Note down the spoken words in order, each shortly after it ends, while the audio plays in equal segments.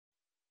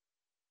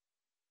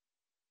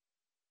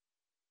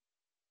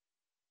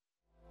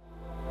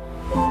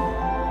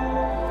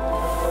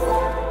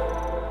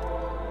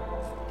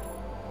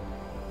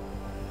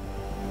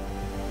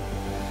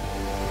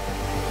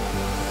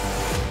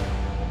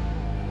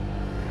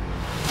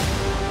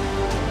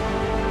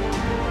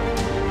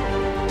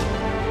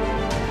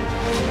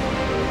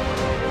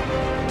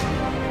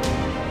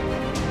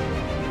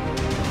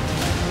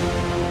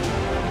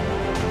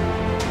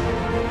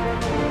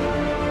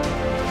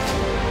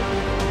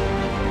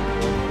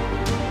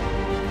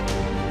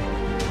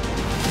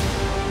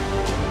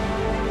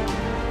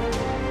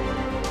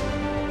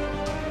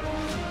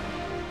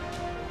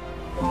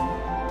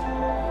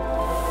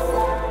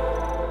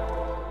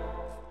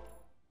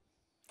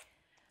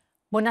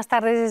Buenas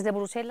tardes desde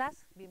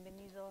Bruselas,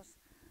 bienvenidos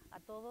a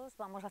todos.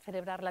 Vamos a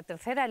celebrar la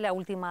tercera y la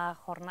última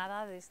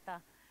jornada de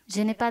esta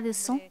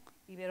cumbre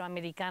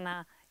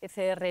iberoamericana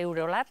ECR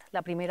Eurolat,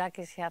 la primera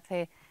que se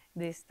hace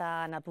de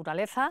esta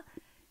naturaleza.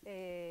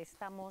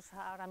 Estamos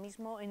ahora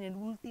mismo en el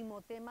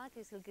último tema, que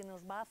es el que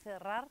nos va a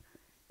cerrar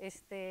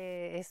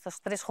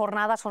estas tres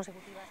jornadas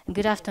consecutivas.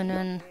 Good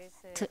afternoon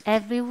to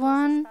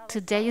everyone.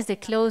 Today is the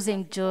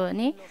closing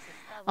journey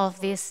of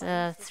this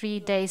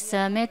three-day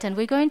summit, and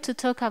we're going to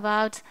talk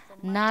about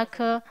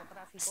narco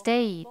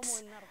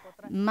states,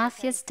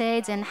 mafia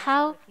states, and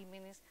how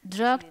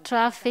drug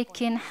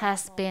trafficking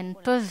has been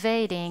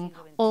pervading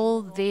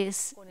all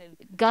these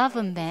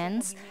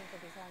governments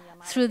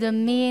through the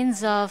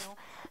means of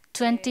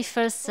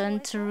 21st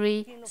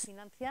century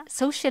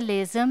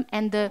socialism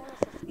and the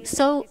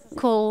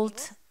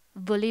so-called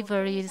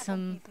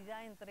Bolivarism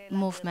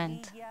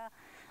movement.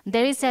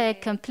 There is a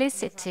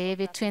complicity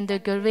between the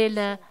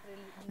guerrilla,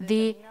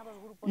 the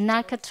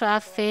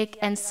narco-traffic,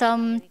 and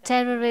some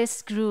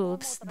terrorist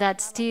groups that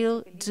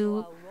still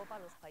do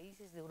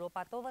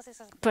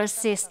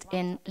persist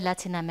in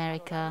Latin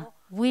America.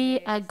 We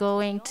are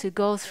going to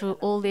go through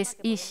all these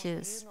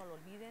issues.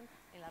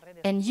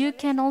 And you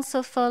can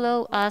also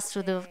follow us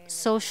through the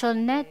social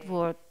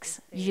networks,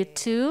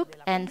 YouTube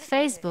and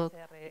Facebook,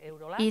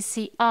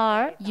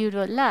 ECR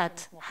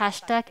Eurolat,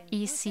 hashtag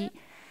ECR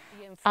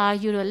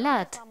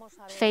Eurolat.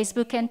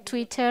 Facebook and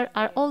Twitter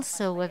are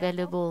also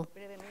available.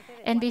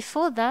 And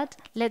before that,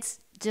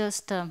 let's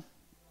just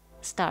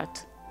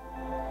start.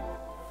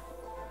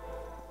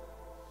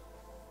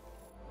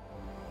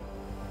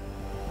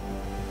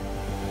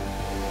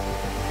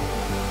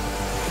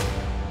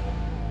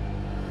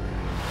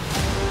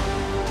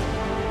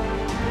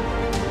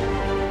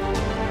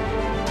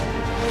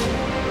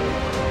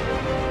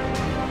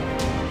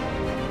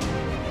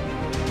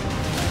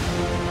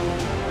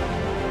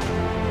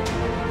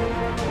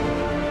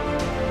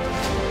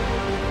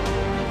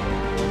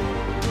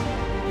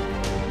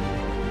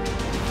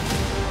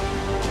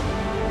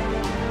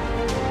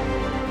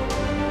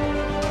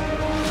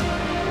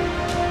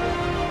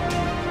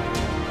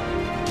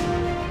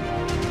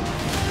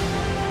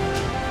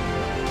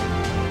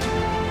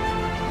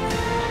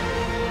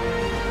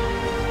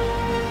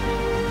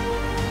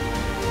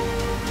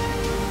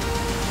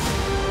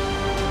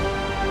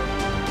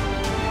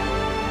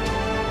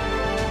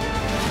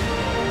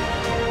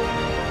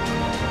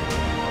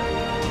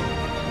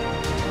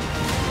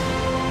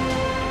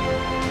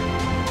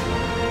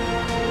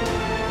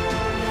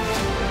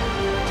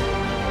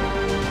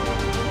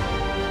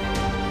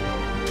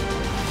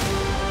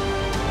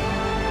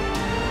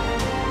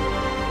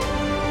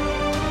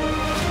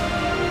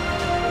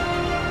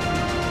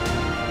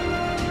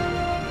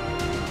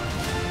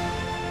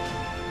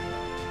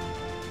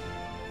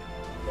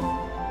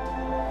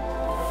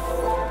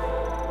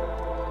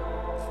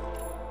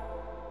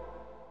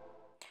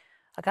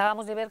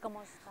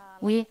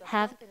 We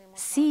have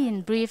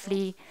seen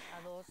briefly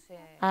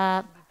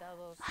a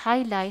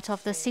highlight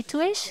of the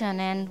situation,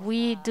 and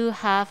we do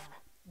have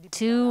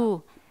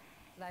two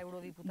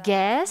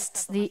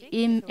guests, the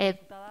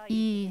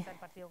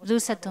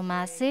Lusa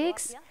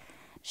Tomasics.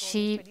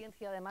 She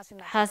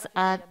has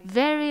a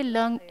very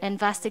long and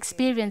vast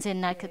experience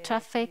in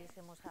narco-traffic.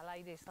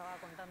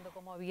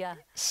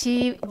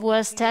 She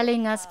was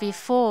telling us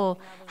before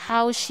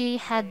how she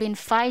had been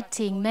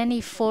fighting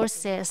many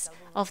forces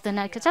of the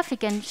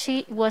narco-traffic, and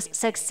she was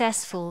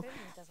successful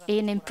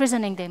in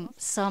imprisoning them,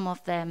 some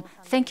of them.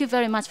 Thank you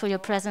very much for your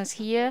presence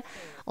here.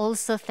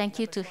 Also, thank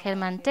you to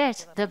Herman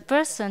Terch, the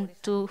person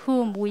to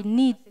whom we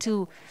need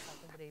to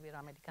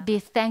be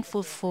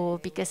thankful for,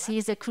 because he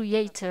is the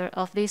creator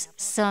of this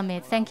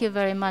summit. Thank you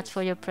very much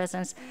for your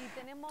presence.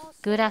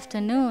 Good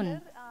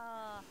afternoon.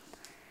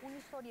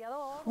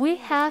 We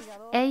have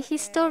a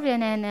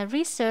historian and a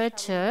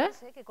researcher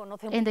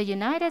in the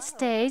United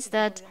States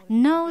that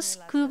knows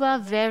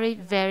Cuba very,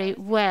 very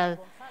well.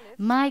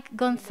 Mike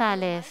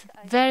Gonzalez.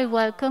 Very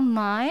welcome,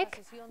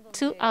 Mike,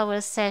 to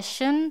our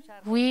session.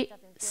 We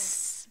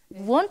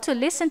want to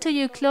listen to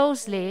you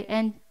closely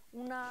and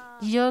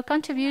your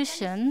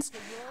contributions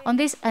on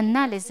this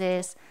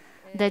analysis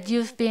that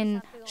you've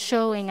been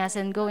showing us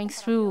and going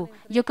through.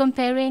 You're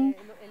comparing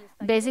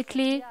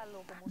basically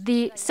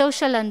the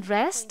social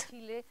unrest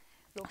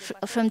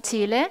from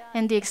Chile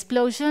and the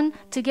explosion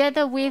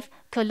together with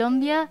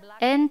Colombia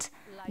and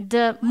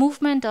the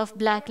movement of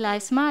Black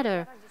Lives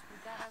Matter.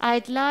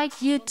 I'd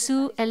like you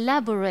to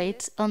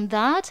elaborate on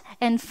that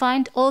and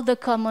find all the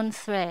common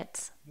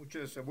threads.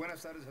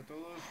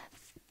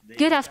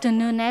 Good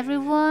afternoon,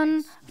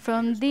 everyone,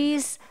 from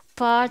this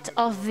part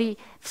of the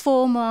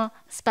former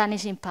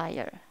Spanish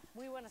Empire.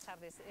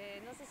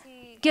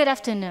 Good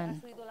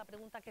afternoon.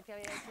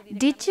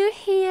 Did you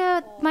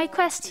hear my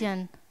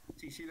question?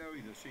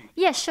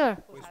 Yes, sure.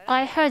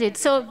 I heard it.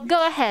 So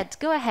go ahead.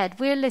 Go ahead.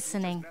 We're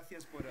listening.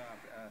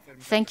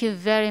 Thank you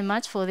very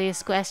much for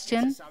this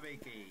question.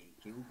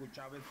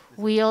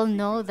 We all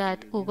know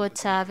that Hugo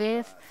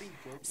Chavez,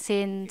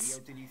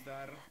 since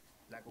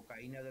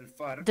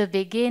the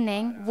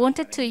beginning,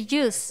 wanted to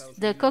use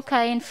the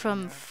cocaine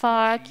from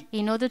FARC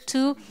in order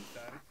to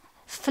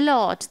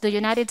flood the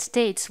United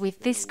States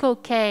with this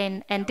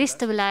cocaine and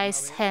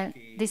destabilize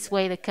this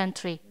way the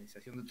country.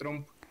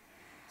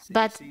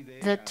 But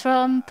the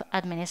Trump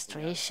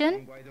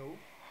administration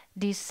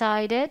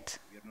decided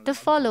the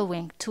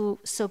following: to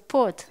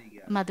support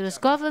Maduro's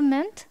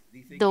government,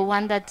 the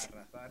one that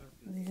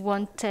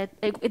wanted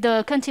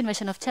the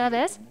continuation of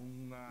Chavez,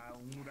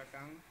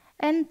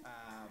 and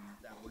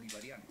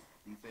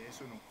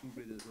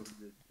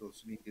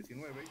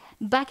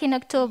back in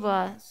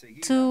October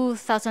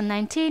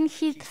 2019,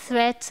 he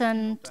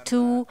threatened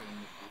to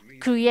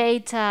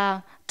create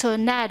a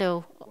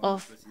tornado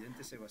of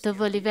the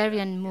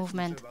Bolivarian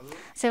movement.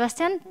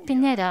 Sebastián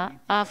Piñera,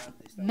 a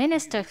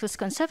minister who's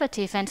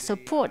conservative and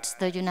supports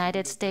the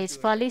United States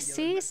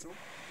policies,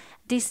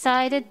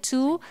 decided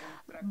to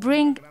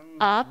bring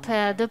up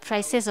the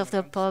prices of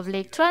the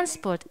public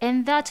transport,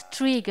 and that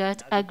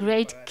triggered a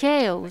great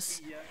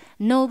chaos.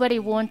 Nobody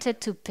wanted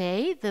to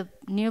pay the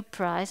new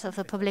price of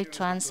the public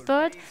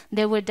transport.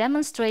 There were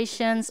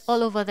demonstrations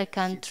all over the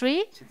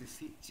country.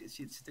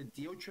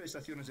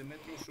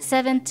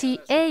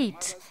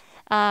 78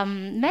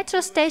 metro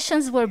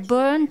stations were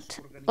burned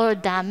or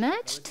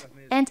damaged,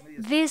 and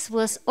this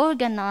was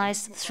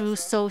organized through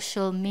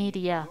social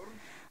media.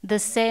 The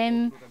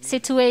same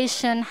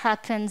situation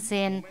happens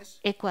in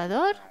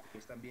Ecuador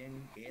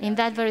in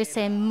that very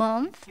same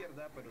month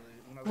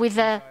with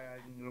a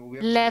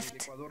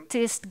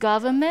leftist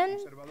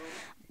government,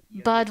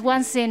 but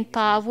once in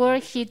power,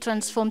 he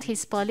transformed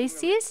his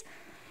policies,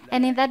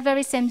 and in that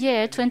very same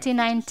year,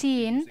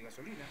 2019,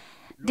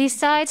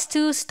 decides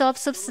to stop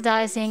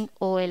subsidizing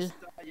oil.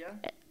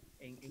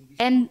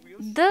 And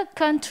the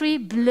country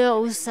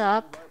blows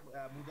up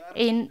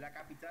in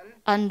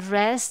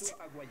unrest,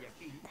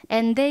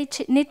 and they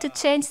need to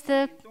change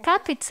the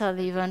capital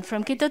even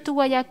from Quito to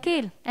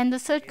Guayaquil. And the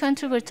third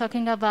country we're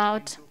talking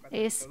about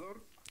is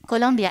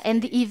Colombia,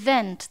 and the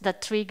event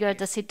that triggered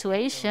the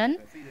situation.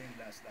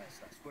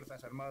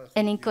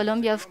 And in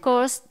Colombia, of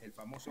course,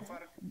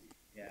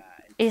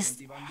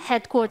 is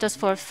headquarters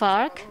for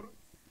FARC.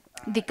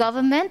 The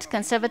government,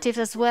 conservative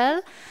as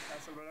well,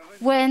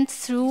 went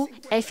through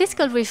a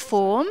fiscal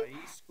reform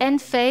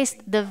and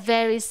faced the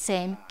very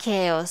same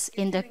chaos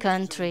in the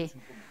country.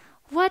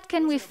 What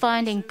can we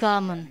find in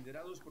common?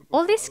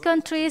 All these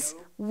countries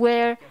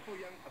were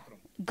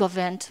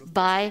governed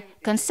by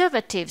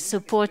conservatives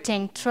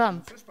supporting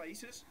Trump.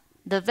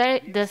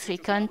 The three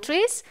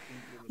countries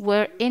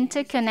were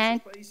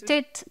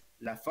interconnected.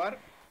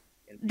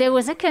 There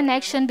was a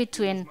connection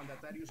between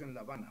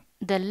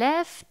the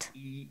left,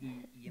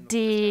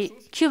 the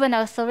Cuban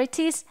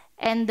authorities,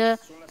 and the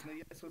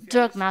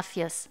drug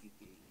mafias.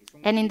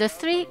 And in the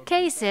three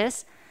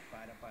cases,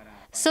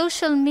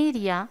 social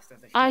media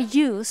are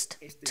used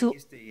to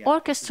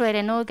orchestrate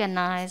and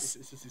organize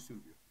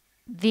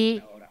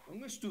the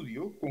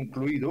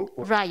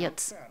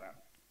riots.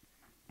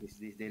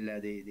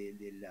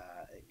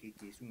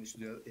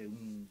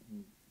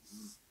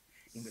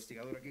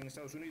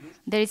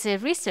 There is a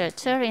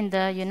researcher in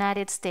the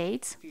United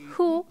States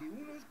who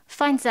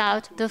finds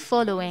out the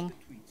following.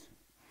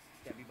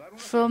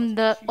 From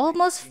the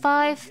almost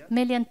 5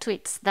 million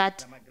tweets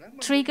that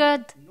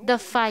triggered the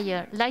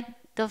fire, like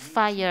the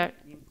fire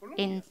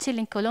in Chile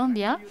and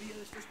Colombia,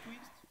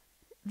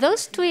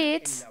 those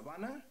tweets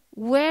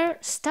were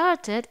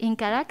started in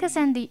Caracas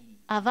and the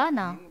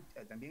Havana.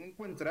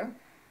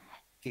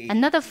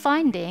 Another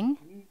finding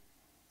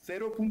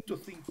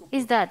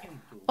is that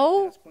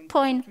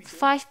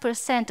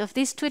 0.5% of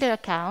these Twitter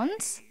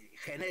accounts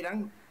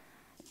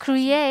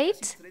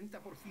create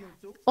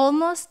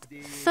almost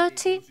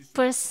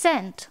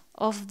 30%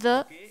 of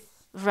the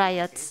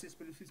riots.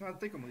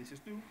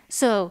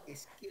 So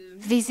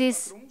this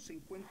is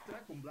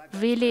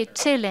really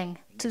chilling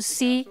to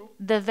see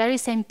the very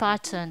same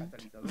pattern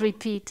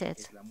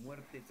repeated.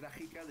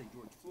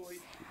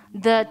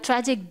 The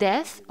tragic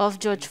death of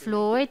George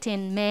Floyd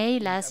in May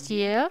last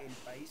year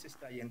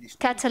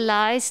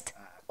catalyzed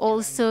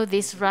also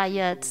these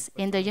riots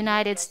in the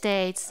United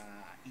States.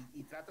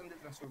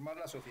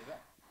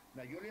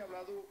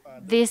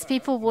 These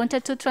people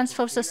wanted to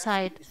transform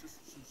society.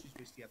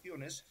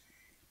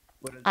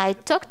 I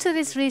talked to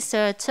this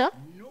researcher,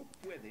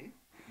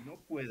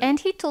 and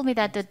he told me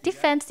that the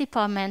Defense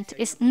Department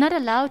is not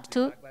allowed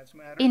to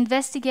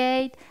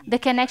investigate the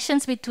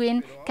connections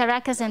between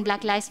Caracas and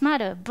Black Lives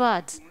Matter.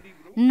 But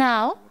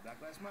now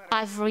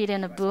I've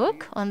written a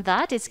book on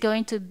that. It's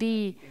going to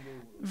be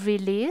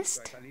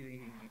released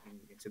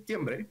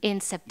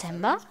in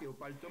September.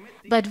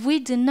 But we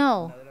do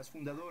know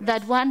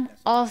that one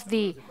of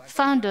the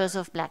founders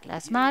of Black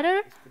Lives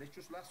Matter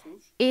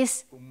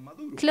is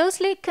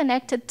closely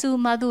connected to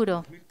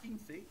Maduro.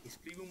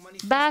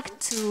 Back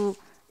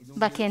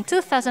in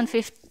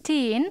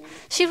 2015,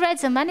 she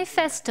writes a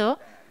manifesto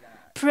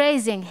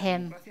praising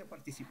him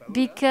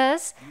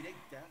because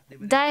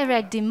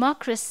direct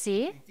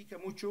democracy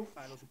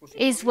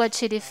is what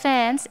she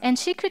defends, and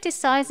she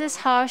criticizes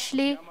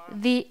harshly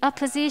the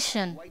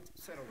opposition.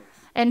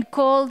 and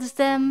calls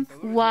them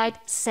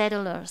white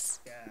settlers.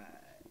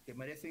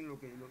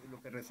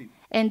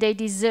 And they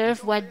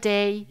deserve what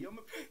they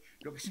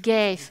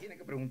gave.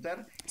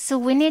 So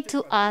we need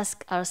to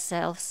ask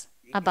ourselves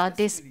about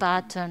this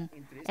pattern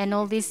and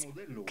all these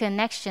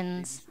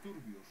connections,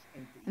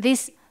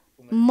 this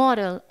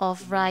model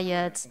of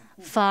riots,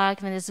 FARC,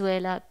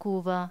 Venezuela,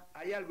 Cuba.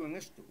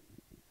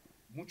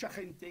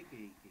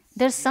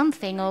 There's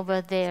something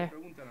over there.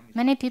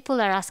 Many people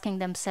are asking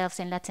themselves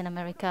in Latin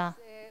America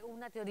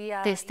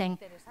this thing.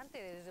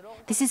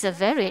 This is a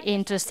very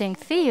interesting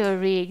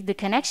theory. The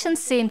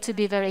connections seem to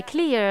be very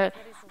clear.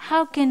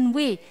 How can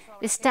we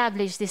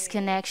establish these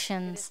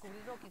connections?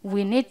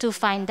 We need to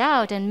find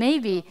out, and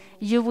maybe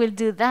you will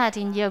do that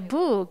in your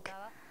book.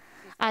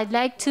 I'd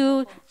like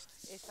to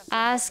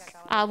ask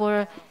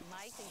our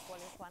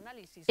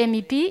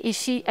MEP if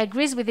she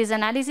agrees with this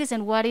analysis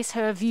and what is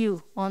her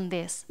view on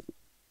this.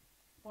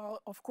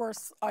 Well, of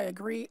course, I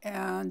agree.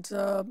 And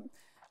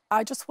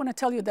I just want to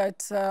tell you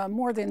that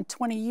more than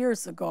 20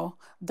 years ago,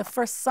 the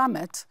first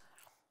summit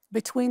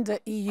between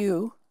the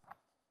EU,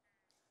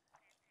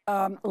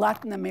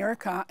 Latin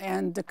America,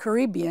 and the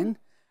Caribbean,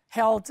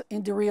 held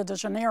in Rio de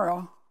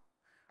Janeiro,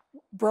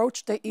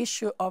 broached the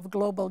issue of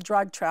global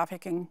drug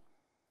trafficking.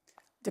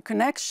 The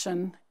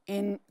connection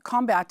in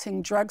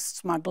combating drug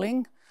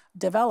smuggling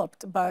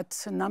developed,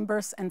 but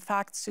numbers and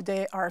facts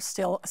today are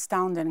still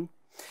astounding.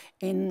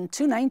 In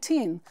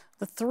 2019,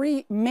 the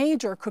three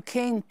major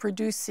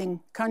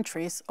cocaine-producing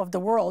countries of the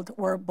world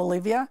were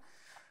Bolivia,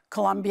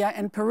 Colombia,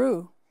 and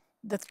Peru.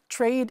 The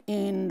trade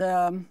in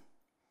the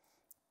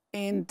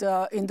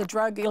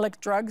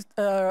illicit drugs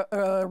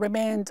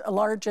remained the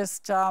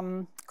largest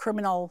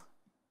criminal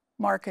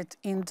market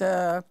in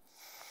the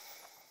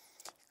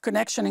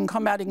connection in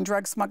combating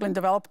drug smuggling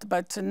developed,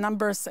 but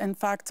numbers and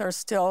facts are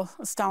still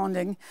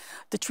astounding.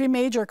 The three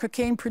major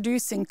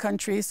cocaine-producing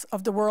countries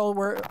of the world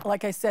were,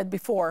 like I said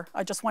before,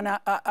 I just want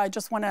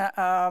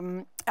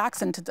to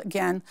accent it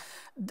again,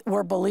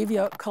 were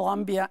Bolivia,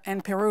 Colombia,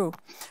 and Peru.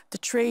 The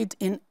trade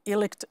in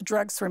illicit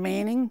drugs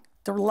remaining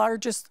the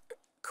largest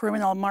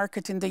criminal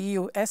market in the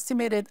EU,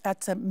 estimated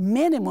at a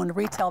minimum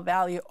retail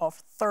value of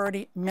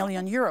 30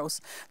 million euros,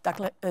 that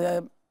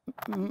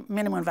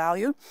minimum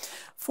value,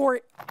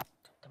 for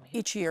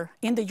each year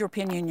in the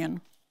European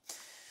Union.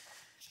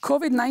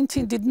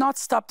 COVID-19 did not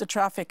stop the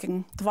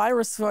trafficking. The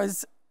virus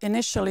was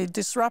initially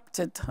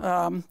disrupted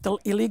the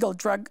illegal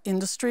drug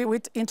industry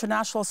with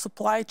international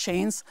supply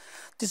chains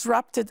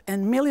disrupted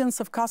and millions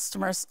of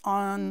customers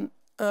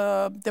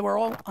they were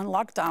all on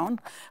lockdown.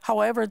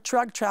 However,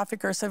 drug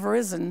traffickers have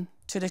risen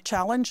to the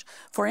challenge.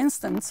 For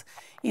instance,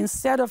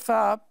 instead of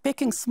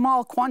picking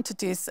small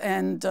quantities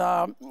and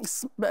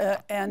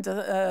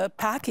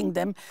packing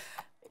them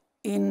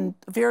in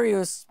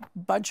various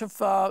bunch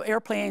of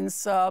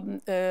airplanes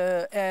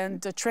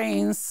and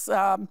trains,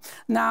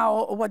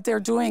 now what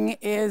they're doing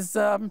is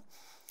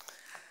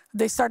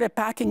they started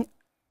packing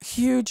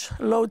huge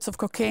loads of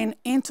cocaine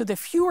into the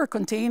fewer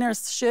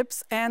containers,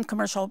 ships, and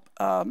commercial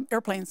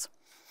airplanes.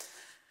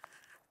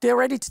 They're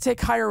ready to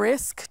take higher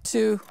risk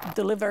to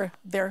deliver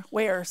their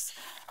wares.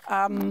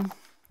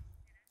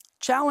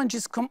 Challenge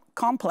is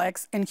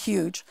complex and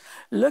huge.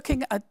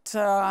 Looking at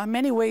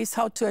many ways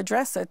how to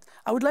address it,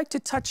 I would like to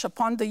touch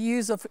upon the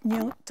use of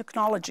new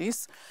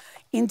technologies.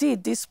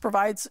 Indeed, this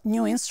provides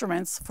new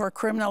instruments for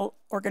criminal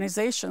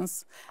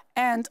organizations.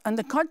 And on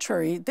the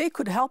contrary, they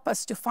could help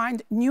us to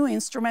find new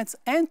instruments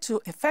and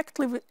to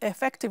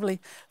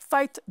effectively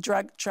fight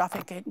drug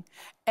trafficking.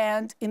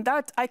 And in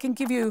that, I can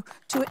give you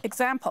two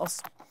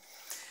examples.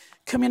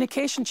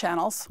 Communication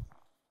channels.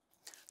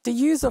 The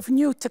use of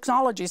new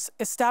technologies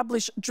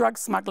establish drug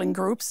smuggling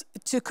groups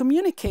to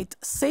communicate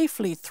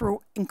safely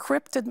through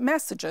encrypted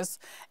messages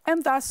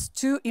and thus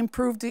to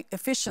improve the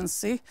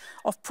efficiency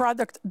of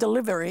product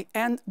delivery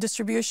and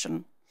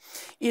distribution.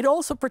 It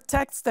also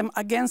protects them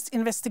against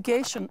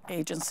investigation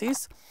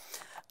agencies.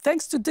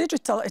 Thanks to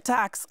digital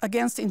attacks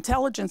against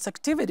intelligence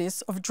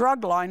activities of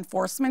drug law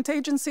enforcement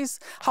agencies,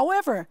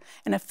 however,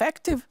 an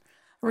effective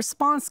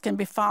response can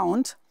be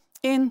found.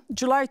 In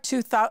July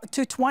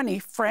 2020,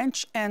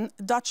 French and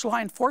Dutch law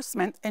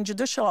enforcement and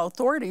judicial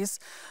authorities,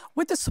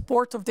 with the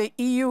support of the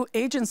EU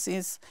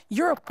agencies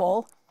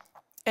Europol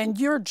and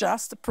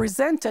Eurojust,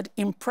 presented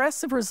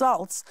impressive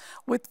results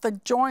with the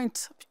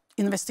joint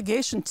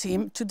investigation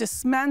team to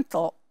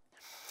dismantle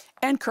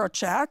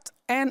EncroChat,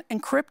 an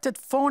encrypted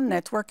phone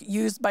network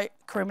used by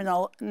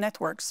criminal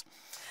networks,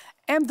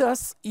 and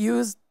thus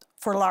used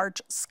for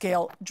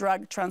large-scale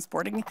drug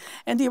transporting.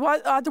 And the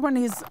other one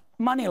is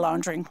money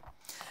laundering.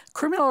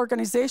 Criminal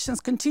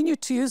organizations continue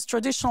to use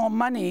traditional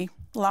money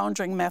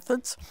laundering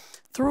methods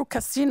through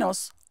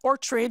casinos or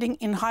trading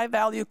in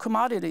high-value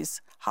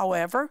commodities.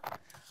 However,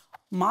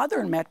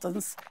 modern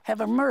methods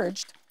have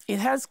emerged. It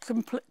has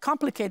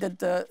complicated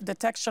the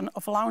detection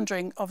of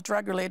laundering of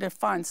drug-related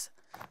funds.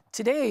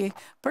 Today,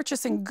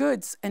 purchasing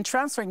goods and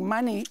transferring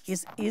money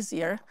is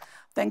easier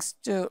thanks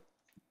to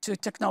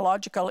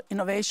technological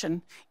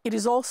innovation. It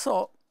is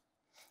also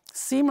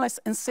seamless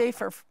and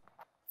safer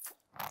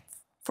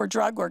for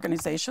drug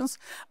organizations.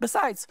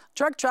 Besides,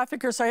 drug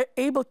traffickers are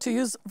able to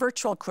use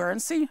virtual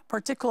currency,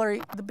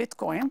 particularly the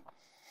Bitcoin,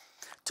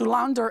 to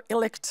launder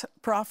illicit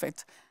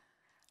profit.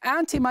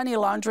 Anti-money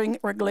laundering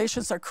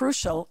regulations are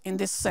crucial in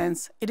this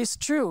sense. It is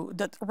true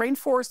that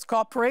reinforced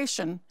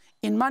cooperation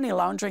in money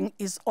laundering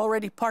is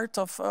already part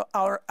of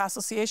our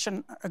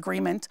association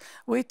agreement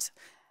with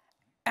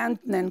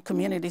Andean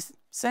communities,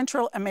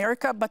 Central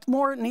America, but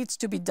more needs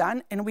to be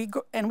done, and we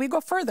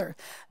go further.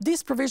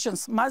 These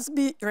provisions must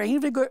be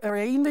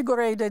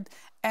reinvigorated,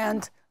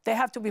 and they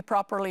have to be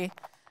properly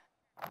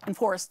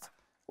enforced,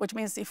 which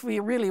means if we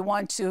really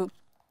want to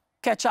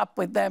catch up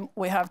with them,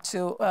 we have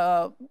to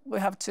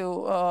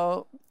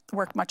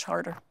work much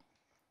harder.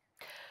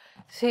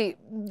 Sí,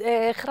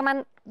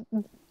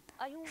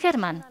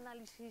 Germán,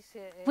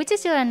 which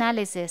is your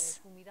analysis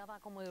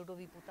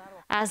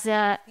as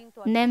an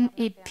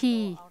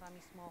MEP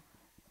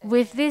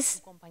with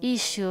this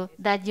issue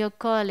that your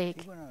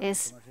colleague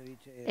is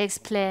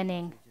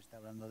explaining?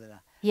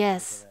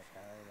 Yes,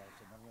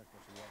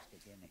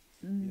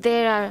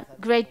 there are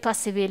great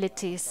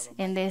possibilities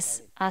in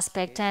this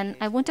aspect, and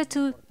I wanted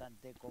to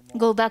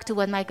go back to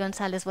what Mike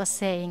Gonzalez was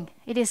saying.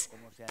 It is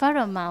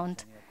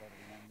paramount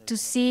to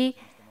see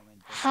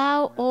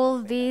how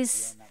all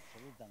these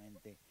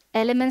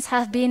elements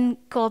have been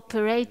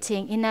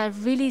cooperating in a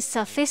really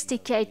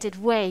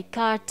sophisticated way,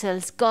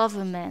 cartels,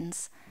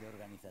 governments,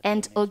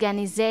 and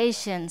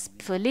organizations,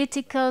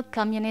 political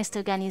communist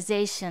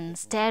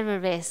organizations,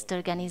 terrorist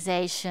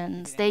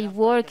organizations. They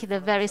work the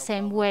very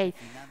same way.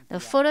 The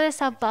Foro de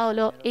Sao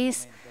Paulo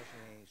is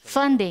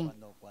funding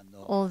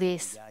all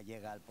this,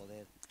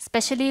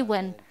 especially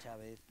when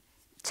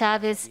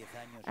Chavez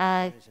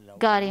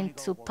got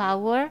into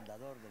power.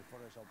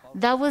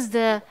 That was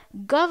the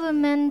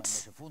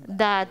government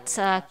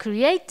that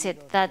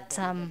created that,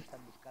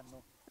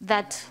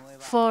 that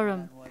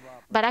forum.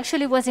 But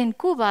actually it was in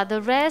Cuba.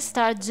 The rest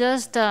are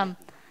just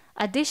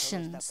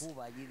additions.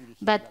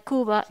 But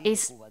Cuba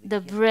is the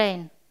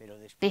brain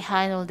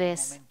behind all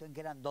this.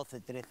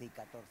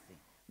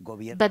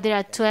 But there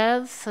are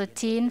 12,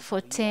 13,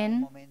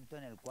 14.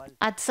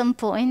 At some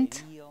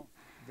point,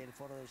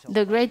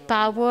 the great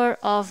power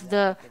of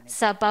the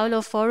Sao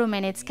Paulo Forum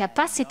and its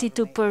capacity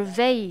to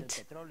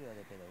pervade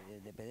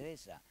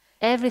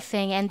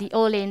everything and the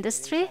oil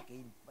industry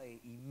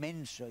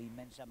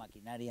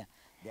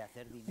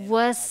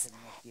was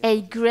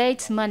a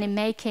great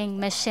money-making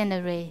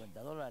machinery.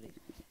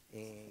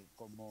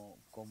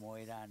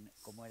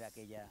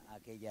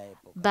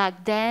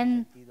 Back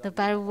then, the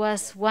barrel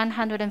was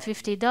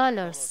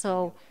 $150,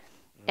 so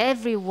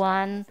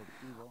everyone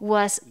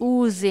was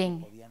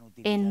oozing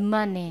in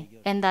money,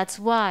 and that's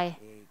why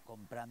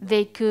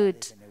they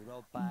could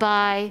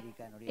buy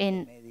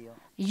in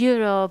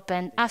Europe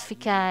and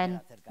Africa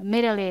and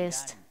Middle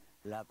East.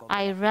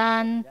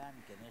 Iran,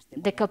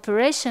 the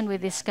cooperation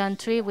with this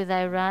country, with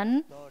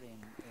Iran,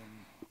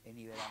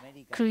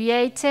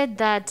 created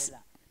that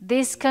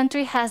this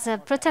country has a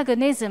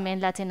protagonism in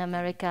Latin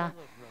America.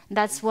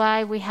 That's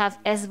why we have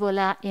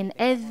Hezbollah in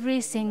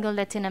every single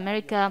Latin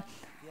America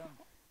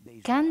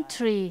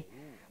country.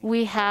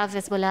 We have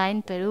Hezbollah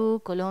in Peru,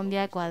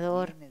 Colombia,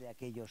 Ecuador.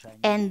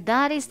 And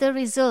that is the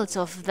result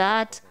of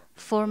that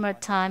former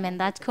time and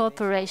that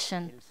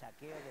cooperation.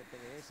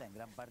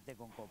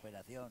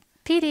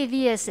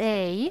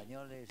 PDVSA,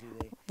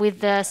 with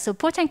the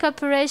support and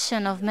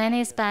cooperation of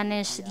many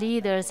Spanish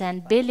leaders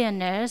and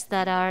billionaires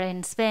that are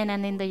in Spain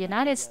and in the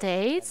United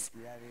States,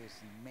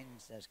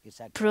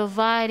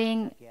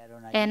 providing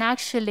and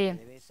actually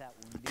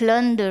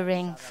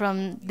plundering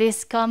from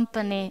this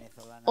company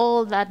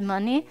all that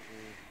money,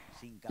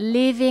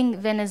 leaving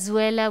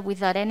Venezuela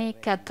without any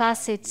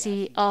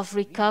capacity of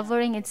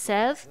recovering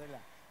itself.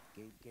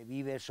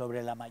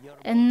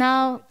 And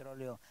now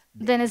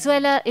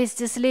Venezuela is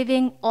just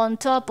living on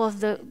top of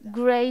the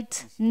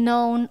great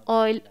known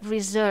oil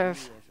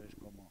reserve,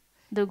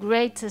 the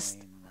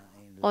greatest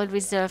oil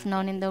reserve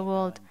known in the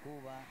world.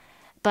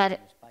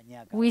 But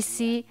we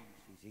see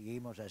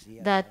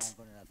that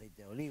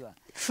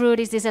fruit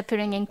is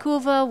disappearing in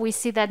Cuba. We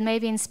see that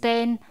maybe in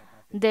Spain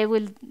they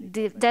will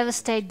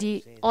devastate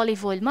the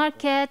olive oil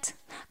market.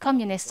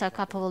 Communists are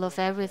capable of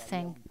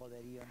everything.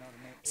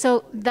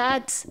 So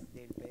that,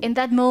 in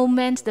that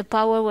moment, the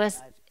power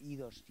was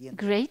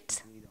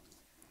great.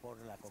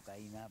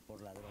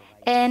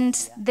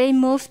 And they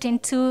moved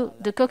into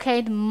the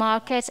cocaine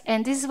market,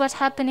 and this is what's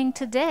happening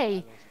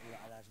today.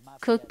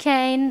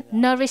 Cocaine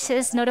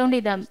nourishes not only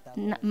the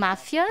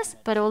mafias,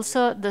 but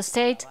also the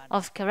state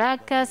of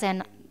Caracas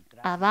and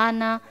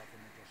Havana,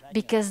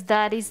 because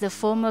that is the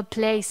former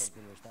place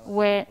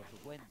where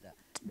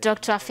drug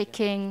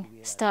trafficking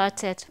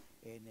started.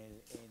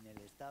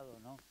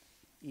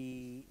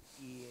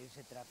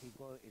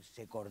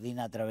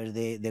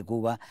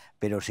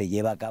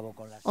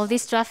 All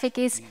this traffic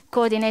is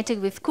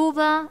coordinated with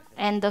Cuba,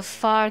 and the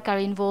FARC are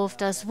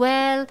involved as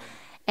well,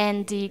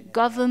 and the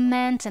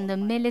government and the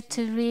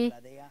military.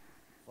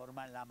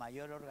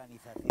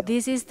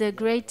 This is the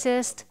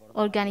greatest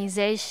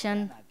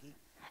organization,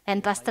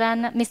 and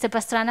Mr.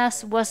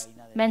 Pastrana was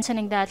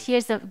mentioning that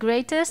here's the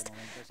greatest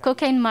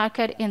cocaine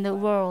market in the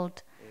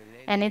world,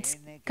 and it's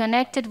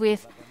connected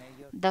with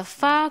the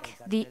FARC,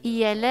 the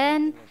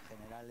ELN,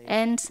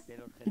 and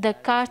the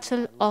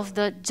cartel of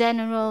the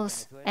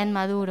generals and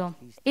Maduro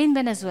in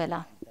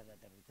Venezuela.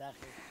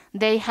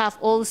 They have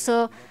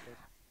also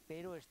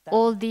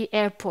all the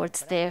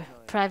airports there,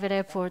 private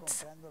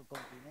airports.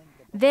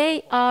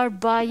 They are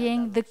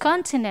buying the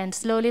continent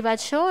slowly but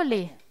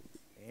surely,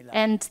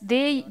 and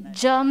they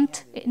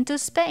jumped into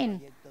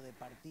Spain.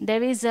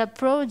 There is a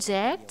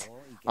project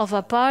of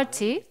a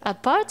party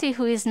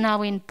who is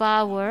now in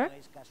power,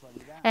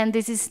 and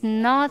this is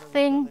no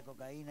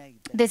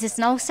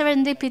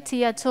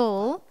serendipity at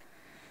all.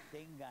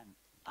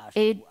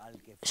 It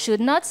should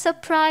not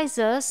surprise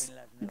us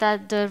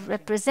that the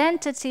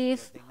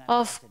representative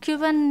of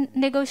Cuban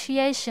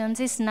negotiations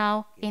is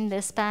now in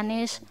the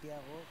Spanish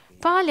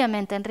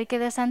Parliament, Enrique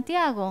de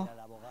Santiago.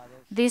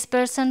 This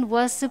person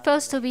was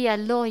supposed to be a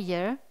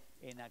lawyer,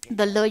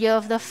 the lawyer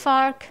of the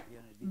FARC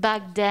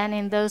back then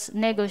in those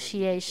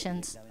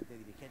negotiations.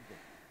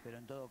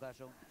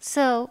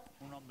 So,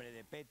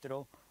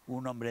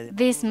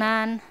 this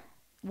man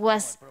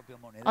was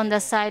on the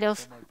side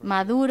of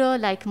Maduro,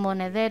 like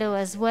Monedero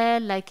as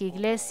well, like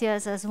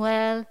Iglesias as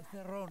well,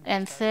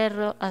 and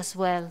Cerro as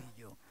well,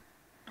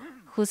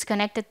 who's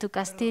connected to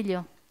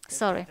Castillo.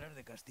 Sorry.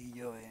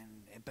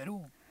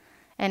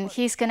 And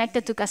he's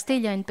connected to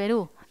Castillo in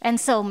Peru, and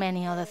so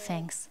many other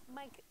things.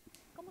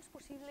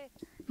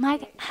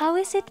 Mike, how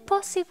is it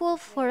possible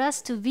for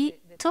us to be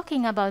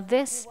talking about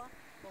this,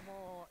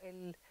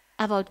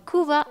 about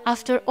Cuba,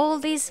 after all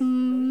these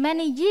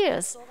many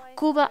years?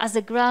 Cuba as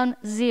a ground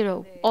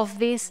zero of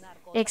this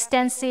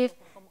extensive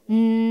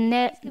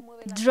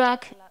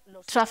drug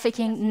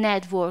trafficking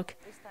network.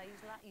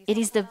 It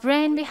is the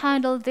brain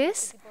behind all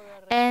this,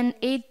 and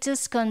it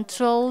just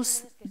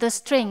controls the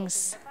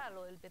strings.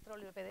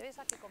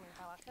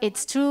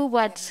 It's true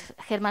what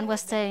Germán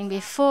was saying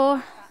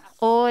before,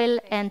 oil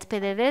and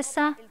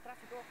PDVSA,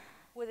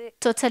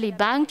 totally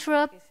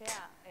bankrupt.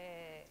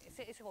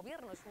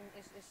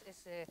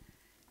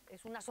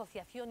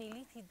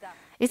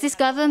 Is this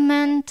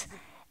government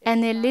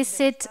an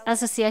illicit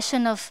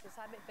association of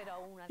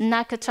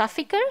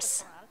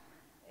narco-traffickers?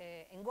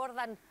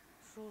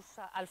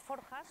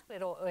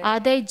 Are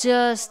they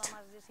just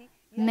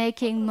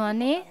making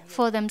money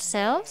for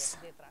themselves?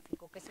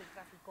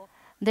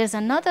 There's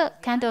another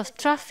kind of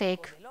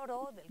traffic,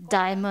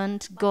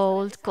 diamond,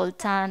 gold,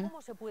 coltan.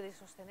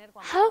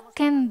 How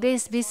can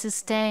this be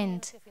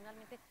sustained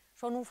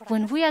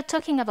when we are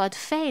talking about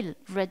failed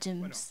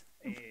regimes?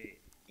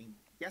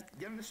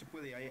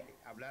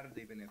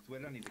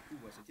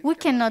 We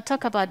cannot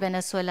talk about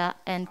Venezuela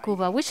and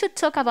Cuba. We should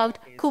talk about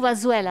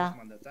Cubazuela.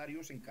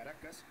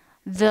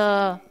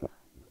 The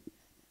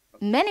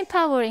men in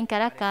power in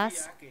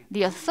Caracas,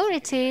 the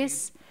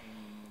authorities,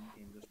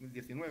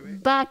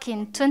 back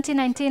in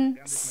 2019,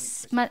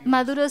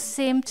 Maduro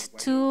seemed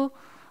to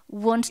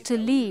want to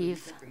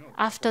leave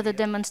after the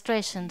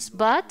demonstrations,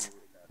 but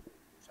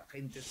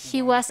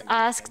he was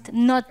asked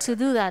not to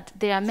do that.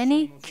 There are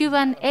many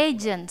Cuban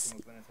agents.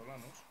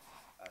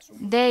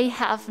 They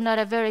have not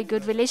a very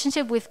good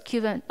relationship with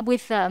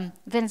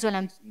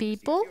Venezuelan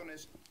people.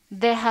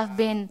 There have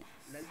been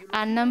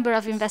a number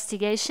of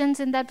investigations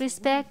in that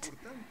respect.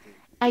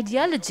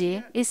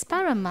 Ideology is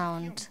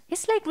paramount.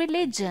 It's like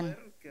religion.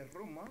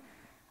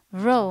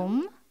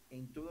 Rome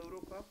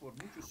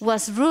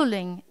was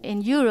ruling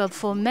in Europe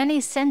for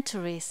many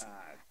centuries.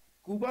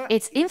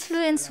 Its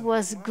influence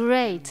was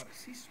great.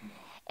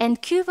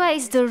 And Cuba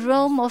is the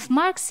Rome of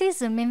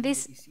Marxism in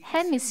this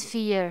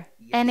hemisphere,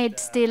 and it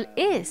still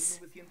is.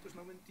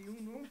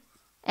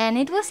 And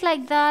it was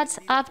like that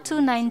up to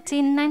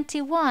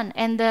 1991,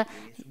 and the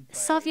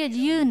Soviet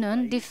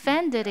Union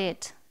defended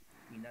it.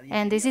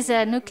 And this is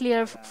a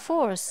nuclear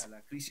force.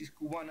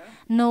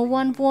 No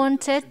one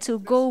wanted to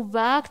go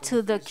back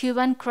to the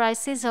Cuban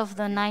crisis of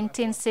the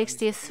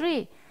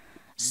 1963.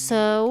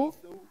 So,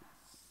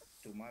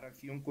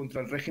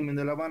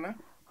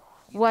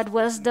 what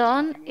was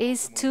done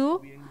is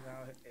to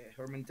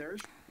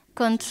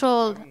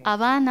control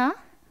Havana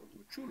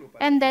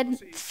and then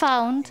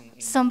found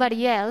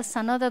somebody else,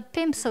 another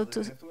pimp, so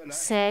to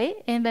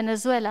say, in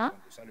Venezuela.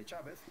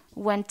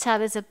 When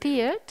Chavez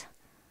appeared,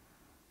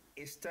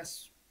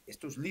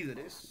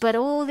 but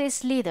all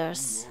these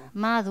leaders,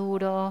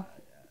 Maduro,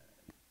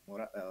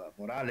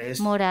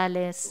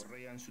 Morales,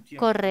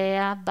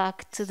 Correa,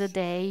 back to the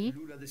day,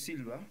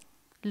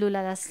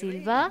 Lula da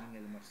Silva,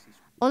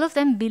 all of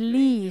them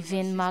believe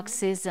in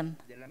Marxism.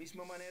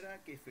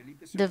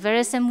 The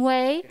very same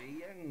way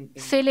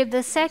Philip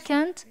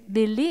II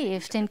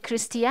believed in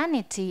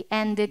Christianity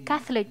and the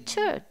Catholic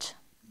Church.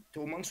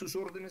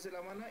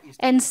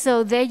 And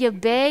so they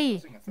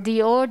obey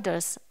the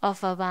orders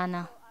of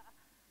Havana.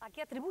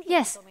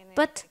 Yes,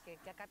 but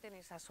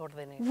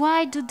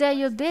why do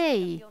they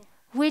obey?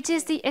 Which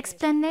is the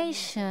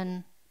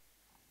explanation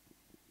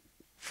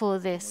for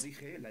this?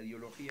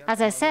 As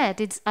I said,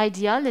 it's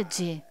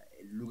ideology.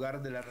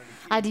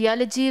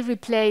 Ideology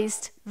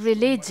replaced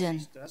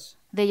religion.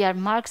 They are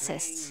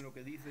Marxists.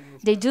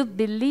 They do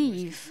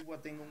believe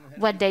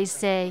what they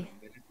say.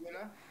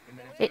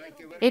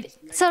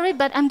 Sorry,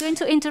 but I'm going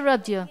to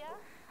interrupt you.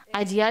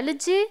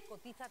 Ideology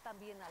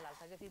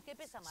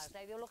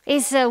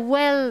is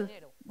well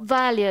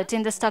valued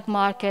in the stock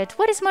market.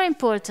 What is more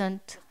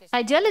important,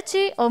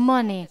 ideology or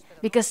money?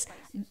 Because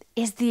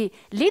it's the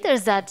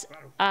leaders that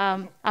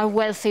are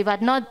wealthy,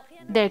 but not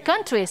their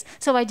countries.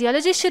 So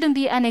ideology shouldn't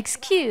be an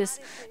excuse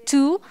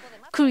to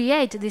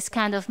create this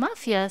kind of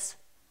mafias.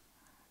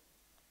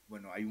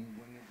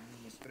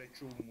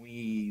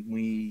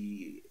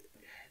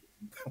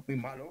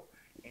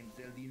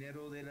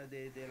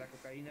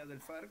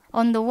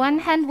 On the one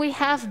hand, we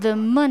have the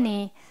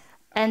money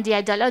and the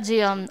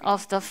ideology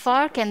of the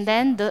FARC, and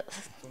then the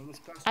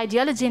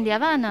ideology in the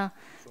Havana.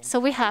 So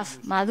we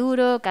have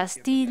Maduro,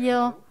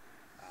 Castillo,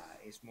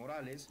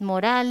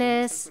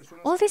 Morales.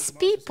 All these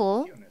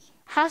people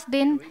have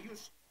been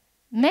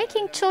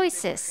making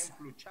choices.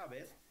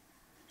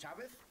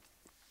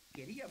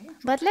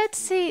 But let's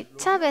see,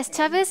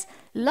 Chavez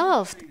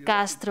loved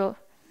Castro.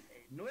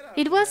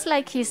 It was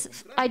like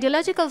his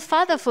ideological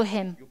father for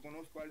him.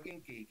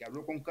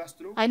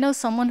 I know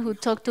someone who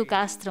talked to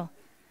Castro,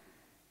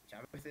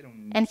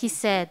 and he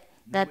said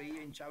that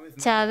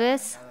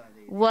Chavez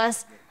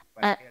was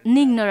an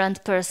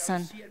ignorant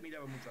person.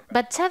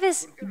 But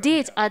Chavez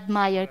did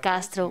admire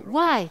Castro.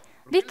 Why?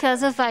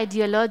 Because of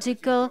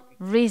ideological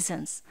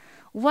reasons.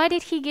 Why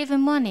did he give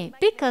him money?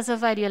 Because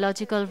of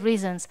ideological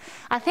reasons.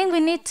 I think we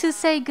need to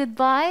say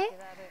goodbye,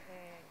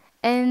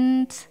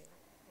 and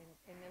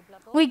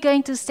we're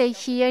going to stay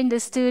here in the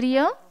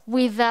studio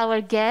with our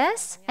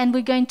guests, and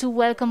we're going to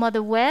welcome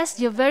other guests.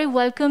 You're very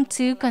welcome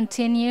to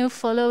continue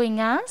following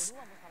us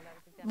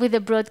with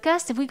the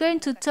broadcast. We're going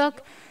to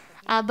talk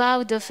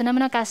about the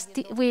phenomenon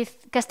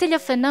with Castillo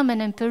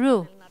phenomenon in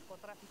Peru.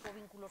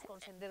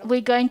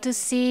 We're going to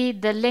see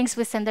the links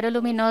with Sendero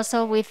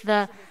Luminoso, with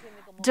the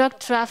drug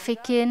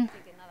trafficking.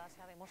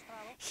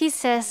 He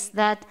says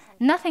that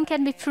nothing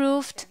can be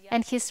proved,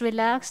 and he's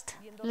relaxed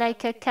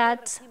like a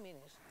cat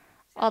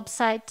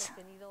upside.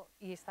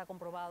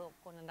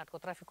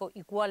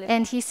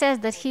 And he says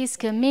that he's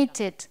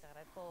committed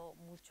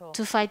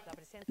to fight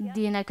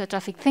the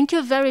narco-traffic. Thank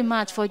you very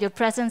much for your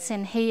presence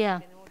in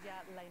here.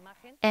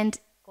 And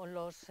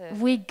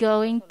we're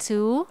going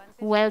to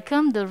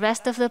welcome the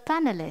rest of the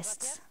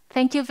panelists.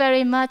 Thank you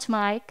very much,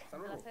 Mike.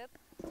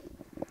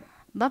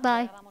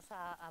 Bye-bye.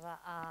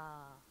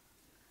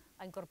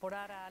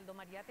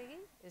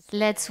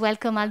 Let's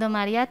welcome Aldo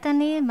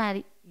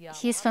Mariátegui.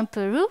 He's from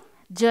Peru,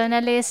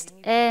 journalist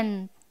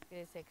and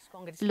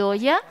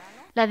lawyer.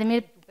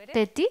 Vladimir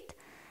Petit,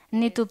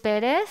 Nitu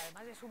Perez,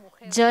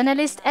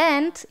 journalist,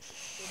 and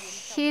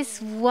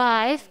his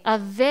wife, a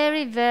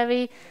very,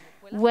 very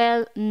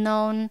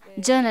well-known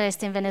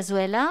journalist in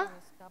Venezuela.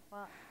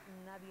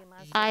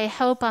 I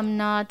hope I'm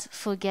not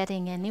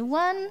forgetting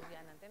anyone.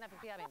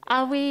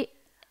 Are we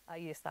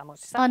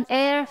on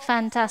air?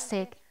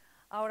 Fantastic.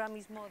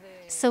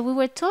 So we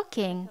were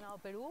talking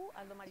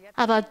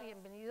about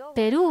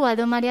Peru.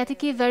 Aldo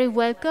Mariátegui, very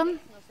welcome.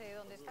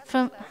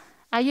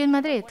 Are you in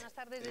Madrid?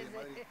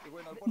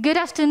 Good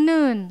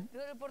afternoon.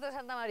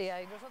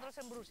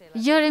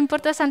 You're in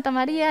Puerto Santa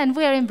Maria and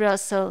we are in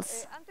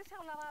Brussels.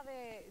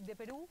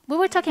 We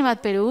were talking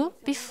about Peru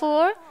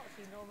before.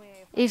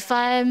 If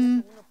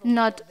I'm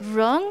not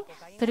wrong,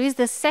 Peru is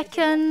the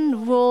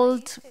second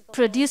world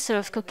producer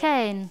of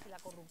cocaine.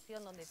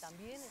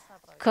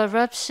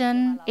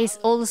 Corruption is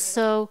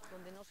also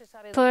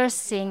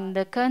pursuing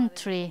the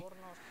country,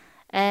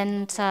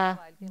 and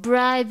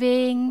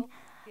bribing,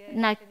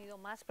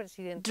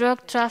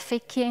 drug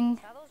trafficking.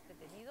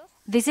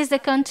 This is the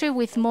country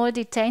with more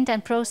detained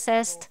and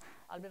processed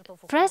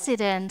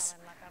presidents.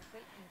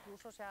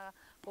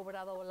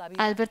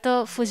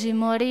 Alberto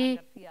Fujimori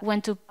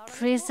went to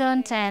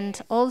prison,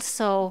 and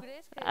also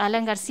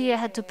Alan Garcia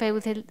had to pay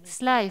with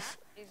his life.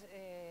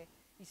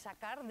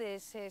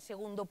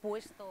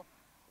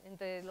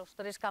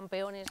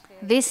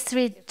 These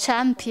three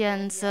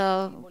champions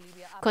of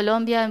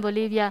Colombia and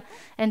Bolivia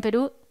and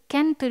Peru,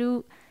 can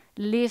Peru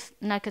leave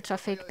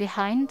narco-traffic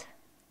behind?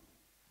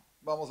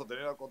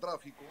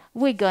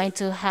 We're going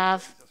to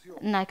have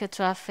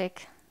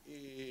narco-traffic.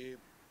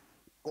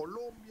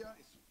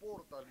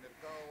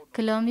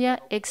 Colombia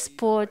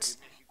exports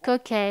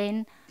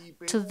cocaine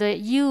to the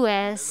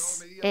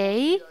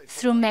USA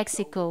through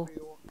Mexico.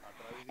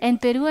 And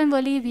Peru and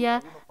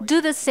Bolivia do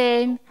the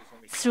same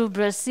through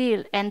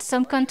Brazil and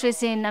some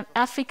countries in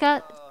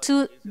Africa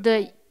to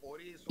the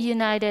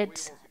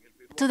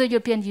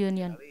European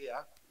Union.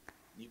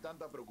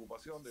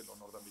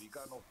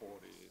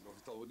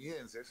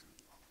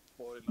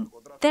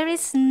 There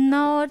is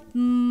not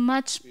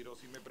much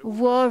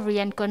worry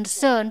and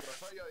concern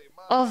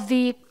of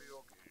the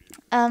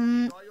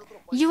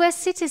US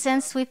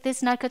citizens with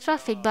this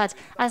narco-traffic, but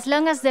as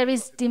long as there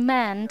is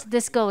demand,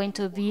 there's going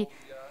to be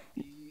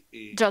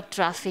drug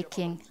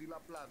trafficking.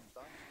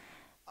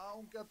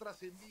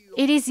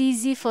 It is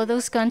easy for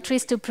those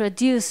countries to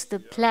produce the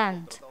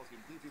plant,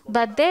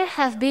 but there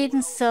have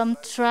been some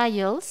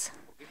trials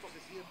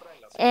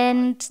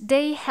and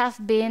they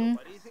have been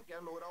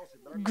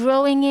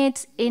growing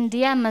it in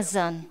the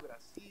Amazon.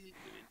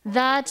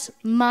 That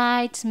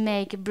might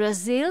make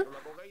Brazil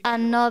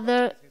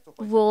another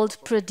world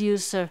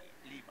producer.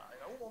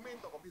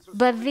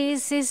 But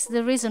this is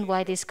the reason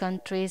why these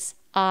countries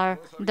are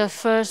the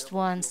first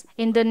ones.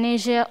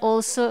 Indonesia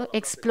also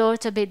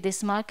explored a bit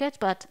this market,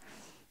 but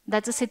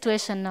that's the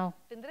situation now.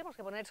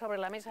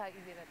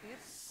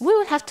 We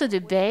will have to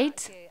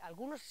debate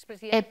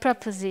a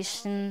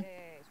proposition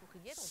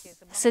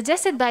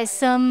suggested by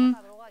some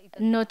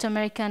North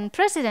American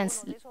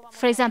presidents.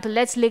 For example,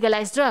 let's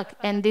legalize drug,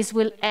 and this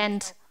will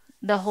end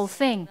the whole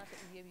thing.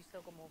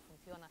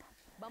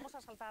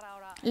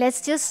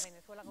 Let's just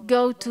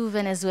go to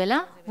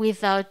Venezuela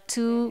with our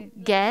two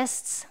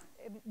guests.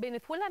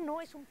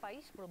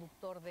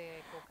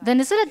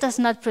 Venezuela does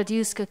not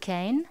produce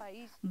cocaine,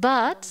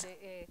 but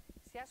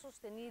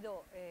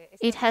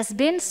it has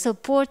been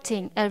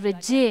supporting a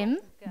regime,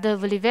 the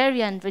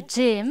Bolivarian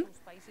regime,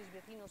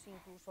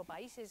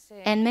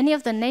 and many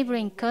of the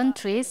neighboring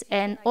countries,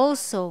 and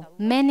also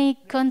many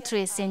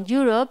countries in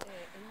Europe,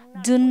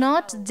 do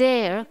not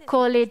dare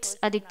call it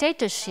a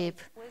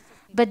dictatorship.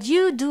 But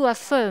you do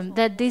affirm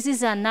that this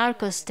is a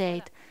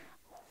narco-state.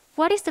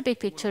 What is the big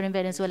picture in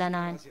Venezuela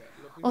now?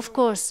 Of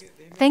course,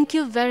 thank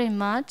you very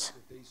much.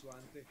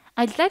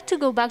 I'd like to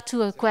go back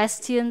to a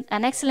question,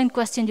 an excellent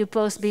question you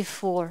posed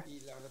before.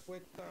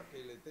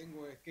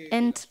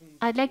 And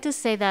I'd like to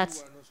say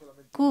that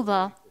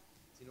Cuba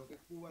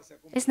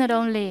is not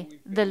only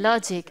the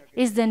logic,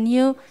 it's the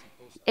new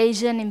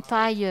Asian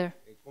empire.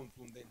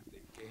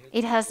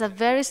 It has a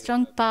very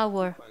strong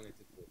power.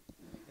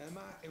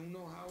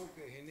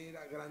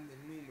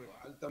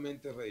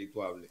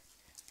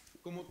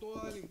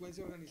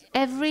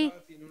 Every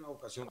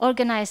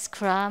organized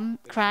crime,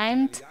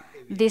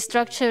 the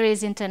structure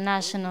is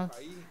international.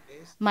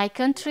 My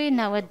country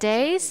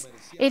nowadays,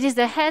 it is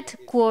the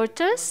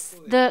headquarters,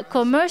 the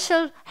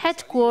commercial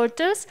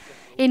headquarters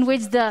in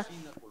which the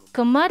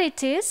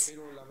commodities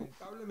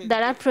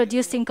that are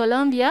produced in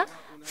Colombia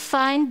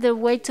find their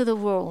way to the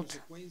world.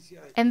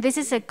 And this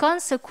is a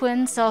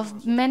consequence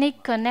of many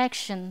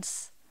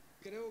connections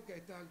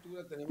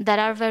that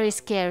are very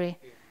scary.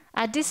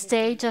 At this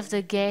stage of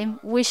the game,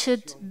 we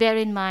should bear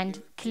in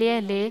mind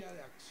clearly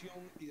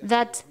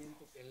that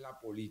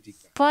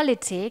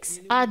politics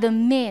are the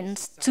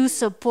means to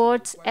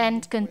support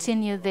and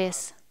continue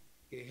this.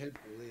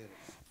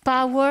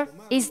 Power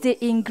is the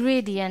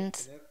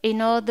ingredient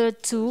in order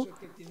to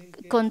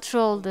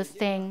control the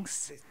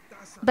things.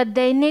 But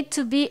they need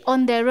to be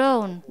on their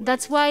own.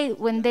 That's why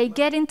when they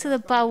get into the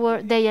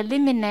power, they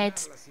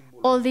eliminate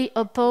all the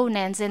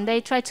opponents and they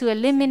try to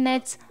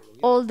eliminate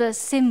all the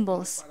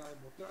symbols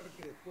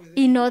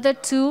in order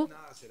to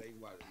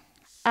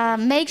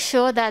make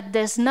sure that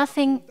there's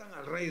nothing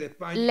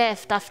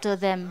left after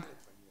them.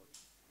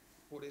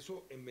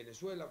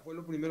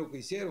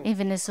 In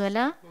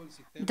Venezuela,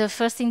 the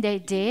first thing they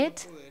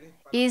did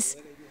is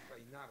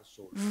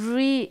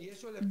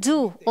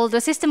redo all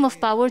the system of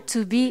power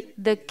to be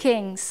the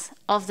kings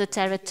of the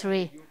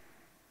territory.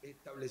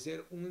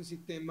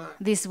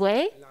 This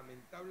way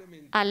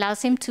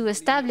allows him to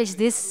establish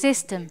this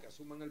system,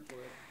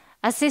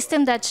 a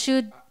system that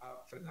should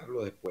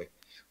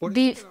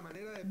be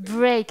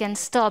break and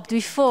stopped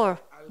before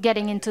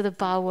getting into the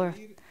power.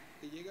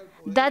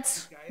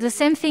 That's the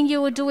same thing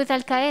you would do with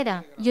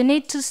Al-Qaeda. You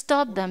need to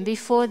stop them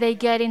before they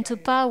get into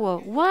power.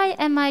 Why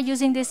am I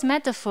using this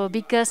metaphor?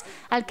 Because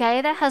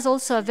Al-Qaeda has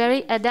also a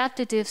very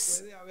adaptive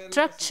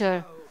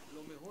structure.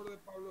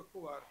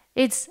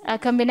 It's a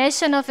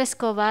combination of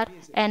Escobar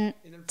and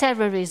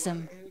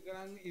terrorism.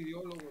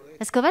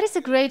 Escobar is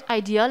a great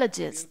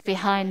ideologist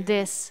behind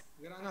this.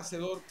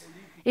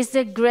 He's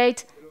the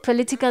great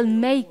political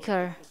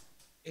maker.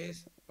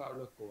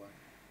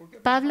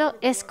 Pablo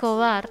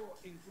Escobar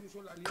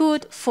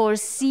could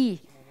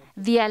foresee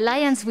the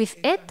alliance with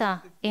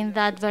ETA in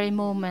that very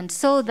moment,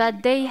 so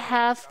that they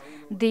have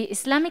the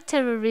Islamic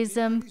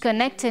terrorism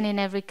connected in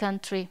every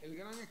country.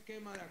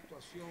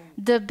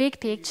 The big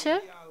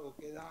picture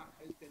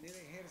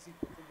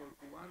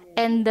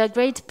and the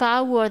great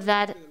power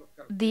that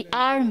the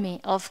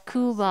army of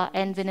Cuba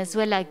and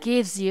Venezuela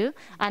gives you,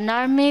 an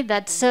army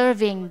that's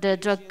serving the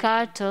drug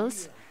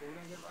cartels,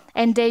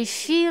 and they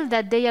feel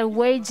that they are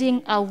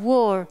waging a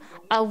war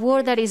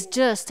that is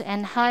just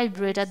and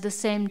hybrid at the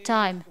same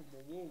time.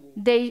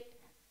 They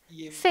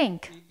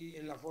think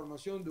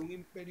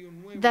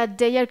that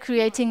they are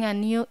creating a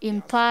new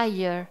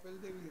empire,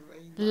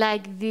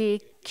 like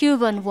the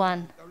Cuban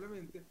one.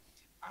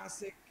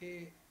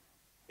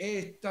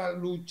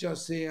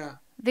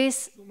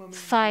 This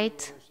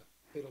fight,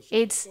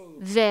 it's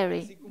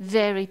very,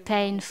 very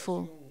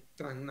painful.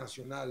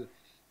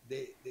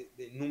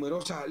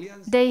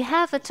 They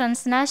have a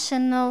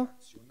transnational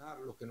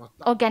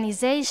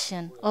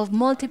organization of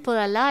multiple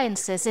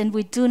alliances, and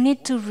we do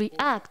need to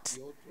react.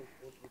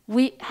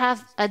 We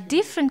have a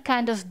different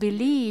kind of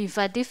belief,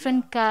 a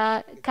different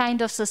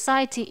kind of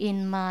society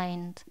in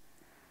mind.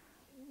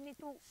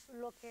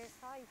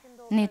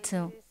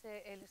 Nitu,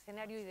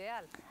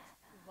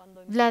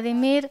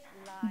 Vladimir,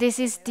 this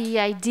is the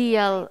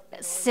ideal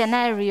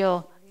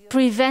scenario,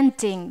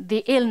 preventing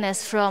the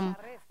illness from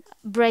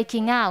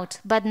breaking out.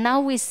 But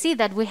now we see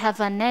that we have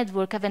a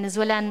network, a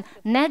Venezuelan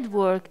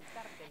network,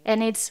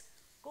 and it's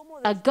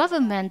a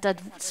government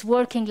that's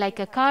working like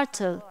a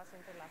cartel.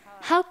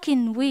 How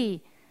can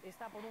we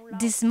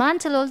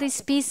dismantle all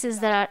these pieces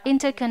that are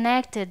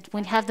interconnected?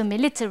 We have the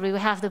military, we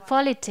have the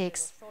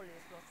politics.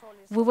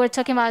 We were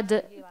talking about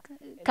the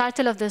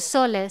cartel of the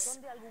soles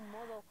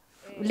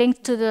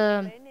linked to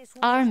the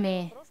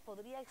army.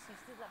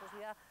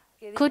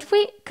 Could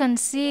we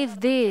conceive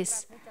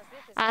this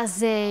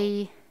as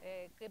a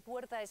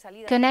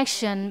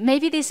connection?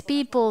 Maybe these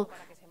people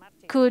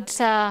could,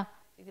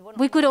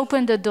 we could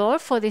open the door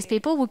for these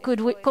people. Could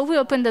we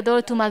open the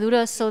door to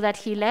Maduro so that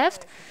he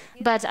left?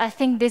 But I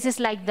think this is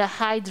like the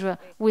Hydra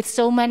with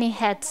so many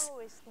heads.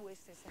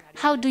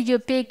 How do you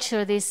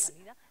picture this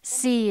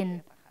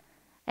scene?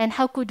 And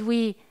how could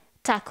we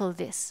tackle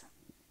this?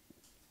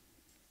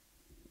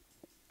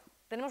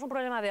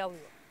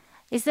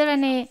 Is there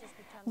any...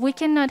 We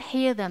cannot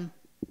hear them.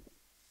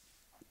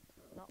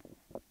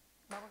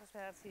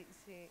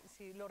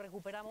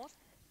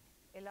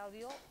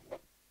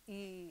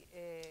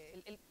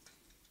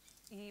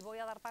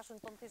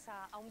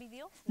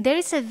 There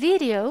is a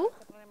video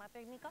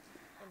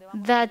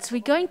that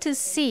we're going to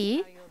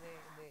see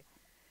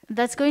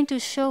that's going to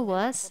show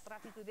us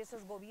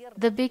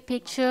the big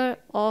picture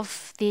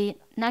of the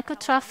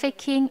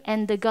narco-trafficking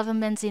and the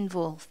governments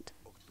involved.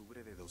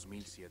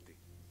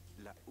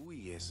 La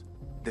UIS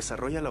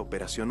desarrolla la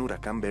operación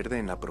Huracán Verde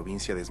en la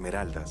provincia de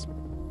Esmeraldas,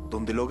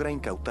 donde logra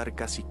incautar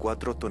casi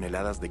 4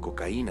 toneladas de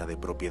cocaína de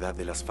propiedad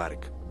de las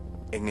FARC.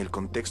 En el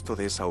contexto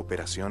de esa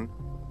operación,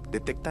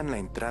 detectan la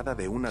entrada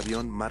de un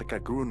avión marca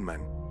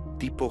Grumman,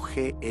 tipo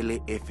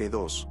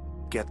GLF-2,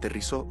 que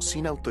aterrizó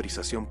sin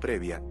autorización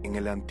previa en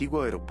el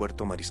antiguo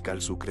aeropuerto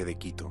Mariscal Sucre de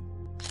Quito.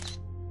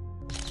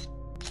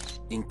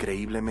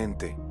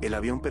 Increíblemente, el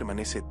avión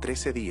permanece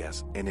 13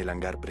 días en el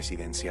hangar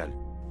presidencial.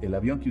 El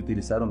avión que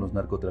utilizaron los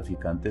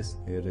narcotraficantes,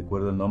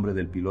 recuerdo el nombre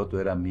del piloto,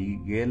 era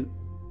Miguel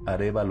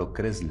Arévalo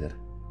Kressler,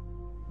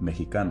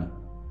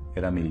 mexicano,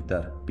 era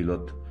militar,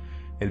 piloto.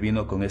 Él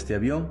vino con este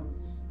avión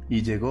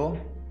y llegó...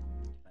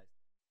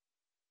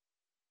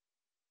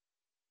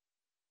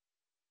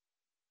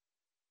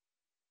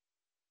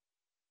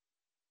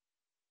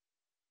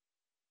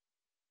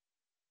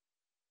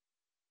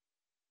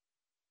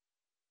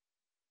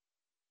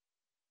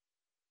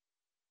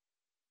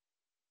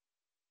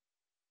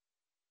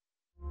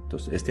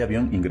 Entonces, este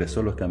avión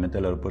ingresó lógicamente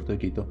al aeropuerto de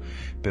Quito,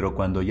 pero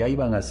cuando ya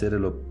iban a hacer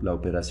la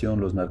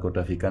operación los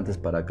narcotraficantes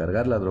para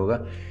cargar la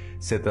droga,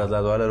 se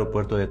trasladó al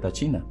aeropuerto de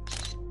Tachina.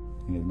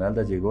 En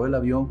Esmeralda llegó el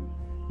avión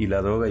y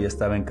la droga ya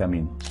estaba en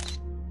camino.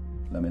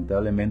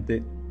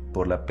 Lamentablemente,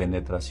 por la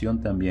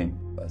penetración también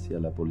hacia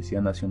la Policía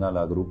Nacional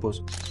a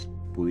grupos,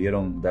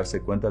 pudieron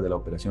darse cuenta de la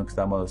operación que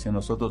estábamos haciendo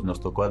nosotros, nos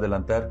tocó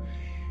adelantar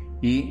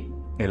y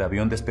el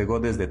avión despegó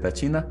desde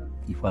Tachina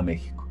y fue a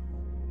México.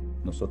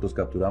 Nosotros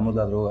capturamos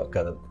la droga,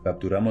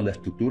 capturamos la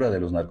estructura de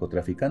los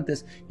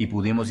narcotraficantes y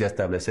pudimos ya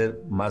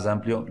establecer más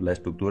amplio la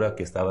estructura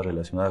que estaba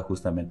relacionada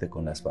justamente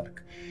con las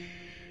FARC.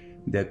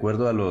 De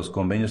acuerdo a los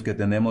convenios que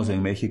tenemos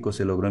en México,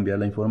 se logró enviar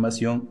la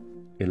información,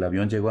 el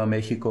avión llegó a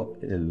México,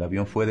 el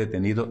avión fue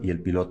detenido y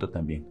el piloto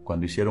también.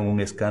 Cuando hicieron un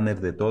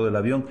escáner de todo el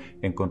avión,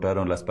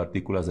 encontraron las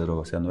partículas de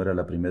droga, o sea, no era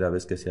la primera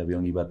vez que ese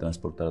avión iba a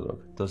transportar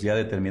droga. Entonces ya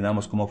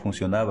determinamos cómo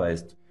funcionaba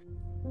esto.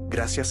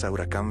 Gracias a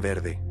Huracán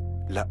Verde,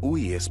 la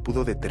UIS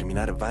pudo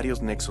determinar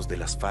varios nexos de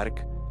las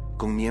FARC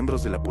con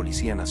miembros de la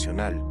Policía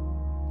Nacional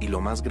y,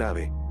 lo más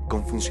grave,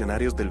 con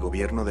funcionarios del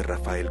gobierno de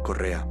Rafael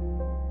Correa.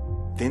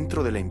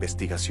 Dentro de la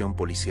investigación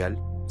policial,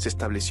 se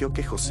estableció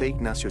que José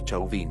Ignacio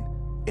Chauvin,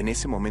 en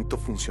ese momento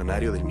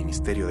funcionario del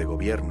Ministerio de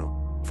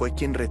Gobierno, fue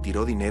quien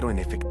retiró dinero en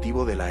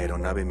efectivo de la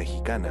aeronave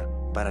mexicana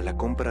para la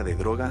compra de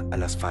droga a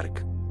las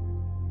FARC.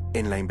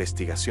 En la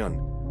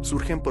investigación,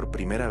 surgen por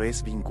primera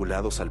vez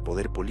vinculados al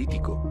poder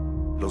político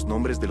los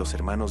nombres de los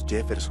hermanos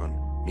Jefferson,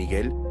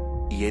 Miguel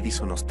y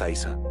Edison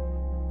Ostaiza,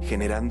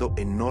 generando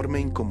enorme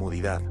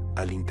incomodidad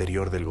al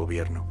interior del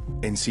gobierno.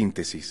 En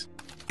síntesis,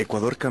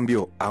 Ecuador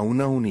cambió a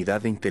una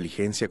unidad de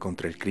inteligencia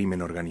contra el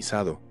crimen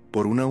organizado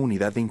por una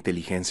unidad de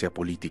inteligencia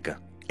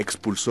política,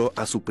 expulsó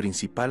a su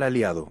principal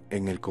aliado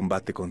en el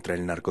combate contra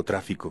el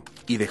narcotráfico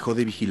y dejó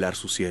de vigilar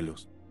sus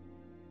cielos.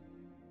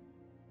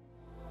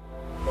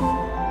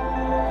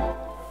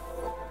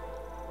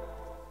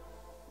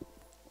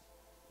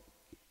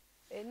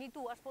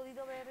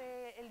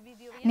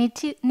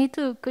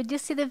 Nitu, could you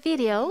see the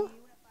video?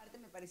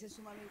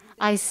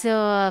 I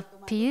saw a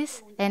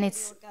piece and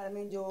it's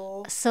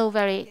so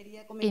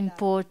very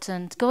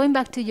important. Going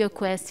back to your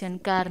question,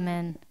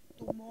 Carmen,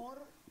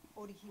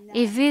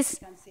 if this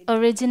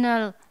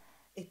original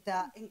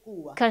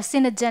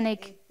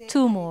carcinogenic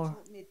tumor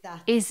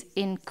is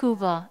in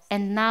Cuba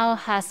and now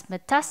has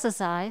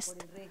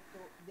metastasized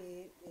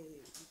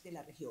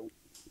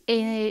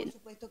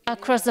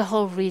across the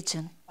whole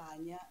region,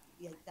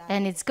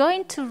 and it's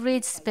going to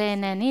reach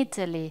Spain and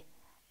Italy,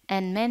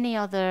 and many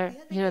other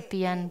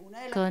European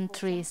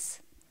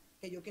countries.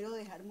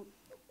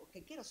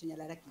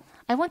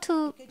 I want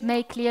to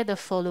make clear the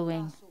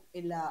following.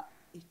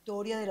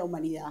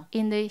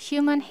 In the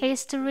human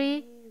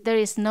history, there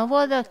is no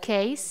other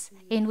case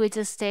in which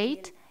a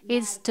state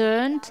is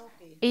turned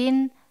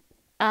in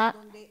a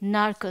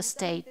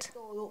narco-state.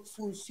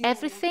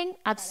 Everything,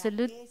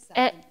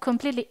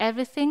 completely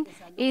everything,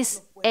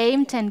 is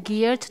aimed and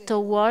geared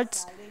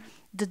towards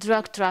the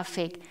drug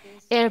traffic,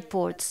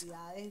 airports,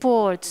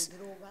 ports,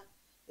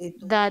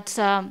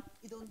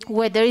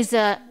 where there is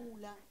a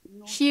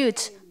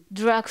huge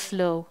drug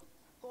flow.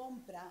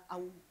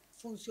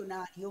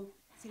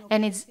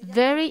 And it's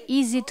very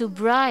easy to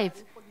bribe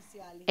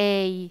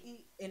a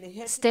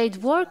state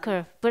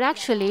worker, but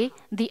actually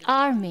the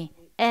army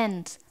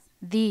and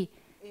the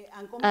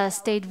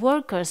state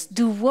workers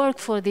do work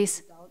for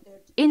this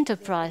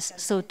enterprise,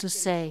 so to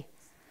say.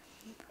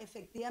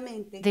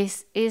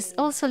 This is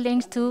also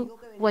linked to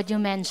what you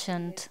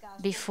mentioned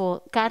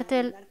before,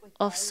 Cartel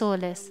of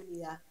Soles.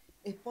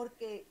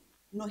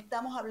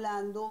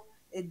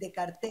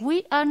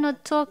 We are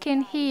not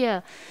talking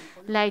here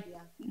like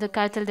the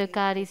Cartel de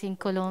Cádiz in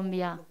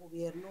Colombia.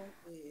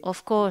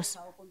 Of course,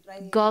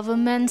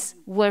 governments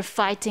were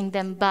fighting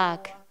them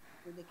back.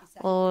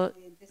 Or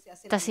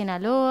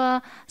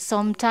Sinaloa,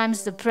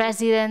 sometimes the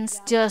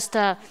presidents just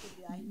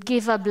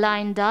give a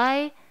blind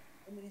eye.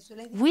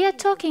 We are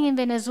talking in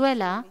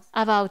Venezuela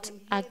about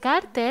a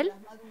cartel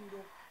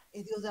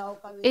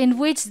in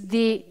which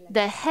the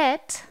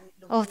head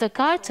of the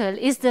cartel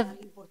is the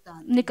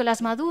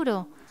Nicolás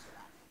Maduro.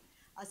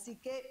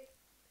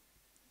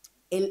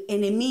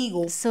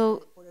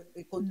 So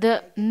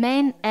the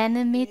main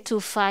enemy to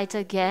fight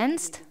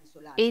against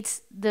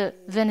is the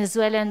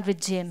Venezuelan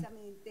regime.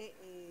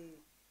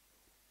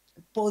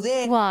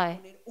 Why?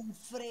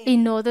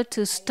 In order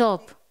to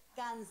stop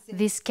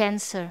this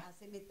cancer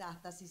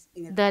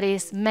that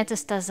is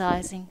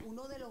metastasizing.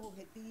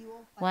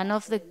 One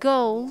of the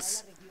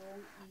goals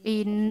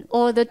in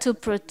order to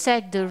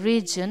protect the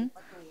region,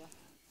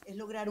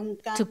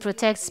 to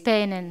protect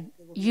Spain and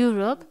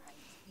Europe,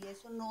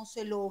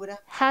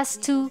 has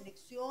to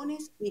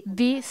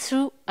be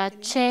through a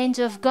change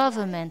of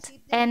government.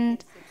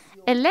 And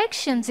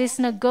elections is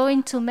not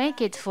going to make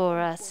it for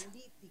us.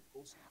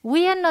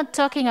 We are not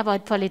talking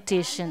about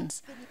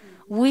politicians.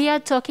 We are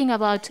talking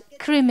about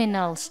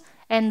criminals.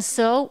 And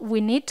so we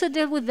need to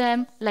deal with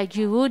them like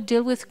you would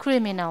deal with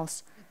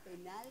criminals.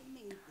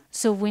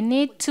 So we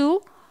need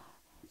to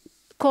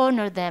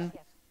corner them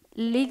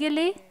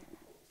legally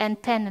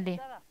and penally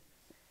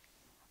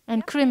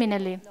and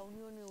criminally.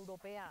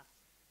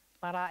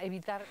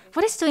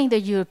 What is doing the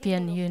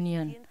European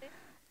Union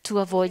to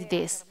avoid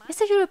this? Is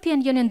the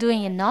European Union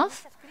doing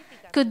enough?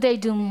 Could they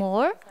do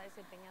more?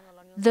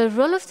 The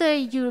role of the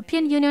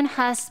European Union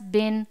has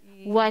been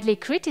widely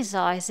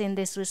criticized in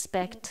this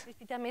respect.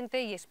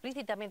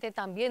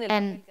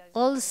 And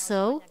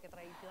also,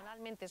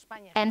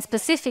 and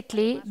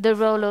specifically, the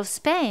role of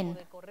Spain,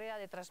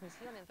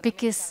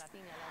 because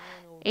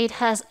it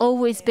has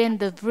always been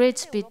the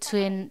bridge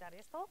between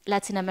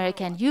Latin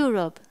America and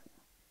Europe.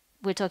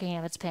 We're talking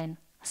about Spain.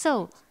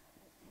 So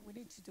we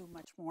need to do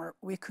much more.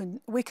 We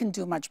can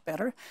do much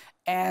better,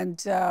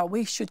 and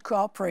we should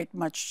cooperate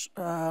much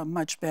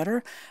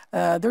better.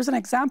 There's an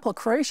example.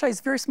 Croatia is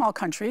a very small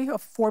country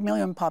of 4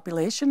 million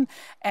population,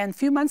 and a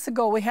few months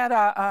ago we had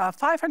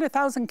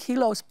 500,000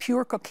 kilos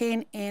pure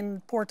cocaine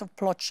in port of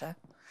Ploče.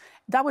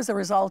 That was a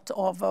result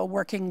of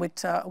working with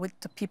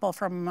the people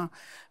from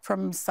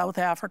South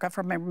Africa,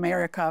 from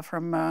America,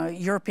 from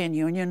European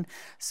Union.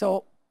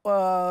 So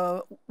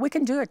we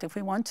can do it if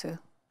we want to.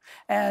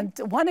 And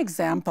one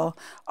example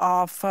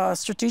of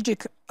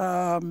strategic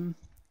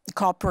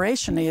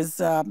cooperation is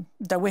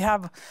that we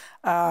have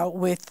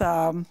with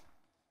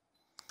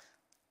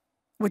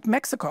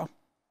Mexico.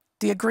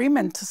 The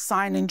agreement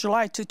signed in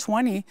July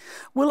 2020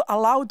 will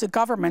allow the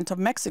government of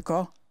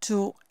Mexico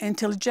to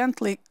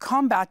intelligently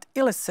combat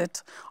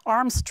illicit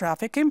arms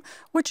trafficking,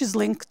 which is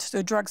linked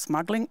to drug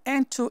smuggling,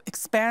 and to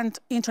expand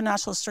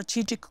international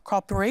strategic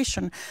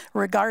cooperation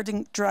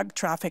regarding drug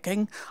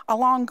trafficking,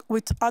 along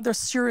with other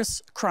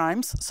serious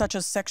crimes such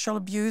as sexual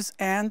abuse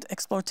and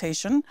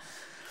exploitation,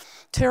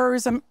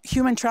 terrorism,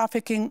 human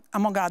trafficking,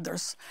 among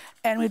others.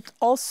 And it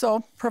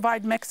also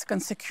provide Mexican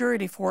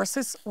security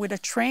forces with a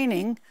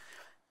training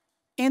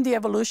in the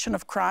evolution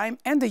of crime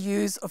and the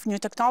use of new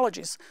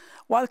technologies,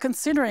 while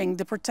considering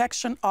the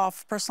protection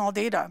of personal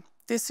data.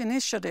 This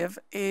initiative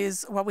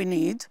is what we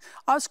need,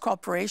 as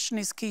cooperation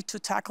is key to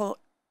tackle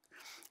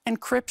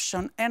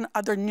encryption and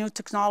other new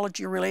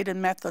technology-related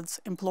methods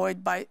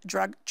employed by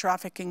drug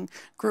trafficking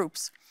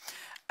groups.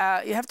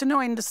 You have to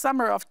know, in the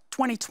summer of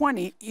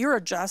 2020,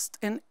 Eurojust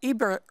and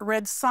IBER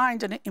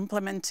signed an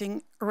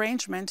implementing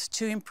arrangement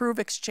to improve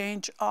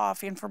exchange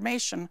of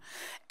information,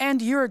 and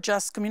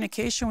Eurojust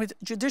communication with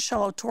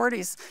judicial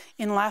authorities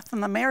in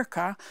Latin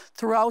America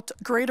throughout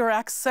greater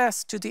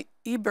access to the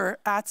IBER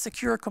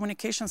secure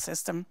communication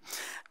system.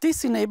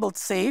 This enabled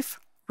safe,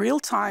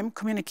 real-time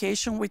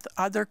communication with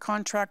other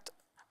contract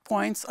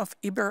points of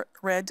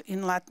Iber-Red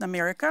in Latin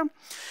America,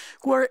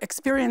 who are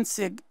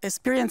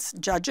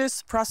experienced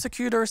judges,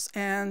 prosecutors,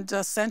 and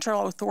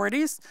central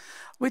authorities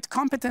with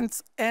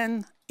competence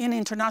in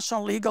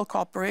international legal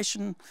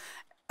cooperation,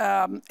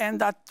 and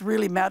that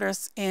really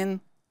matters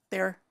in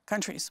their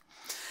countries.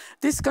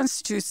 This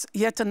constitutes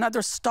yet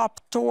another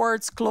stop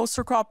towards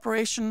closer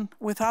cooperation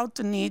without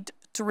the need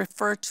to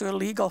refer to a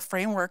legal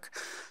framework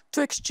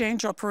to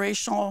exchange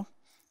operational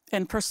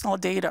and personal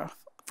data.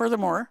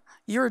 Furthermore,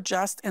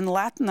 Eurojust in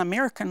Latin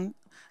American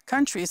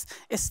countries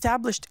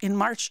established in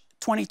March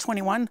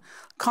 2021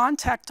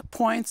 contact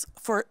points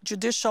for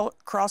judicial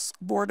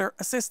cross-border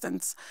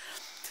assistance.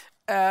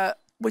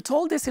 With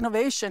all this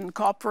innovation,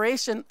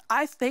 cooperation,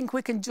 I think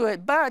we can do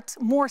it, but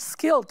more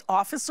skilled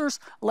officers,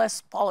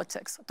 less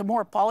politics. The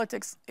more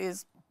politics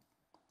is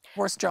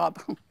worse job.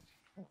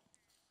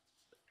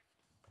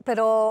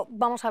 Pero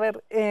vamos a ver.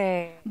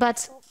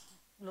 But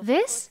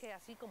this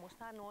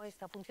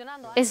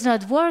is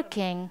not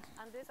working.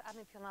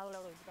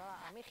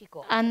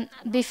 And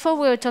before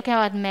we were talking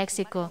about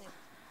Mexico,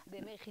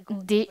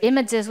 the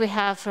images we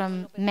have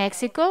from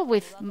Mexico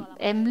with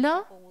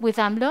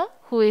AMLO,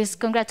 who is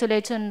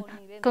congratulating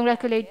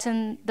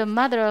the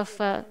mother of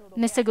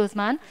Mr.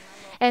 Guzman,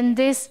 and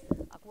this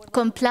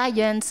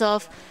compliance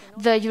of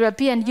the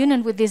European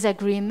Union with these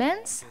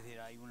agreements.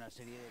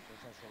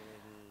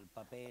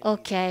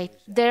 Okay,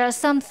 there are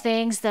some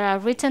things that are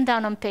written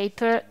down on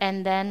paper,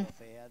 and then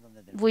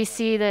we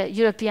see the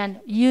European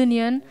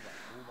Union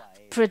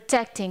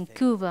protecting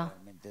Cuba.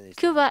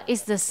 Cuba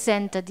is the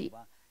center, the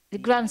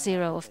ground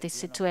zero of this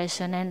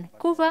situation, and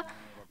Cuba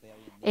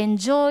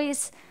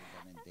enjoys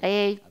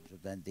an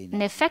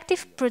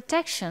effective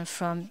protection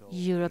from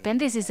Europe, and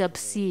this is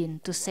obscene,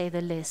 to say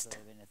the least.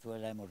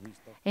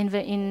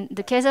 In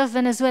the case of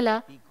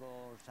Venezuela,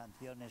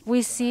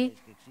 we see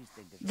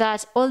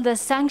that all the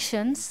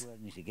sanctions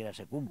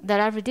that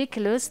are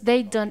ridiculous,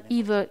 they don't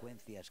even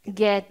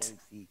get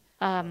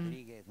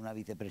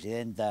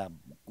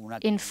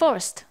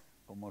enforced.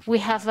 We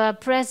have a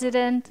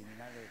president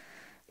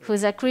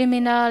who's a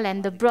criminal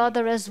and the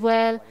brother as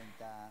well.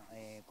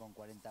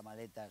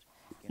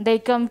 They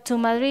come to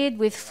Madrid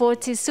with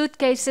 40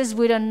 suitcases.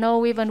 We don't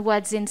know even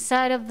what's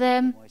inside of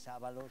them.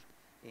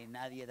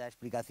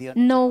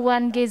 No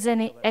one gives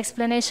any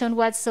explanation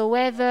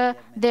whatsoever.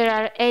 There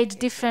are 8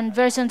 different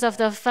versions of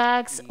the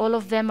facts. All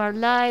of them are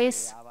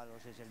lies.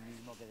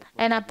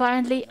 And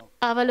apparently,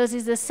 Ábalos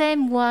is the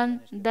same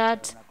one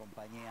that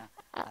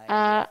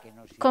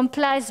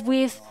complies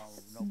with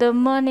the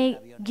money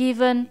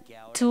given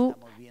to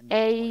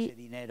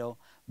an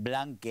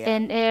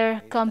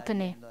air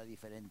company.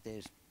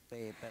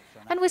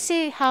 And we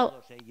see how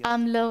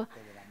AMLO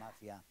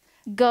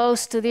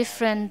goes to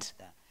different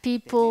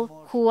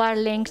people who are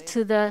linked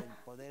to the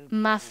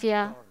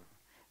mafia,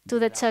 to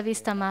the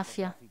Chavista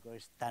mafia.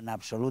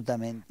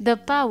 The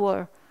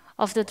power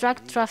of the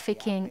drug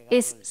trafficking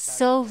is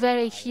so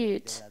very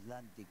huge.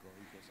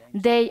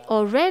 They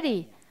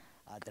already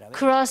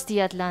crossed the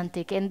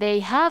Atlantic, and they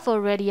have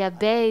already a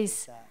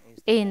base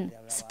in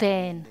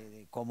Spain.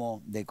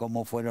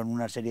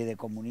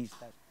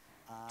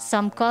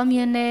 Some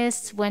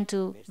communists went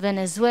to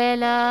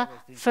Venezuela,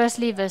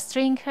 firstly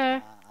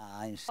Verstringer.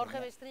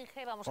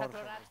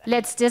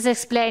 Let's just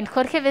explain.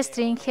 Jorge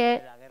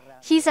Verstringer,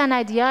 he's an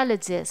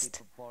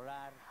ideologist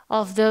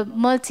of the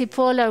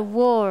multipolar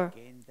war,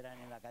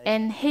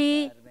 and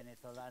he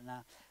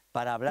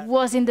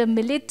was in the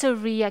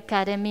military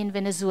academy in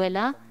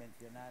Venezuela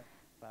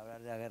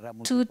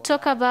to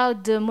talk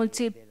about the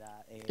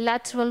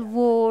multilateral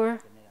war,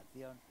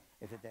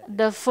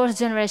 the fourth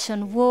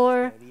generation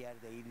war,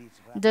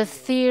 the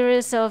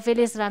theories of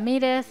Ilis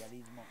Ramirez,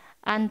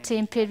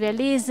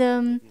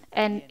 anti-imperialism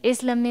and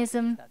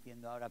Islamism.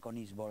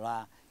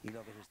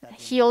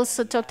 He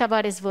also talked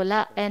about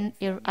Hezbollah and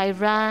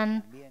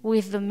Iran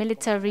with the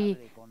military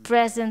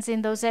presence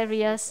in those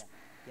areas,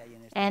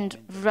 and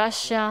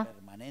Russia.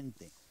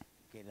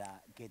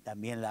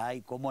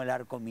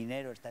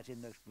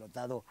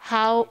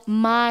 How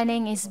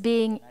mining is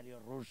being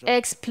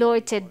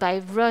exploited by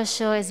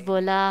Russia,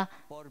 Hezbollah,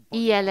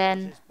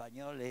 ELN,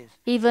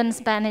 even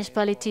Spanish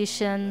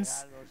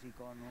politicians.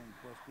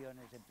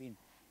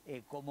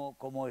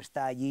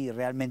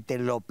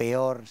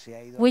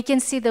 We can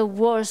see the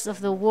worst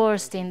of the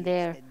worst in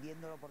there.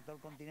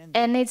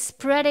 And it's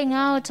spreading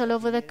out all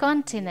over the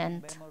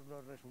continent.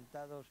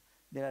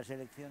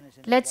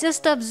 Let's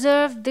just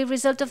observe the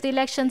result of the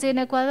elections in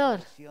Ecuador.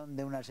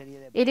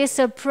 It is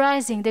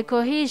surprising, the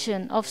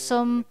cohesion of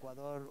some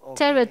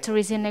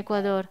territories in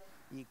Ecuador.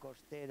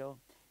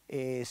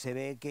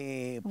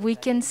 We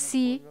can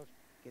see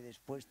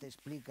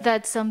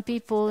that some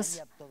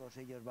peoples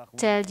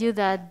tell you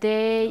that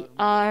they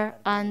are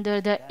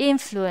under the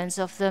influence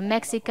of the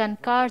Mexican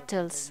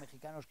cartels.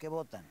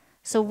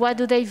 So what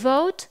do they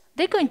vote?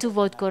 They're going to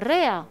vote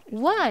Correa.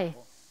 Why?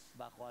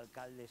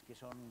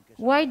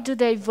 Why do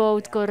they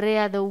vote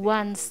Correa, the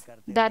ones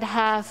that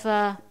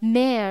have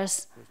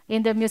mayors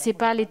in the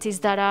municipalities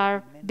that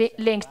are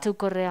linked to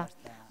Correa?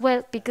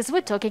 Well, because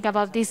we're talking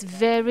about this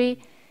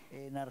very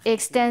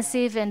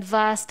extensive and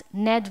vast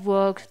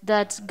network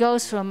that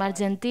goes from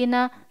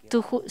Argentina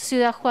to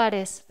Ciudad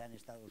Juárez,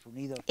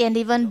 and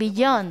even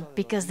beyond,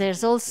 because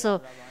there's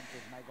also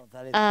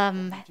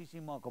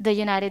the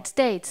United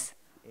States.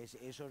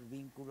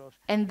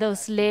 And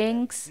those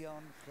links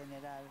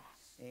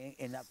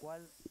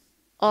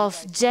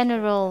of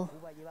general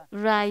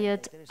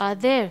riot are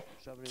there.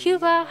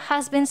 Cuba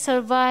has been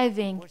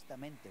surviving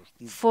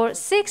for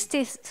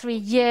 63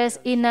 years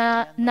in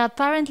an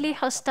apparently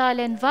hostile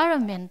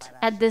environment,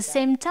 at the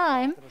same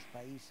time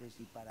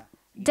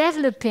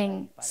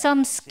developing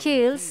some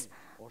skills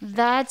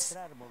that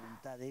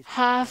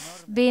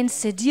have been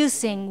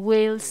seducing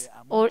wills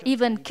or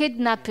even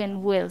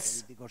kidnapping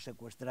wills.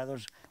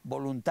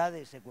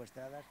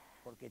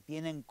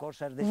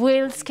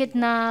 Wills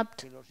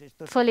kidnapped,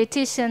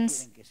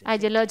 politicians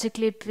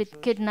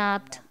ideologically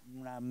kidnapped.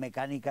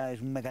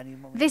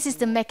 This is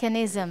the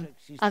mechanism,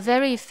 a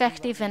very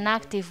effective and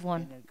active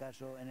one.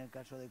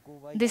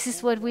 This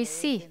is what we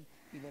see.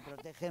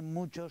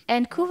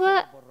 And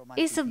Cuba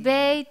is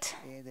obeyed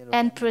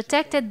and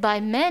protected by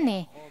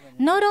many,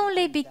 not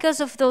only because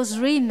of those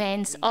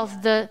remains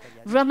of the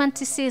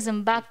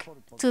romanticism back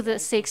to the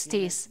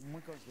 60s.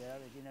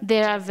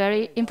 There are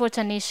very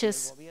important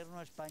issues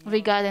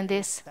regarding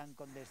this.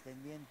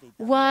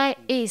 Why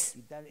is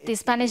the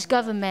Spanish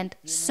government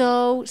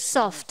so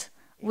soft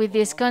with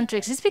these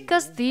countries? It's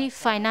because the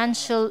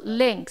financial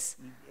links.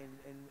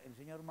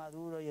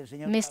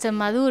 Mr.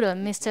 Maduro,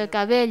 Mr.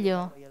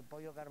 Cabello,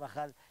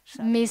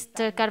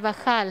 Mr.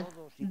 Carvajal,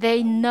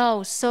 they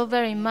know so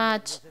very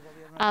much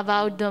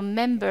about the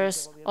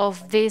members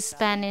of this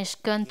Spanish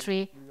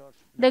country.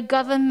 The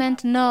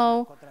government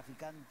knows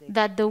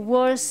that the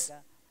worst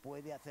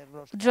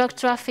drug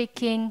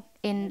trafficking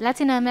in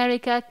Latin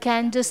America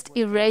can just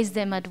erase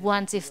them at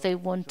once if they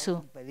want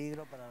to.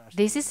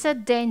 This is a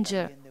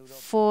danger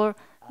for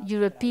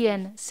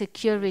European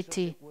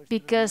security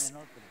because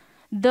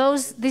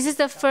this is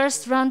the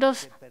first round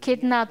of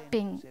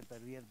kidnapping.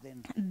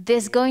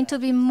 There's going to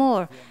be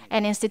more,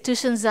 and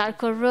institutions are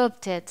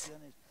corrupted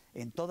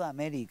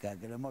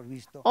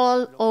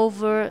all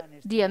over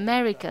the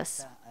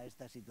Americas.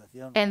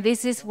 And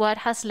this is what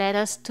has led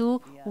us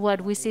to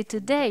what we see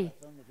today.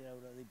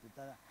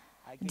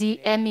 The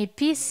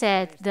MEP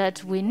said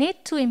that we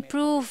need to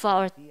improve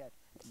our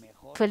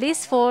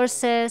police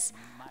forces,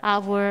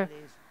 our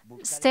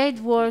state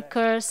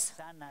workers.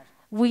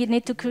 We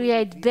need to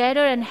create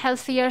better and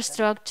healthier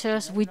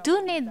structures. We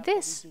do need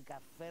this.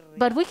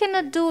 But we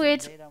cannot do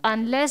it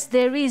unless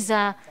there is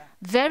a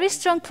very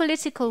strong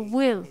political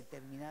will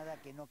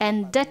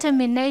and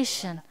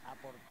determination,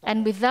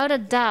 and without a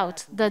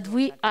doubt that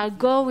we are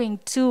going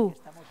to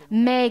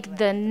make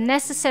the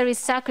necessary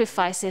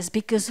sacrifices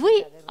because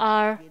we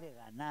are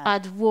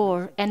at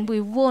war and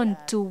we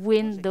want to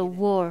win the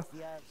war.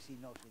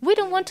 We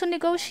don't want to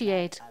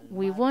negotiate.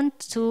 We want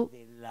to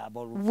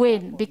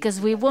win because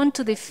we want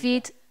to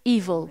defeat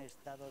evil.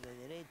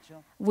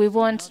 We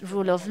want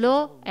rule of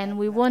law and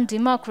we want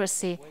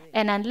democracy.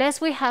 And unless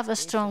we have a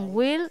strong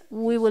will,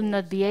 we will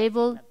not be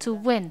able to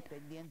win.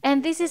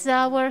 And this is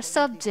our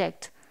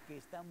subject,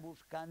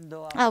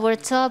 our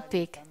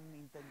topic.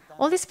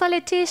 All these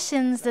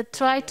politicians that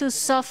try to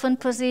soften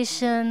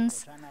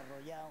positions,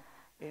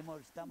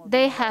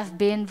 they have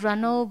been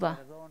run over.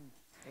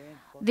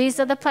 These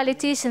are the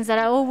politicians that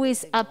are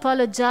always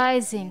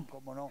apologizing.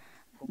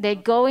 They're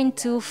going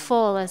to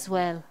fall as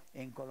well.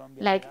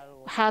 Like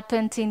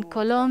happened in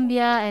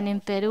Colombia and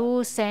in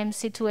Peru, same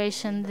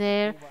situation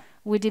there.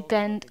 We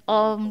depend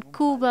on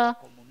Cuba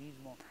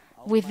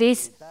with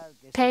this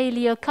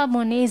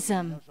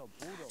paleo-communism.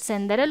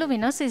 Sendero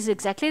Luminoso is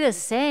exactly the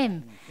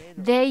same.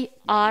 They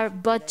are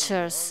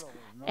butchers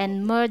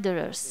and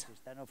murderers.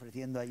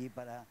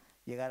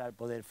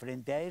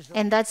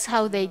 And that's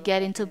how they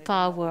get into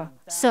power.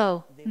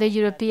 So the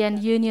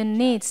European Union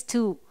needs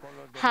to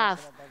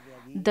have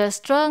the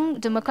strong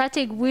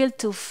democratic will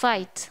to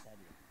fight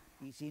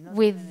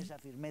with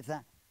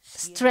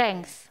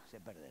strength.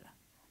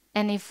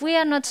 And if we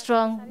are not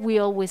strong, we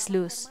always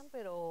lose.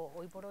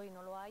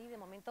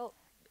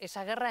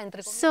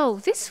 So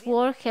this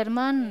war,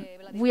 Germán,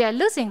 we are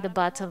losing the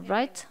battle,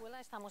 right?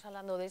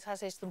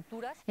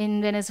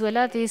 In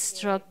Venezuela, these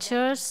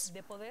structures,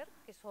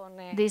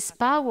 this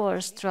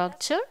power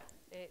structure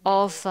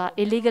of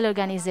illegal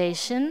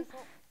organization,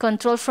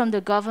 control from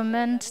the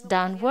government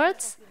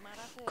downwards.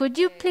 Could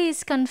you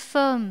please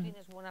confirm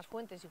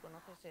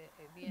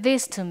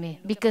this to me?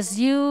 Because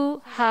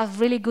you have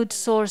really good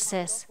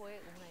sources.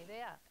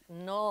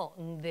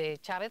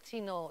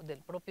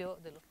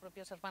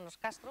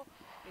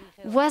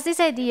 Was this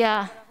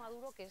idea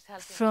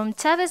from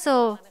Chavez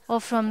or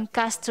from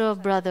Castro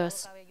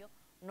brothers?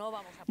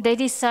 They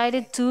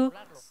decided to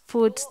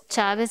put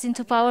Chavez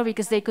into power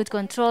because they could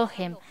control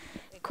him.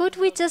 Could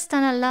we just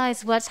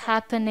analyze what's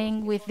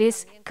happening with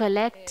these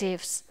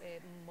collectives?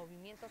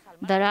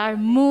 There are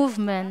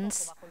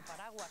movements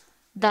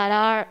that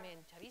are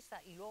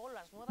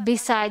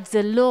besides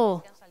the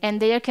law, and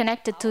they are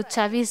connected to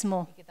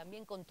Chavismo.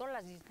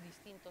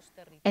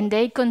 and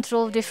they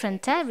control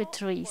different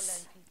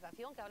territories.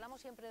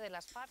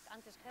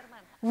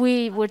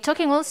 We were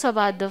talking also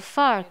about the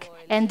FARC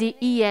and the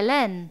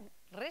ELN.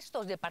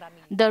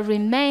 The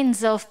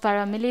remains of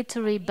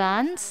paramilitary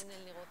bands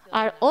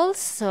are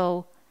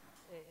also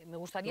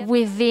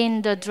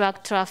within the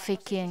drug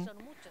trafficking.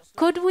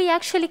 Could we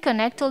actually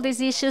connect all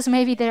these issues?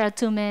 Maybe there are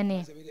too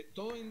many.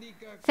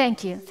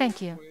 Thank you,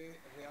 thank you.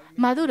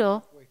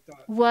 Maduro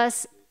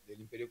was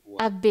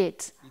a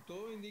bit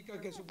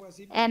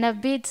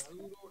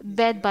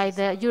bad by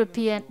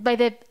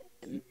the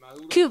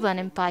Cuban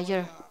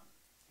empire.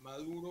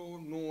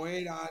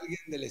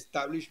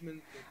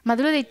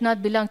 Maduro did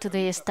not belong to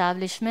the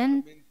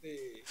establishment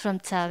from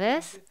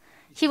Chavez.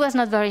 He was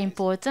not very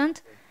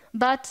important,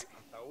 but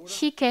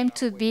he came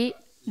to be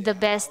the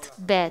best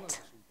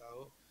bet.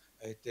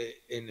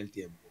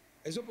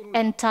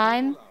 And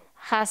time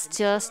has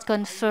just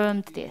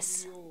confirmed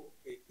this.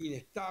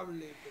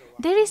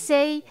 There is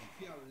a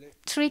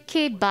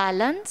tricky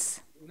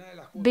balance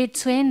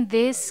between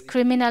these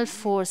criminal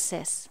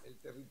forces.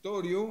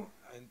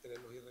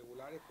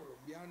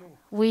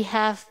 We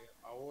have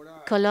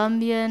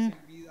Colombian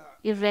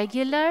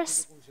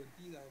irregulars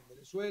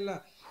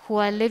who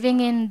are living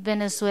in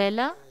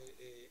Venezuela,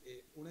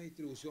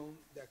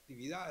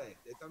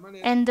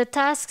 and the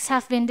tasks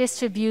have been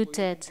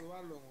distributed.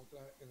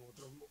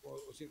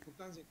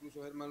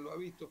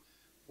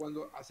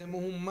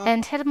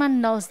 And Herman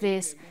knows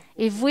this.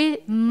 If we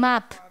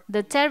map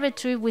the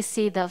territory, we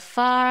see the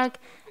FARC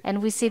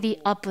and we see the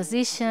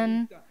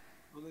opposition.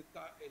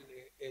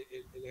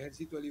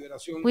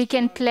 We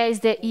can place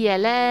the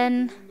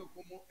ELN.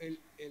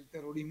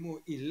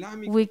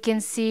 We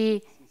can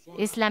see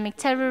Islamic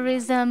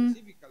terrorism.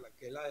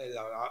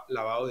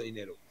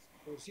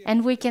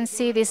 And we can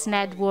see this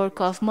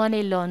network of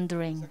money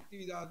laundering.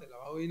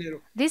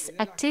 This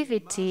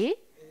activity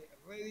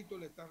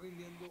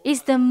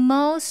is the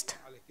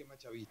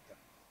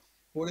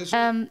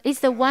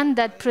one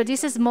that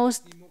produces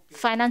most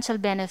financial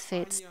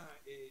benefits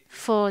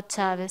for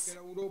Chavez.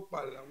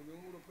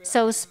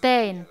 So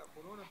Spain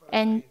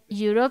and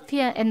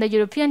the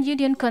European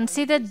Union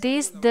considered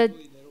this the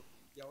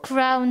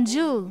crown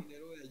jewel,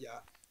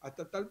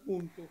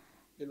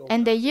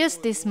 and they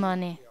used this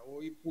money.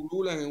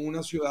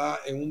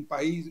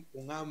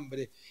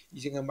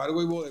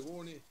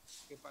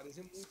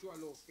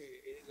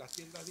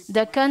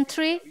 The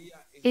country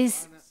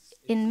is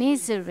in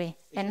misery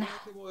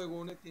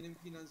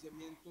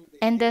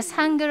and there's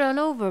hunger all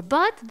over,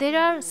 but there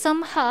are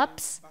some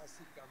hubs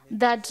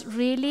that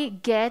really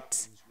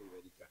get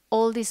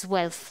all this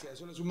wealth,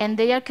 and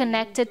they are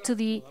connected to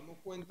the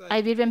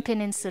Iberian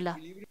Peninsula.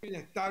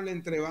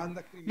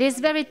 This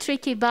very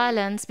tricky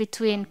balance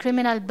between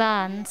criminal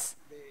bands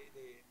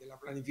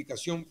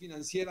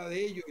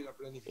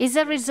is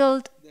a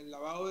result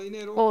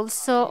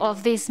also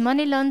of this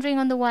money laundering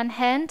on the one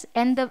hand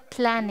and the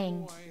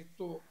planning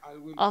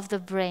of the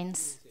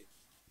brains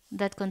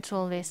that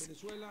control this.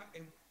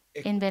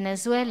 In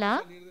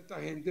Venezuela,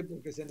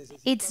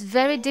 it's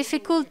very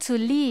difficult to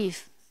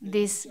leave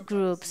these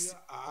groups.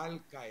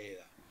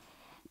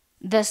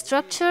 The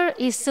structure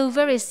is so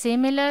very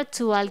similar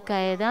to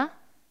Al-Qaeda.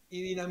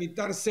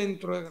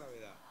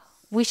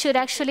 We should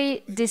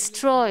actually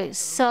destroy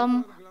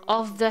some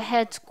of the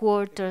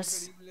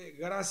headquarters.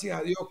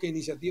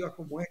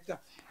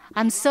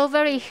 I'm so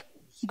very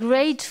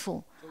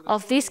grateful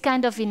of these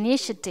kind of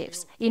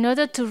initiatives in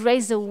order to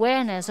raise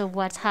awareness of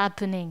what's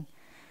happening.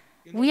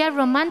 We are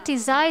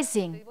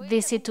romanticizing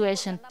this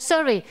situation.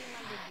 Sorry,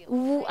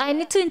 I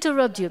need to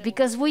interrupt you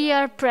because we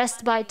are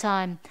pressed by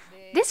time.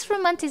 This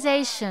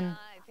romanticization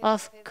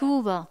of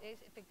Cuba,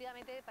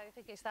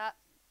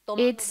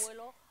 it's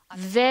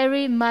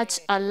very much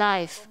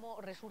alive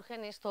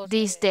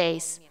these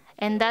days,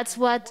 and that's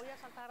what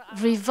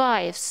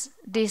revives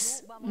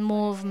these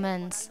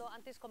movements.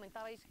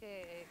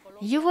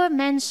 You were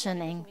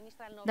mentioning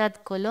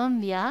that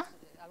Colombia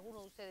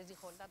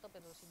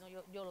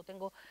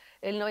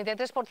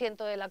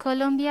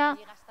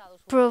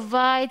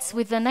provides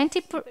with the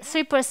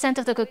 93%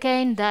 of the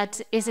cocaine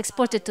that is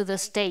exported to the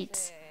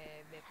States.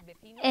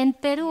 And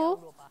Peru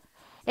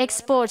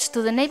exports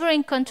to the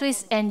neighboring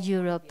countries and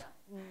Europe.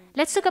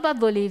 Let's talk about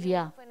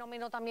Bolivia.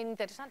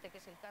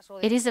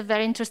 It is a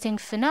very interesting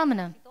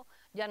phenomenon.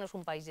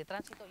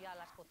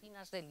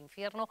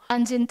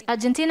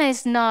 Argentina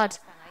is not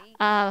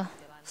a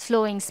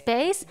flowing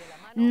space.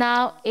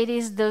 Now it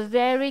is the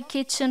very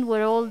kitchen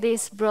where all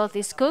this broth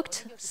is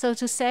cooked, so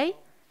to say.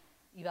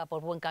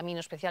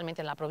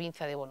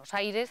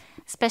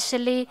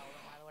 Especially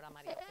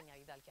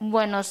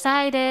Buenos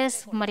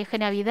Aires, María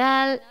Eugenia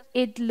Vidal,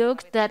 it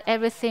looked that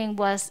everything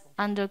was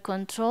under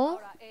control.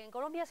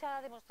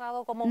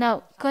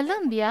 Now,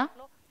 Colombia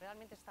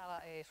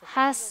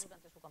has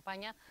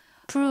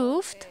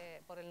proved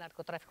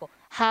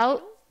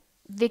how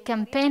the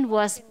campaign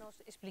was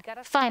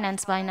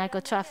financed by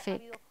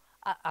narcotraffic.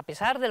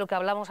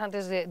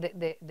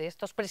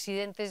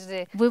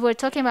 We were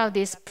talking about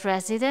these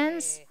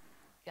presidents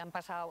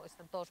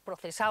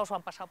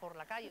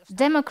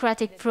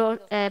democratic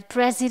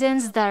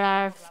presidents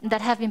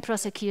that have been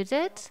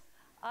prosecuted?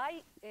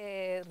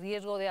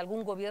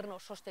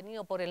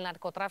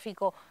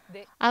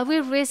 Are we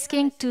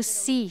risking to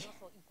see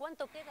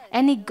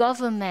any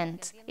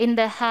government in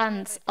the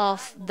hands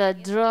of the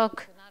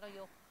drug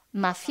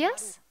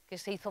mafias?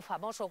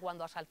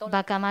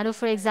 Bacamaro,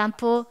 for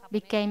example,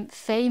 became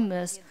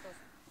famous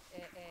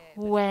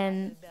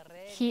when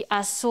he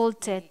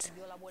assaulted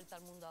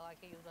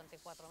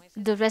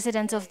the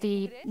residence of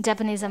the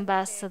Japanese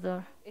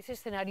ambassador.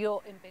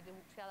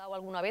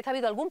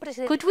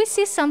 Could we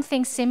see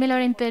something similar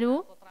in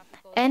Peru?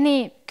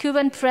 Any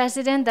Cuban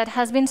president that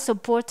has been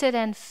supported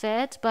and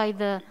fed by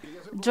the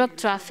drug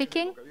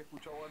trafficking?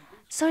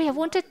 Sorry, I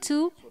wanted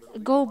to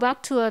go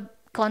back to a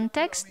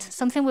context,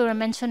 something we were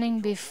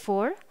mentioning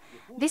before.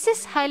 This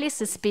is highly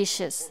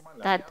suspicious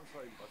that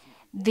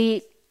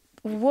the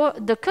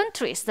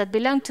countries that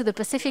belong to the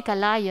Pacific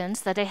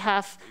Alliance, that they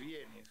have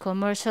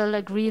commercial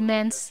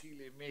agreements,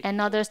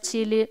 and others,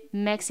 Chile,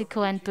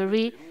 Mexico, and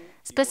Peru,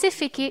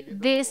 specifically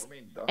this,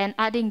 and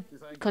adding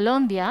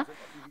Colombia,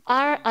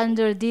 are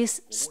under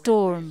this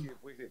storm.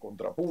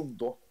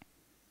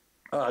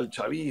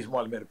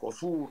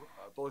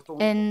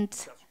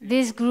 And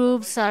these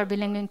groups are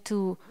belonging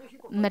to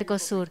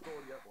Mercosur.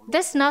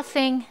 There's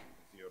nothing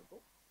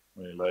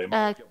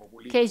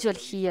casual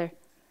here.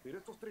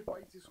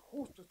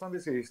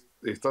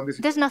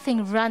 There's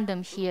nothing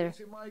random here.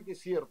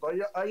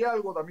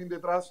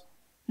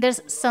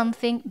 There's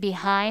something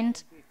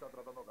behind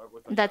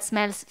that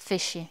smells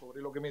fishy.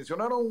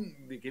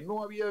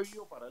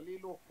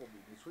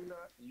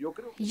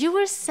 You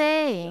were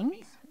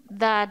saying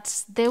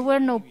that there were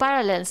no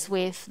parallels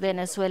with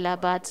Venezuela,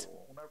 but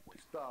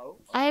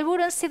I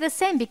wouldn't say the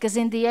same, because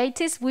in the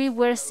 80s we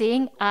were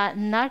seeing a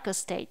narco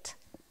state.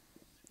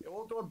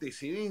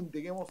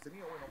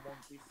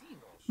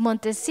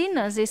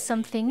 Montesinos is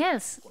something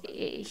else.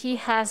 He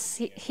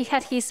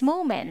had his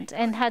moment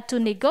and had to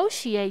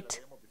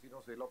negotiate.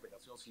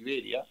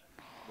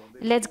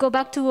 Let's go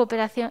back to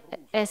Operation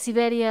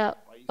Siberia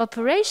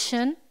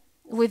operation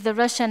with the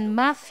Russian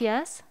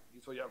mafias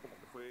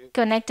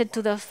connected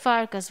to the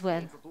FARC as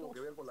well.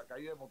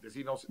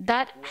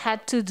 That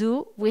had to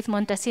do with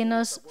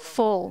Montesinos'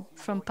 fall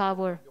from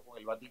power.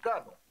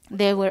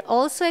 There were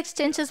also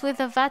exchanges with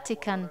the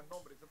Vatican.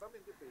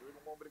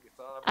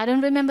 I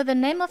don't remember the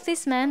name of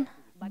this man,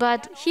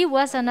 but he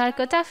was a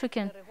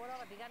narco-trafficker.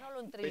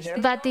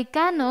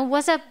 Vaticano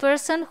was a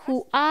person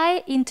who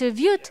I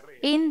interviewed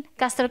in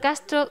Castro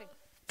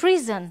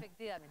prison.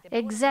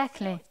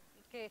 Exactly.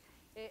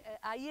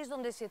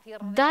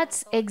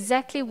 That's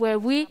exactly where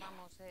we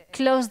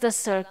close the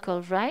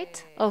circle,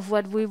 right, of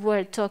what we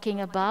were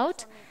talking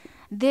about.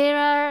 There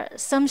are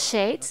some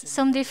shades,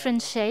 some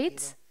different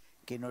shades.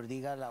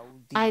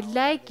 I'd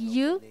like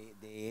you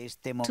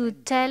to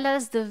tell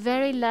us the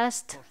very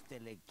last,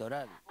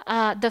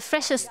 the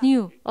freshest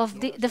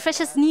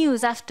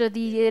news after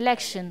the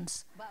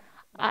elections.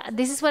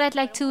 This is what I'd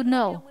like to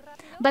know.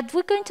 But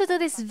we're going to do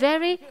this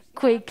very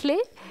quickly.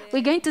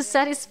 We're going to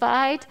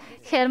satisfy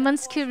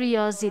Herman's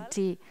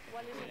curiosity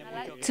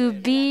to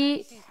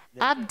be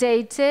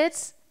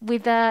updated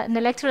with an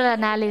electoral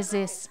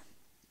analysis.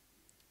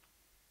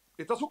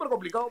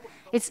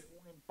 It's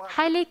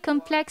highly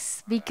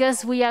complex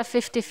because we are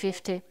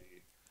 50-50.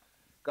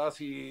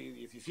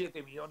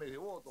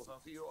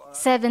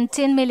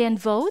 17 million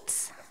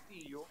votes,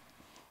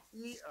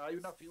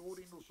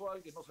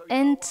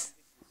 and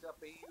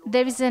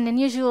there is an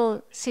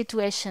unusual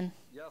situation.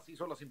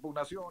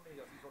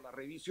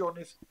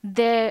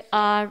 There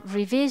are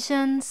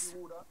revisions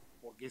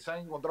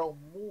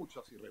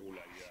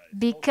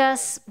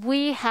because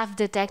we have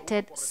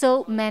detected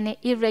so many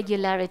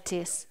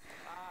irregularities,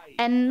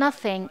 and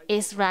nothing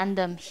is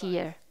random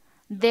here.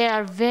 There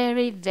are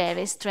very,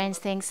 very strange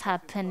things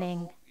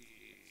happening.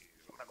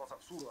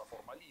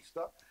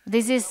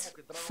 This is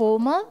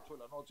formal.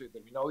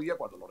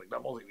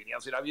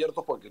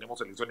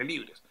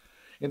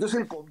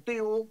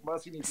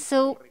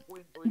 So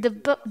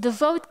the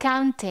vote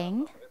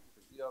counting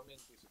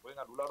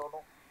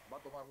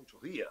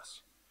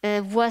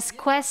was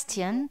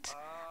questioned,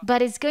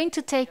 but it's going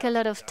to take a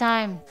lot of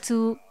time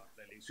to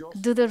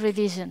do the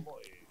revision.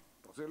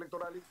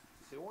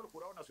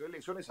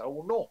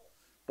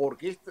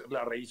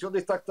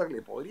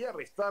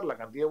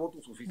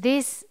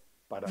 This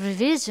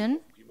revision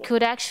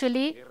could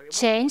actually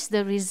change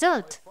the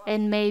result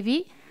and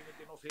maybe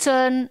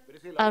turn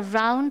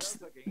around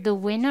the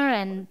winner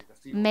and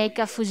make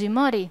a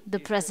Fujimori the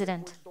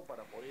president.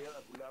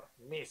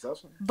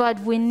 But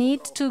we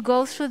need to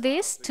go through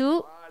this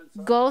to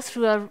go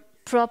through a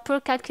proper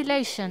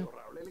calculation.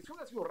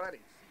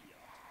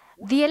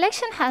 The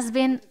election has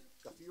been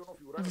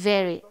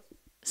very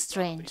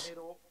strange.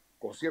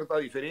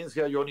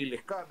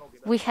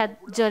 We had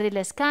Jordi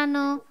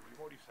Lescano,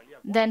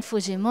 then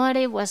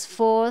Fujimori was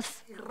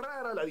fourth.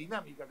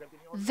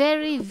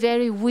 Very,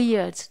 very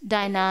weird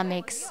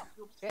dynamics.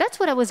 That's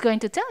what I was going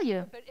to tell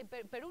you.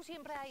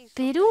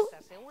 Peru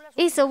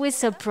is always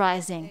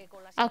surprising.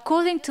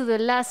 According to the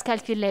last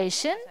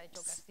calculation,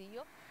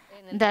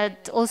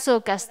 that also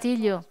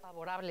Castillo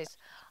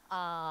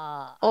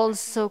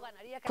also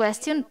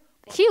questioned,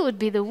 he would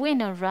be the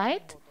winner,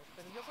 right?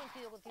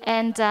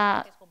 And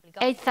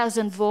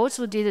 8,000 votes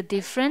would be the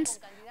difference,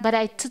 but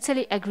I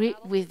totally agree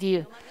with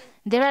you.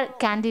 There are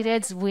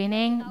candidates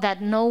winning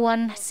that no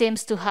one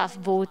seems to have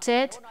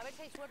voted,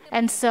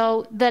 and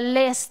so the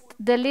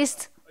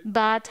least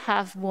bad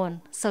have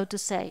won, so to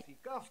say.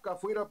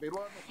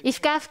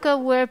 If Kafka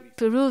were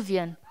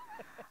Peruvian,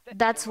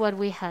 that's what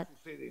we had,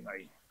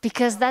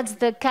 because that's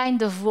the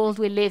kind of world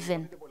we live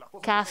in,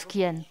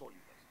 Kafkian.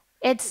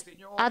 It's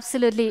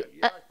absolutely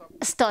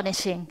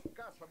astonishing.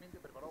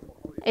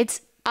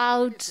 It's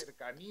outworldly.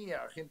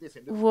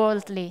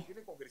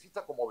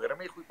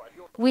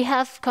 We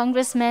have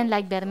congressmen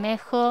like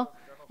Bermejo,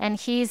 and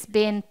he's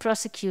been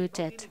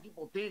prosecuted.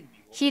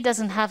 He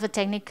doesn't have a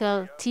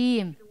technical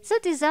team.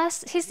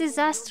 He's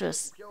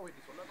disastrous.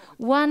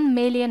 1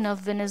 million of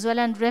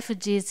Venezuelan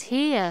refugees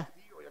here,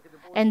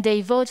 and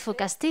they vote for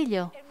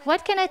Castillo.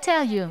 What can I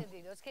tell you?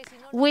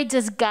 We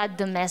just got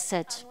the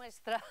message,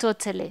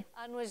 totally.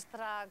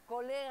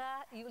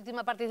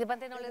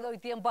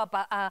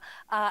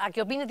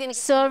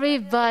 Sorry,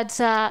 but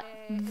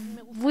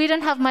we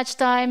don't have much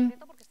time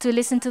to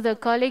listen to the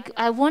colleague.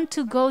 I want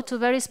to go to a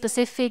very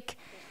specific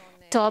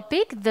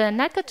topic, the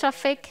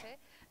narco-traffic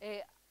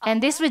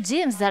and these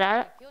regimes that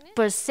are,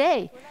 per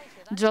se,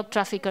 drug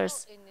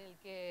traffickers.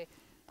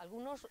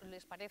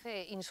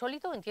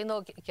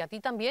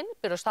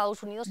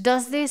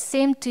 Does this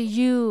seem to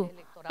you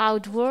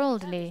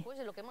outworldly?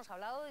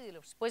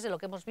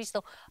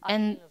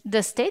 And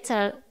the states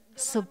are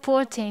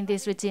supporting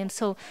this regime.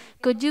 So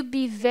could you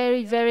be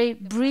very, very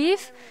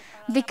brief?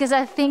 Because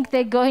I think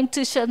they're going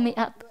to shut me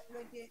up.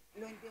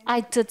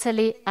 I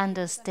totally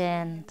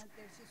understand.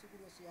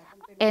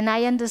 And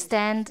I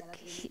understand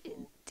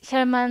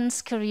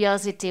Herman's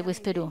curiosity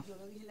with Peru.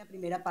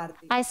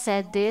 I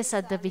said this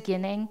at the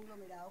beginning.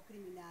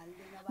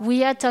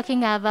 We are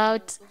talking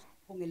about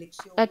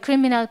a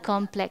criminal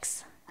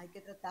complex.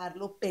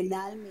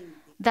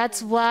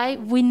 That's why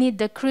we need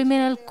the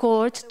criminal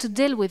court to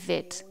deal with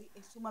it.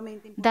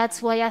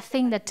 That's why I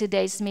think that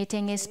today's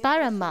meeting is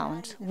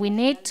paramount. We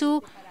need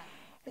to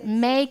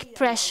make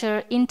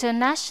pressure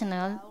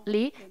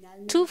internationally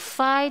to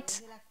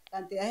fight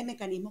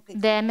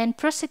them and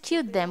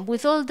prosecute them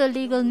with all the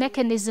legal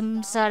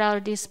mechanisms at our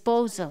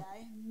disposal.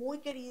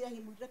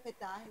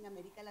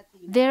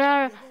 There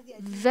are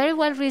very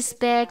well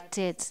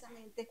respected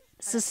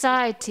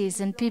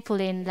societies and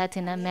people in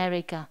Latin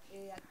America.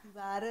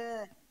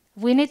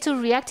 We need to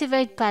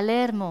reactivate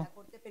Palermo.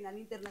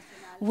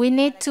 We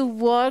need to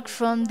work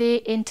from the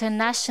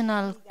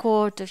International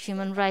Court of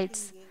Human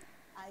Rights.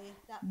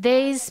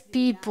 These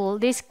people,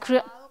 these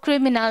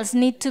criminals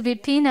need to be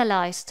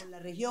penalized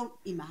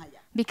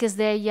because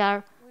they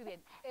are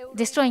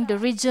destroying the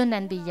region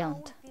and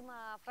beyond.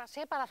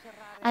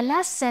 A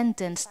last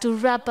sentence to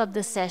wrap up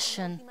the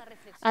session,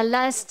 a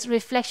last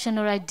reflection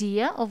or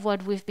idea of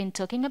what we've been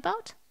talking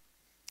about?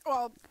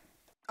 Well,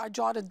 I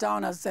jotted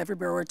down as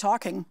everybody were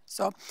talking.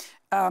 So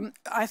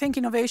I think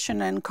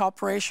innovation and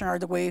cooperation are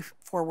the way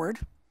forward.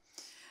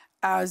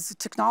 As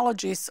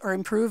technologies are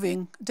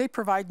improving, they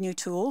provide new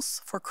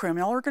tools for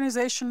criminal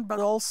organization, but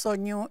also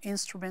new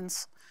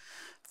instruments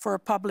for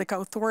public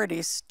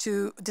authorities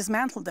to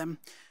dismantle them.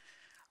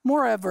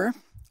 Moreover,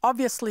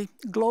 obviously,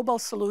 global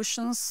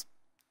solutions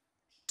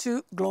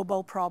to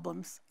global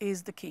problems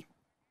is the key.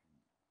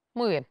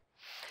 Muy bien.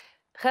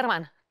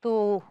 Germán,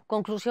 tu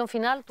conclusión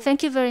final.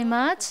 Thank you very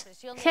much.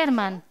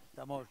 Germán,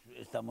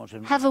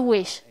 have a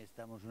wish.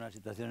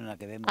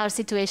 Our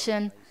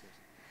situation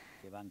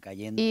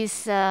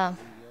is that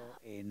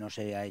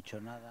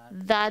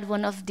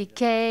one of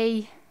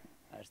decay,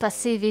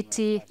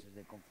 passivity,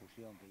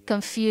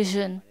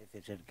 confusion.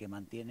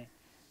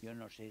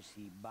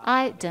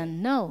 I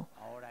don't know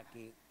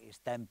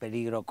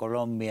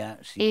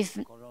if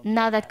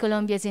now that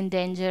Colombia is in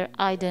danger,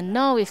 I don't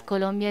know if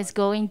Colombia is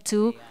going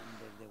to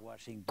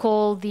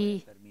call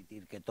the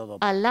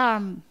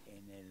alarm.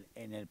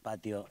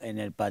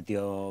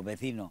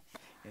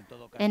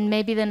 And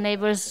maybe the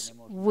neighbors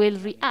will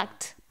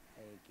react.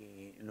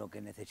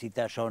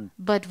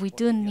 But we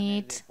do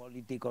need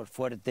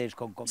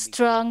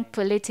strong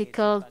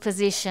political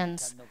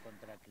positions,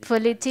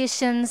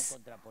 politicians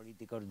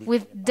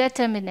with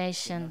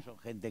determination.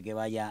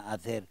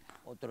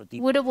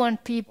 We don't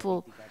want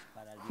people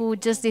who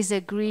just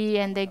disagree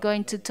and they're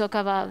going to talk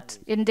about,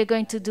 and they're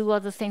going to do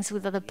other things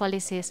with other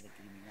policies.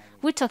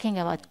 We're talking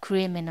about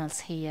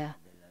criminals here.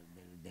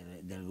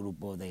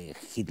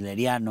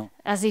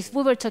 As if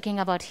we were talking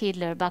about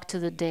Hitler back to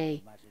the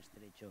day.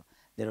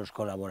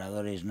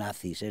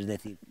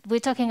 We're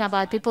talking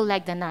about people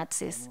like the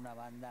Nazis.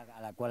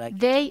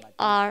 They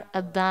are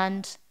a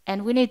band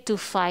and we need to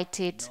fight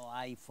it.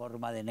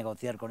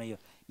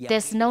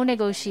 There's no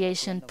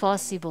negotiation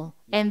possible.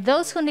 And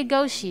those who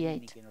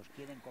negotiate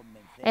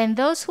And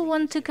those who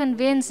want to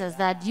convince us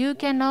that you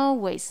can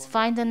always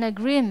find an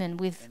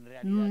agreement with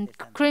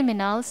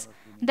criminals,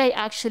 they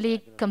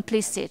actually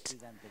complicit,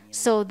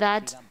 so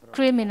that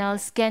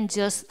criminals can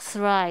just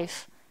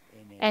thrive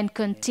and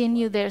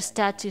continue their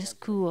status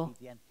quo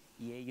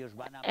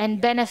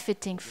and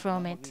benefiting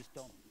from it.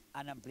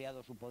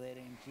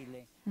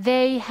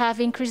 They have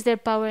increased their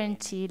power in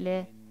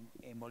Chile.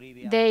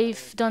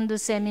 They've done the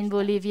same in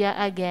Bolivia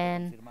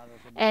again.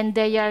 And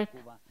they are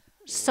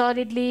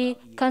solidly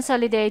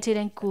consolidated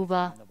in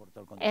Cuba.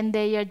 And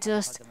they are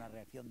just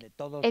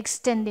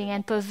extending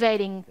and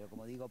pervading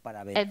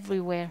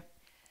everywhere.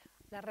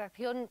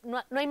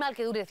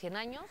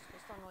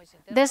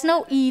 There's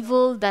no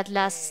evil that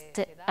lasts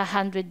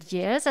 100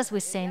 years, as we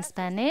say in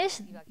Spanish.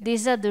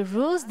 These are the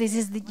rules. This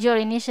is your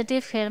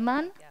initiative,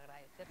 Herman.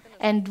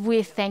 And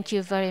we thank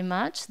you very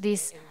much.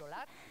 This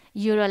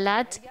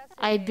Eurolat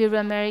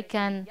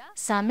Ibero-American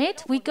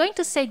Summit. We're going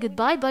to say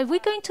goodbye, but we're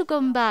going to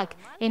come back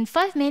in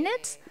 5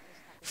 minutes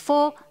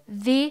for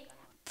the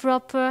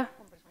proper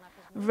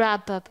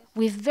wrap-up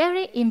with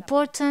very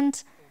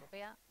important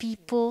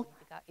people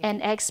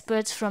and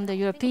experts from the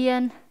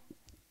European.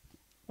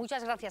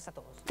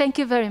 Thank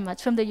you very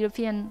much, from the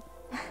European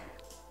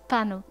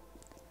panel.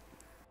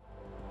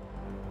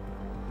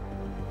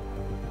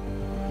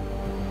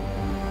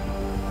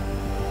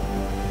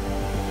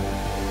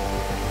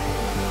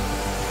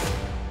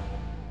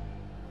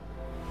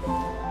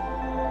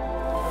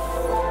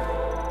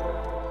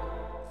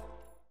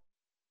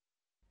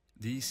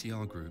 The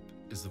ECR Group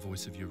is the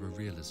voice of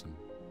Eurorealism,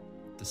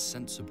 the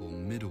sensible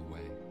middle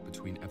way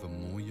between ever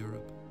more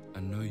Europe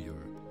and no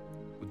Europe,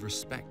 with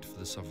respect for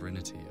the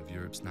sovereignty of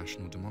Europe's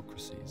national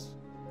democracies,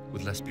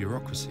 with less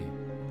bureaucracy,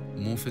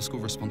 more fiscal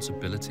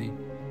responsibility,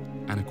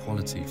 and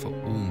equality for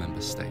all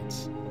member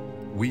states.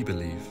 We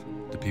believe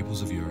the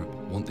peoples of Europe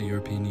want the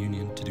European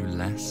Union to do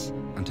less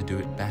and to do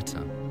it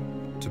better,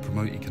 to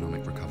promote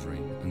economic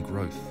recovery and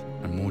growth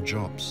and more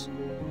jobs,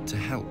 to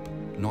help,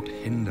 not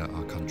hinder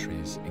our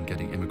countries in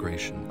getting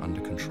immigration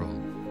under control,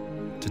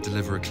 to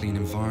deliver a clean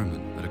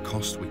environment at a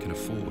cost we can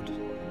afford,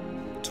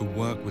 to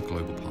work with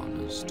global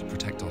partners to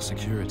protect our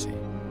security,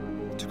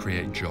 to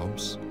create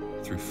jobs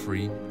through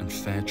free and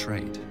fair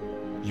trade.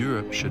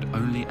 Europe should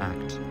only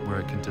act where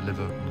it can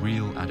deliver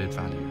real added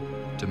value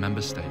to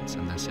member states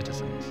and their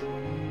citizens.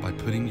 By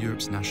putting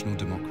Europe's national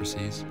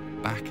democracies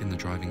back in the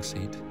driving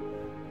seat,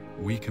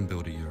 we can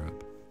build a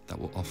Europe that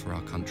will offer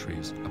our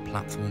countries a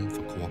platform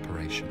for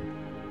cooperation,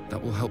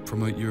 that will help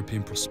promote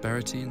European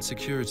prosperity and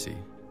security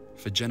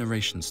for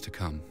generations to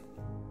come.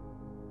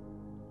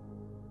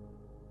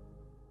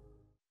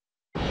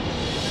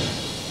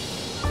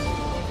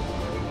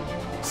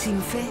 Sin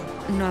fe,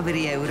 no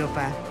habría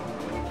Europa.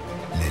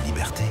 La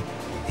liberté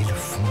est le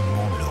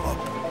fondement de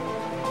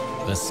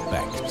l'Europe.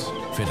 Respekt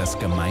für das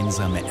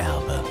gemeinsame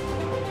Erbe.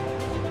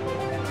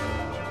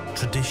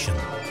 Tradition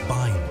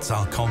binds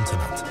our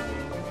continent.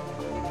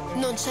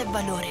 Non c'è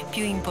valore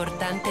più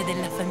importante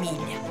della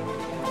famiglia.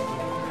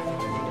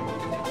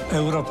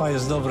 Europa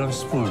jest dobrem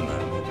wspólnym.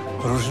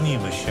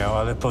 Różnimy się,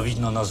 ale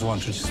powinno nas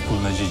łączyć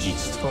wspólne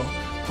dziedzictwo.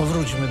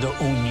 Powróćmy do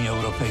Unii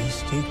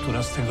Europejskiej,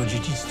 która z tego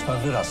dziedzictwa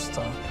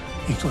wyrasta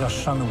i która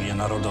szanuje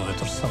narodowe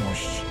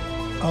tożsamości.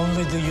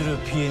 Only the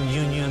European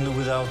Union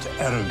without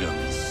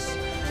arrogance,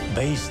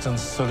 based on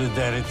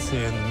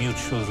solidarity and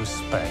mutual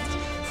respect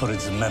for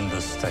its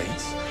member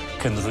states,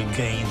 can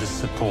regain the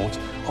support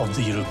of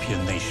the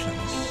European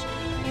nations.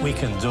 We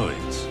can do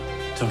it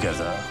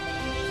together.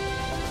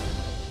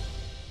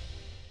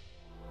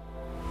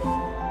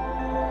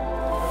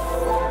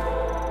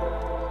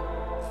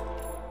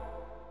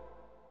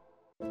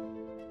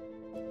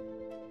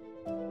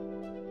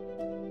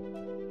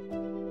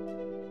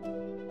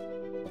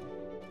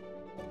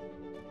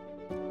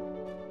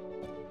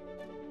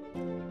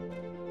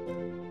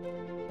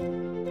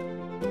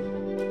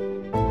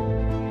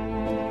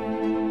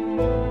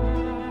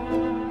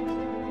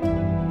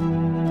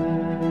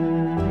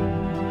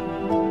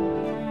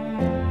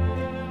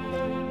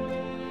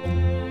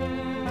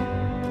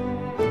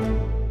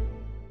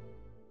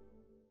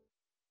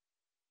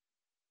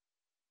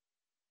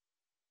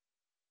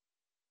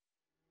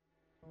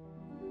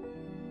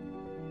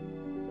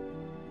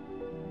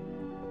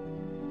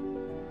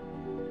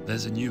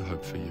 There's a new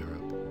hope for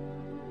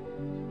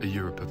Europe, a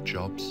Europe of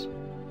jobs,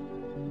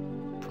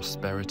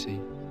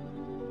 prosperity,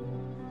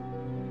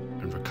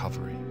 and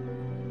recovery.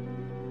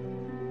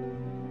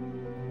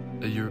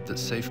 A Europe that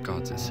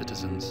safeguards its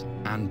citizens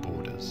and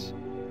borders.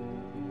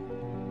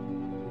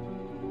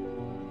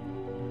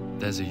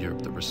 There's a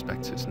Europe that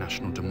respects its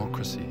national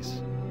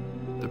democracies,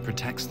 that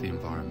protects the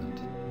environment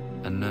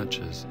and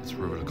nurtures its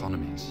rural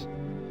economies.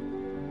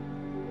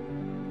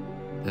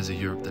 There's a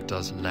Europe that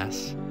does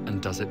less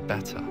and does it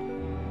better,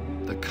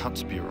 that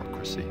cuts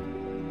bureaucracy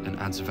and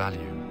adds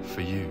value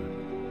for you.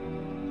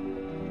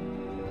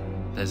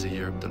 There's a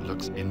Europe that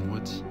looks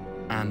inwards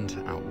and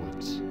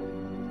outwards,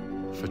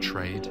 for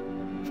trade,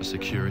 for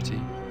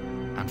security,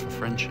 and for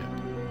friendship.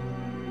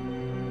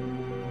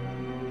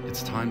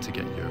 It's time to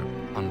get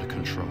Europe under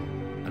control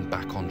and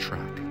back on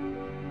track.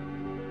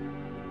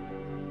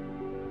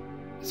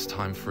 It's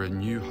time for a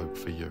new hope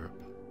for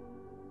Europe.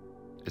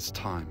 It's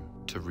time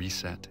to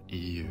reset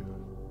EU.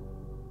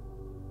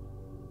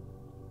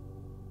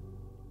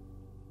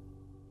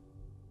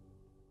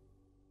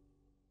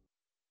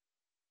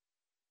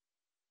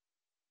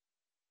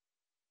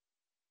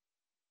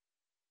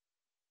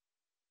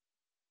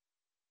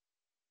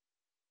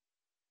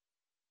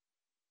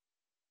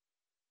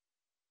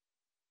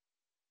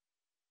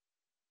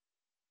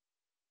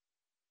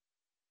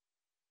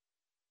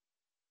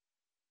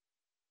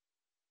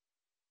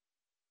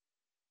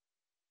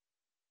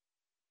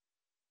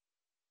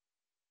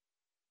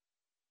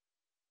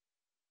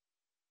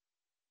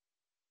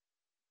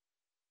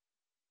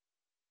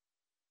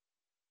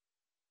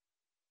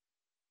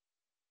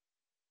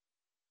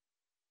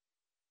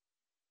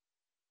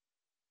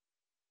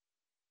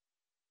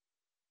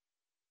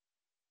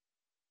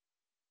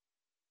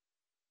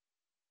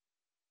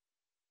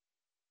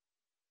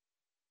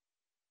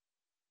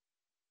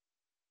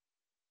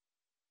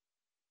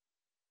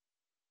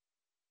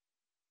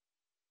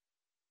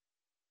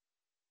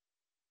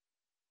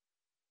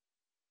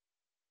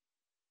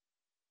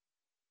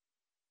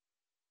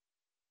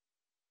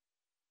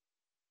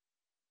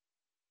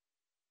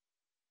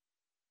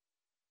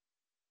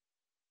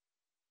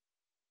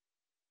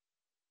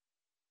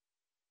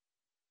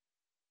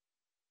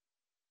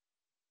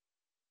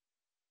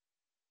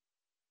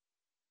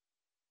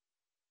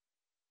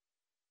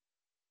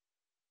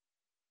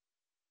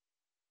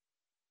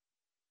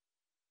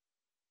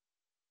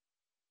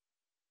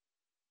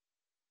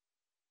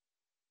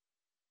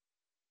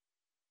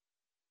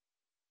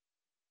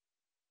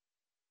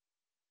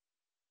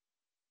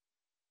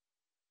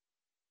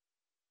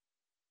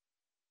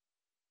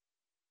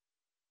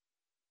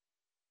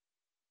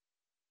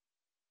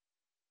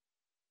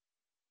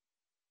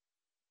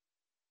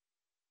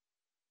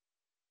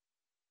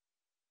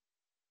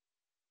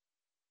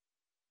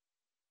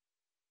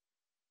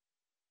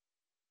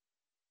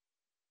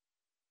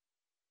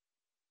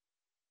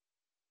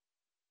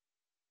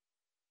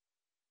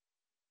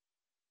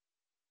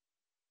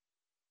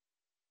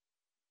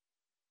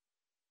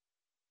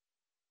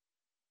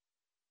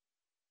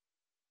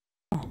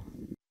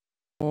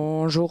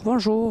 Bonjour,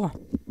 bonjour.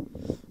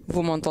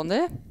 Vous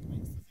m'entendez?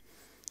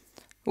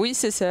 Oui,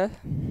 c'est ça,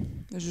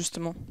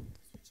 justement.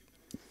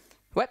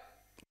 Ouais.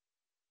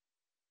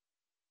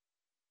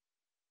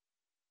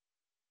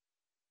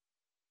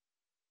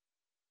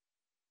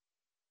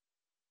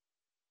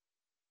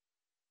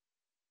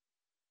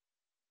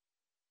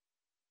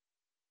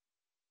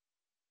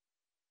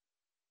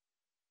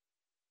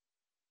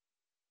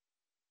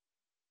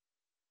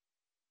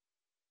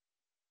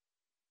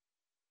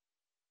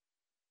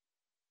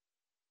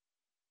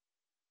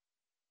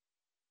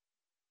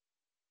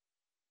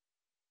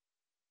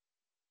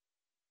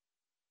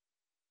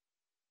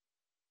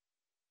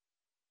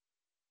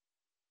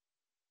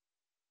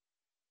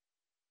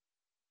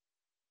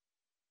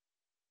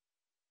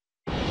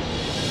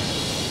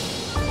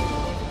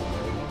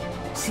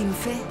 Sin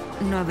fe,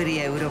 no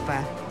habría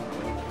Europa.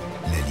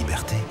 La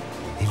liberté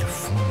est le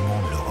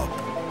fondement de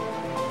l'Europe.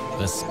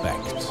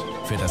 Respekt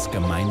für das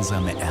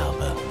gemeinsame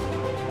Erbe.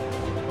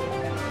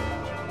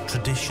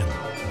 Tradition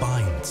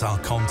binds our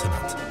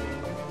continent.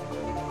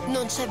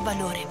 Non c'è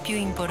valore più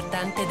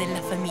importante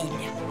della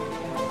famiglia.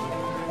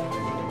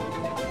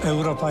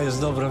 Europa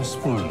jest dobrem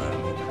wspólnym.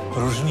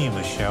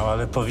 Różnimy się,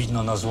 ale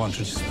powinno nas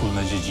łączyć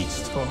wspólne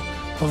dziedzictwo.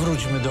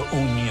 Powróćmy do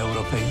Unii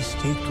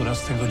Europejskiej, która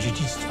z tego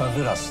dziedzictwa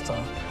wyrasta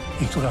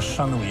i która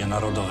szanuje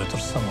narodowe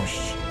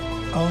tożsamości.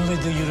 Only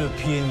the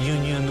European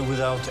Union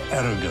without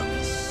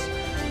arrogance,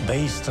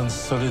 based on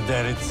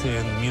solidarity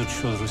and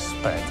mutual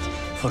respect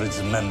for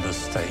its member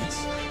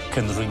states,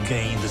 can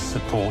regain the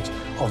support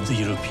of the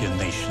European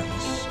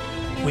nations.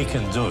 We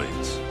can do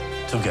it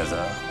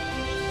together.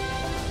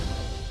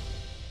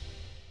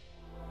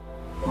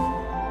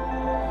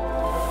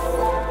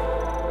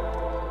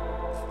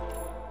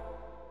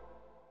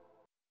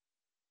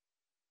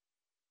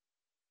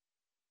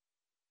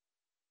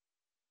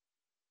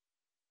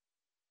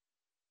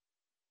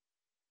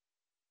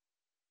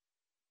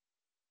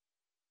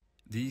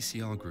 The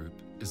ECR Group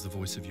is the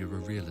voice of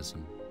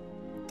Eurorealism,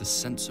 the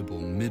sensible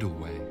middle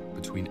way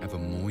between ever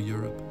more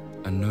Europe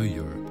and no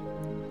Europe,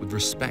 with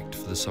respect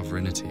for the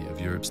sovereignty of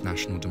Europe's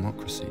national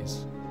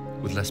democracies,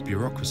 with less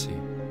bureaucracy,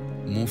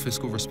 more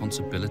fiscal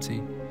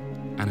responsibility,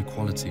 and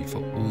equality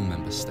for all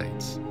member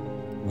states.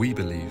 We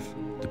believe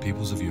the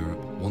peoples of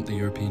Europe want the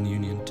European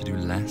Union to do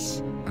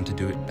less and to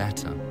do it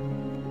better,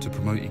 to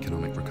promote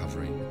economic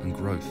recovery and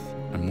growth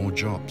and more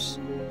jobs,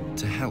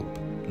 to help,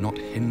 not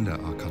hinder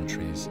our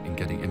countries in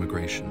getting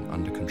immigration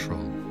under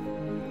control,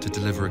 to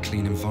deliver a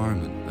clean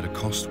environment at a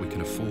cost we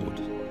can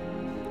afford,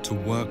 to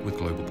work with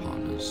global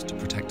partners to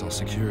protect our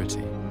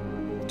security,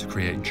 to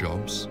create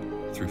jobs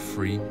through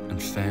free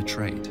and fair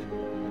trade.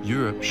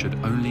 Europe should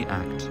only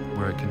act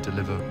where it can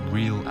deliver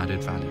real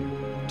added value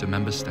to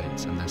member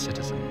states and their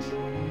citizens.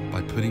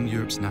 By putting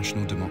Europe's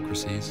national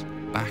democracies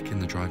back in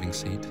the driving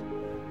seat,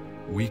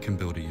 we can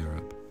build a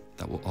Europe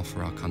that will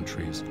offer our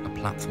countries a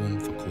platform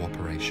for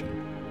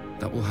cooperation,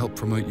 that will help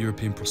promote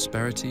European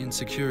prosperity and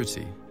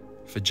security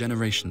for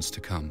generations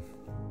to come.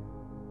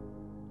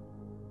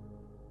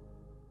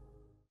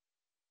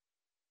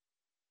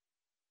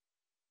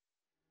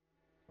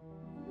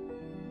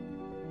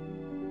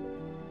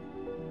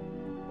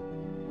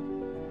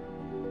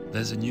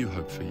 There's a new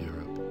hope for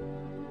Europe,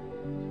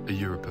 a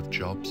Europe of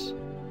jobs,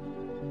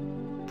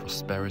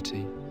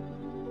 prosperity,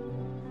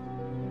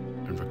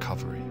 and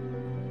recovery.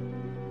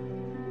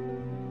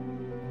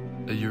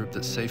 A Europe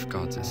that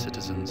safeguards its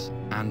citizens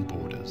and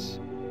borders.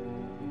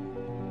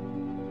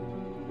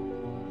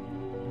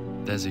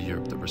 There's a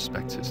Europe that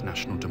respects its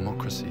national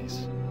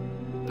democracies,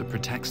 that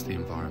protects the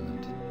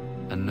environment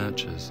and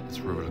nurtures its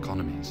rural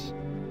economies.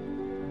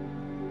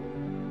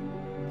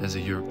 There's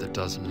a Europe that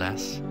does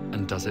less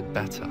and does it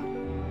better,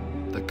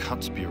 that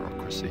cuts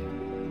bureaucracy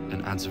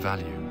and adds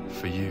value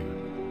for you.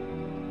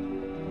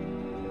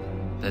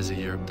 There's a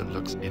Europe that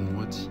looks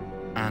inwards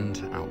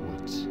and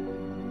outwards,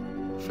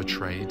 for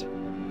trade,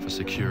 for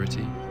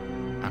security,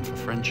 and for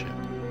friendship.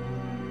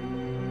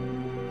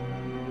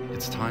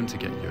 It's time to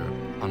get Europe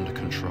under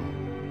control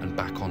and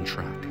back on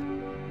track.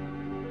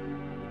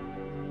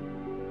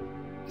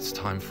 It's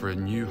time for a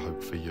new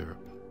hope for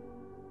Europe.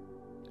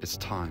 It's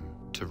time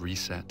to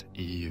reset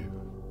EU.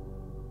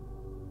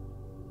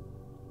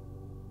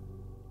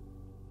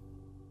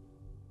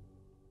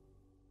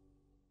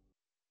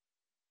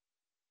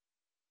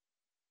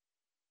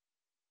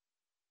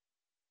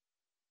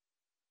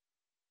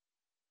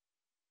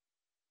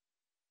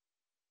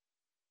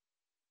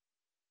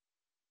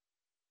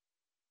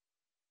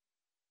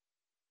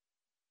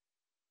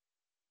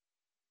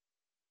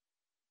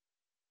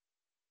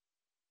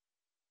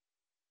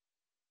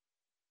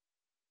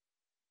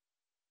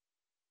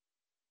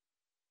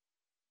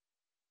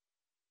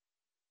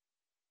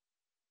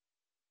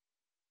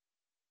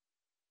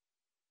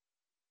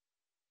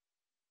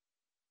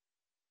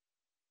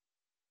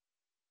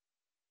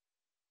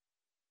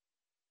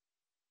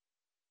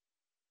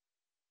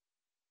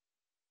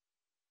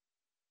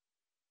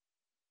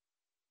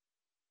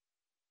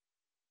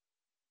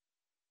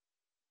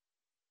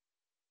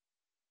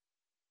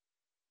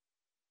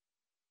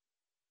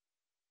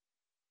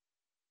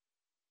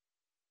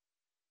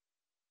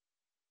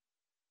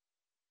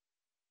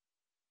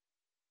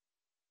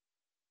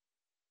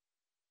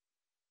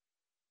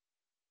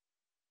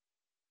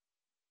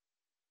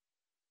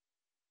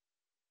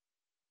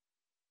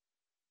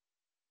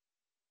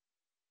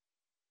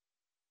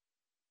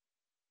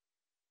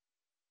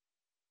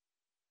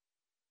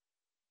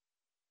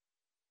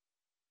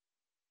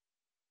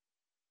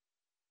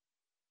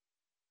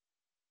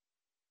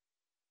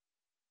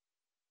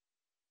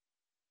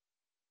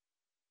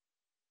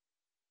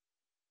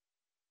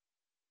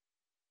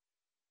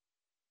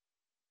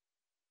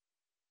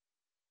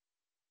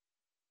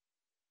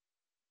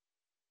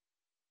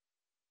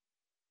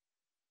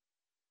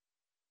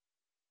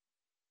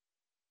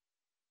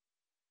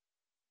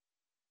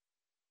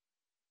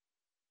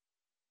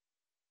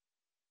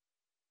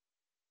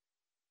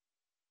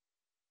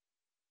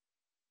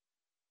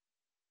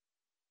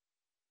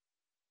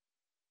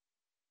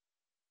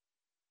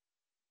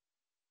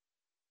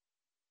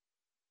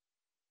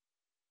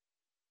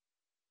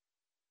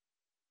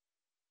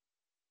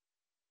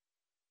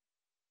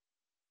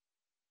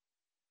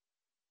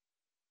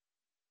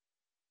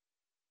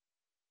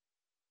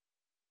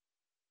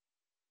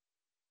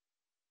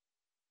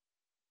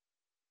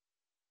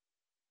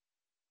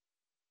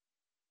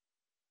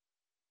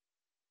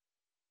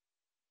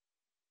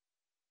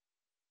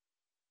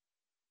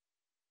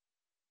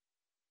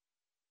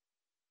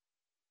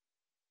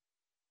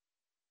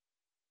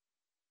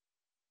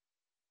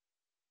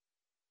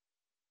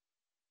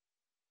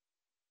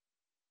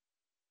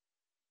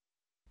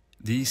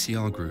 The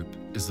ECR Group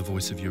is the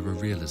voice of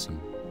Eurorealism,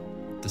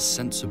 the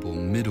sensible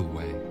middle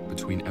way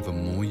between ever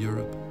more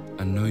Europe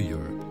and no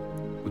Europe,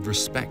 with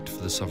respect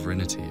for the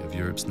sovereignty of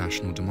Europe's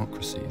national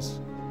democracies,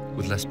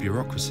 with less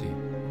bureaucracy,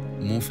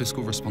 more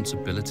fiscal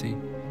responsibility,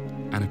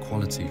 and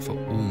equality for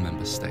all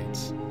member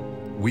states.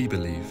 We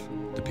believe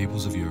the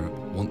peoples of Europe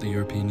want the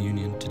European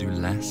Union to do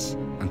less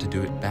and to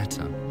do it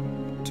better,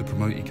 to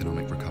promote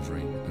economic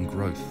recovery and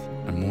growth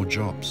and more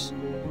jobs,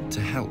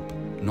 to help,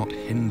 not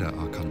hinder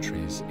our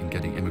countries in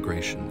getting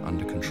immigration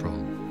under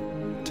control,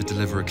 to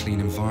deliver a clean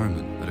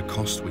environment at a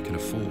cost we can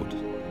afford,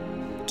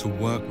 to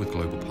work with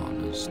global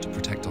partners to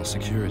protect our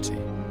security,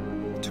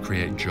 to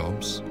create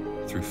jobs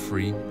through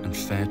free and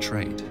fair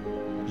trade.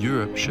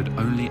 Europe should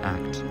only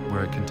act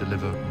where it can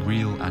deliver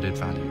real added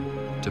value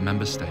to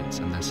member states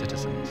and their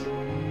citizens.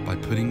 By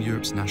putting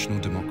Europe's national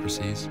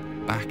democracies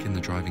back in the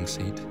driving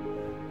seat,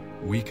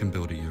 we can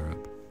build a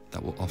Europe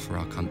that will offer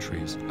our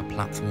countries a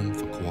platform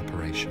for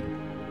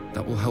cooperation,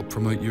 that will help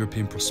promote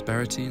European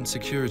prosperity and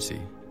security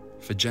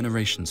for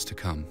generations to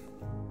come.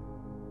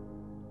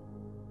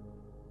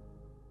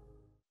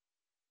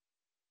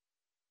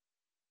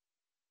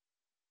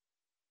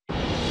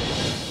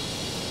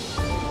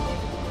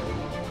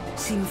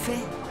 Sin fe,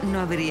 no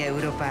habría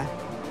Europa.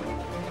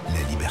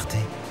 La liberté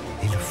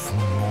est le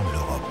fondement de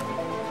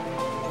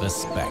l'Europe.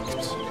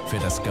 Respekt für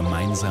das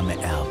gemeinsame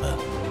Erbe.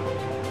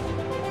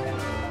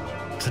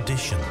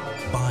 Tradition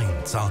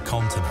binds our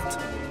continent.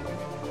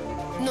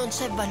 Non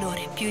c'è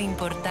valore più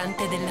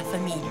importante della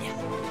famiglia.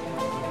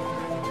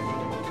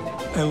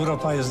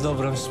 Europa jest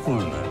dobrem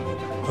wspólnym.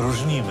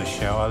 Różnimy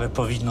się, ale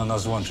powinno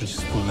nas łączyć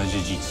wspólne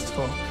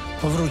dziedzictwo.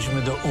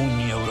 Powróćmy do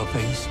Unii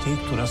Europejskiej,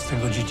 która z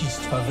tego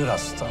dziedzictwa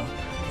wyrasta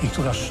i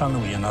która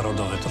szanuje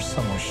narodowe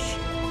tożsamości.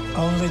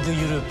 Only the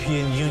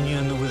European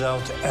Union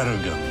without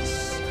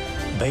arrogance,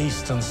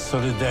 based on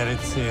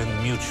solidarity and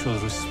mutual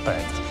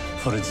respect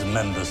for its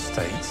member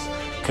states,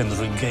 can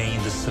regain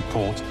the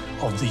support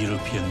of the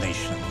European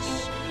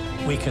nations.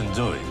 We can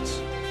do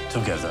it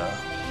together.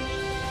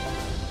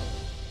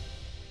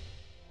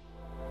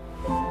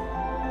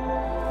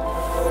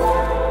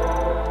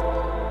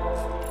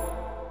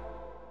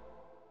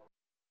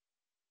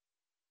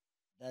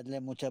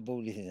 Dadle mucha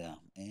publicidad,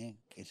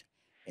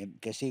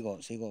 que sigo,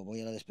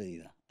 voy a la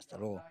despedida. Hasta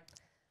luego.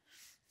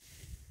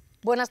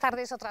 Buenas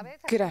tardes otra vez.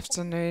 Good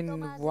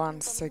afternoon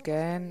once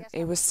again.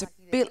 It was a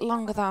bit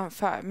longer than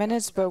 5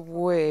 minutes, but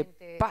we're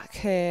back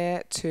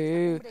here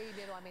to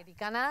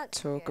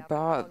talk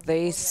about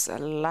this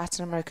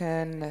Latin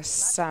American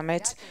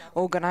summit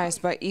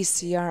organized by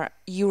ECR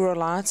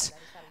Eurolat,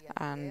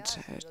 and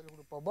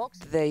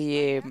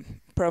the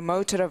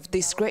promoter of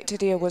this great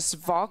idea was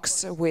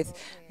Vox, with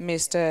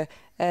Mr.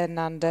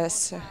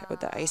 Hernandez,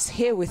 that is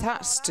here with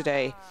us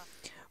today.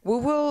 We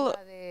will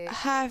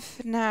have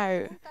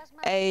now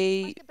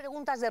a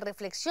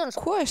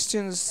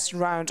questions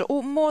round,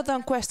 or more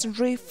than questions,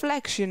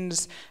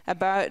 reflections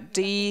about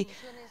the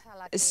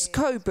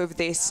scope of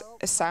this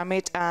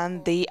summit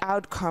and the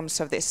outcomes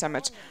of this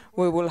summit.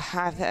 We will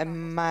have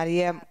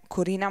Maria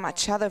Corina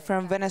Machado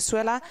from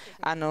Venezuela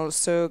and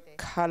also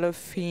Carlo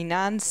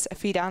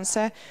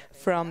Fidanza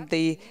from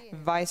the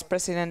Vice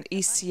President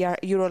ECR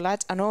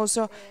Eurolat, and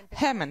also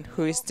Herman,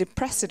 who is the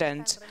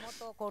President.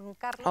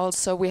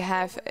 Also, we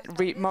have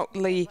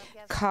remotely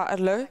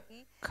Carlo.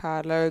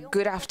 Carlo,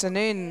 good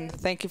afternoon.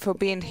 Thank you for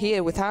being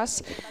here with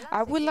us.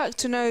 I would like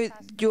to know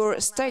your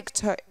stock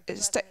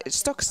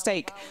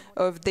stake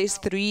of this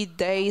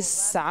 3-day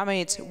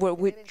summit, where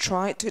we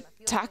try to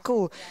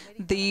tackle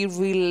the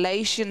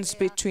relations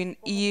between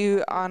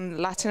EU and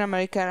Latin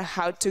America,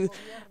 how to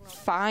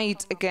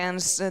fight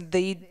against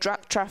the drug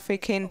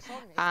trafficking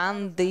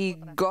and the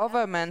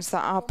governments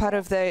that are part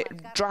of the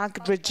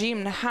drug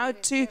regime, how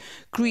to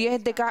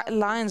create the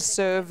guidelines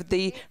of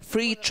the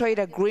free trade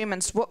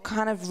agreements, what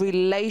kind of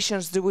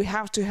relations do we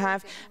have to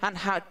have, and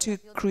how to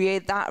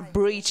create that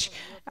bridge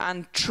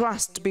and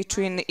trust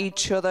between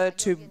each other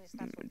to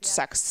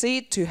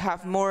succeed, to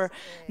have more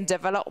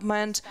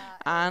development,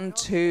 and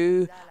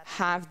to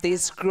have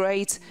this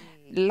great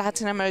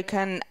Latin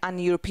American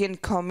and European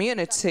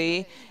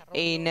community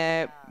in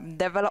a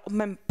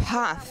development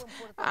path,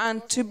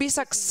 and to be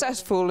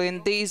successful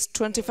in this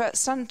 21st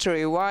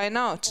century. Why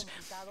not?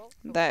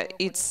 That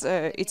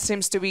it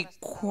seems to be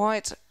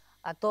quite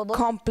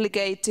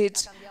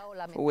complicated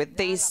with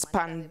this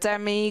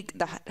pandemic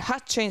that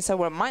had changed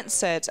our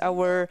mindset,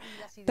 our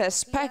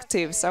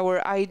perspectives,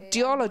 our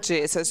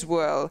ideologies as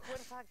well.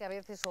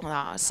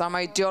 Some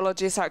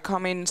ideologies are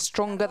coming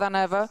stronger than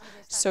ever.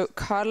 So,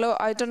 Carlo,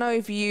 I don't know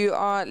if you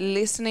are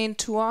listening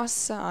to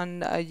us,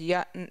 and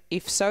yeah,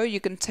 if so, you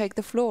can take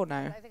the floor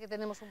now.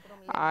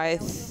 I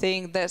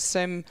think there's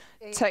some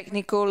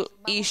technical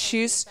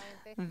issues.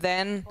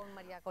 Then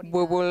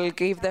we will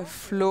give the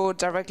floor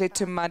directly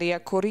to Maria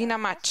Corina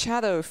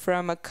Machado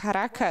from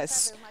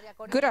Caracas.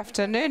 Good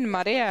afternoon,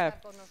 Maria.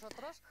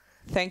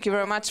 Thank you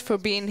very much for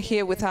being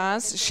here with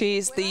us. She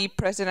is the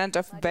president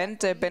of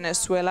Vente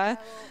Venezuela.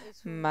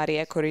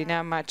 Maria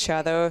Corina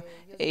Machado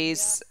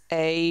is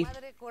a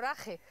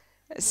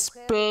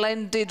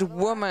splendid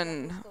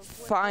woman,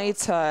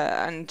 fighter,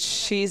 and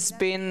she's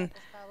been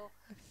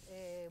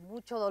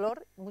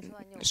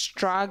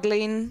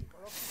struggling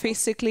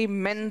physically,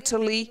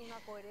 mentally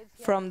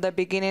from the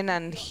beginning,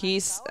 and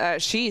she's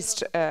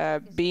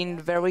been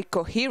very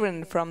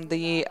coherent from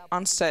the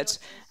onset,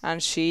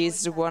 and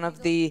she's one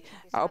of the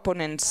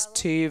opponents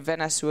to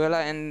Venezuela,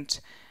 and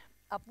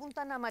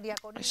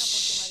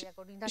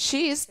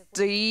she is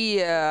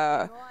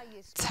the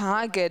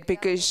target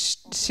because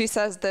she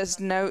says there's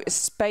no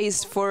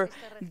space for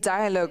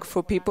dialogue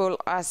for people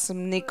as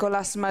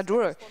Nicolas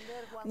Maduro.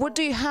 What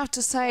do you have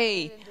to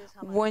say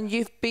when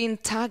you've been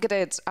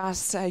targeted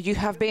as you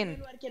have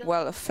been?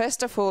 Well,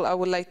 first of all, I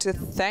would like to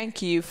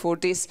thank you for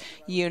this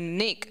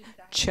unique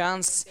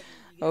chance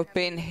of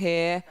being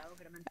here,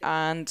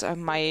 and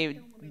my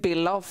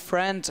beloved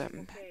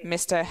friend,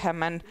 Mr.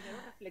 Herman.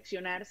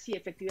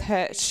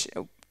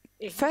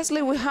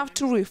 Firstly, we have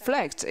to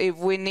reflect if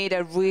we need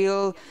a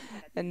real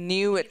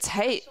new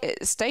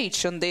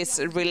stage on these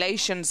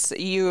relations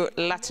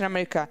EU-Latin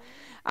America.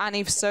 And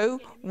if so,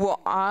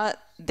 what are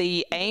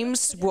the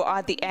aims, what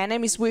are the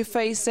enemies we're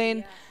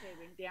facing?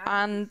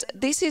 And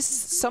this is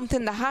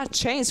something that has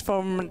changed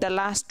from the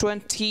last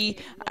 20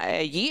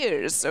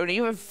 years, or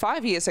even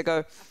 5 years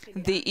ago.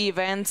 The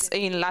events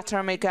in Latin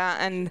America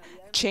and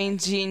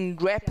changing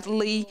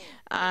rapidly,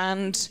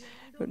 and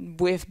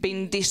we've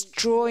been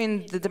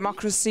destroying the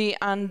democracy,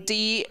 and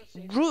the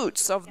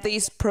roots of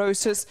this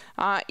process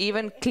are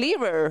even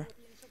clearer.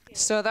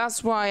 So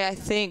that's why I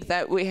think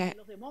that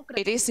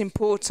it is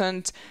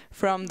important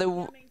from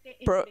the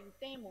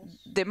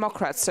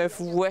Democrats of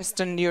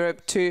Western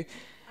Europe to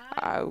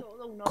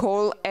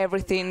call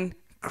everything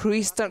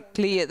crystal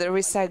clear. There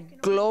is a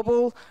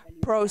global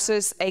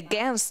process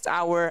against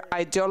our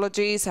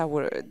ideologies,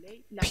 our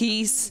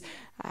peace,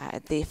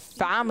 the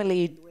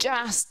family,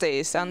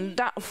 justice,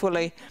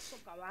 undoubtedly.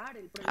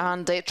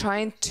 And they're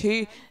trying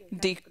to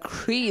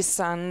decrease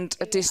and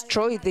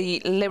destroy the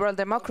liberal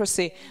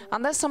democracy.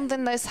 And that's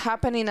something that's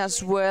happening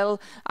as well,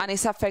 and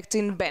it's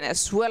affecting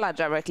Venezuela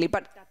directly,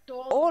 but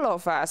all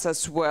of us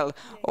as well,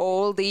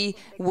 all the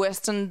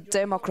Western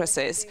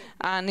democracies.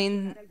 And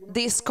in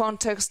this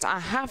context, I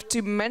have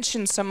to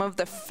mention some of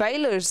the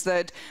failures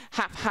that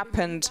have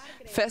happened.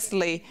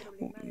 Firstly,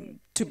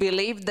 to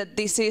believe that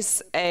this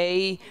is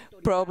a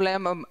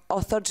problem of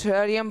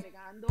authoritarian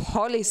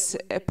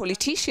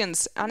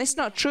politicians, and it's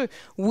not true.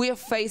 We are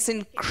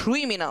facing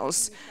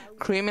criminals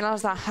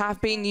that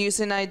have been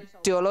using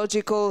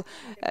ideological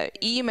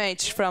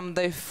image from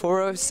the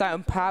Foro of Sao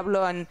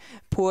Paulo and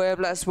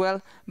Puebla as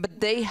well, but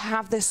they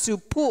have the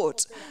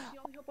support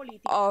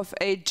of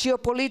a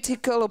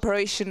geopolitical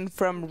operation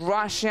from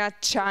Russia,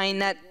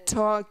 China,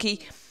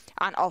 Turkey,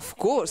 and of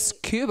course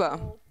Cuba.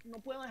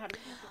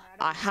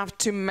 I have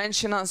to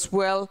mention as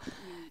well,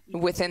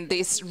 within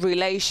these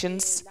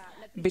relations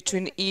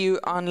between EU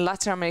and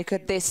Latin America,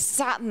 the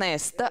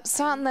sadness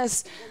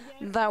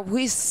that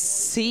we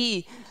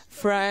see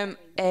from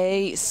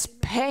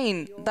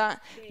Spain,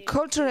 that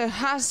culture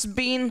has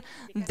been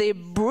the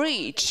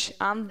bridge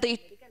and the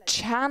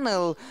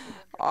channel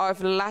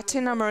of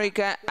Latin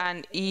America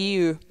and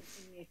EU,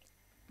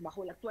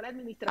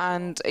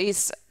 and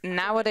is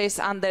nowadays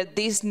under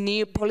this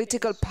new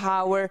political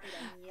power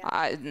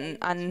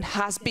and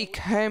has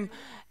become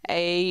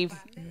a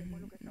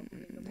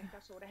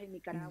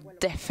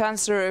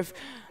defensor of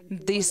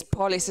these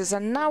policies.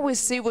 And now we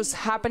see what's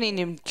happening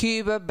in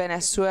Cuba,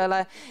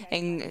 Venezuela,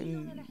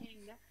 in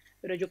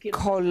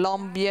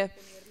Colombia.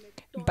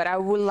 But I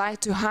would like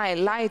to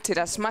highlight it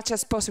as much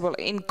as possible.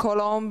 In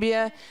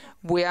Colombia,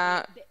 we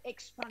are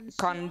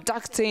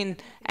conducting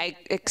an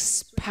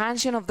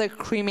expansion of the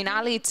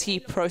criminality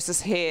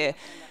process here.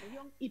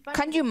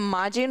 Can you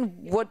imagine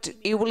what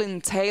it will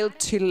entail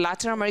to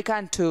Latin America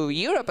and to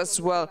Europe as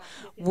well?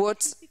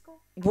 What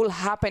will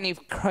happen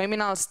if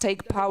criminals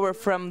take power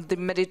from the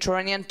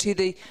Mediterranean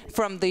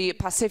from the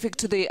Pacific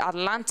to the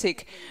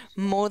Atlantic?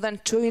 More than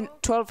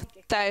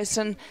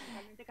 12,000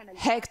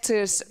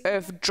 hectares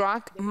of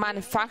drug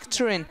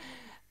manufacturing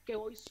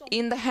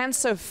in the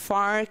hands of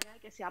FARC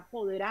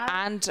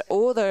and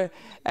other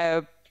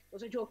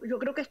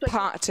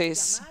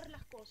parties.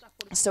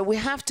 So we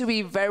have to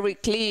be very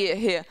clear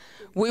here.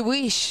 We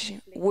wish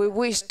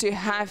to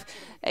have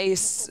a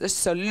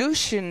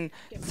solution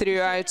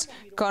throughout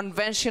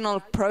conventional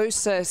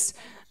process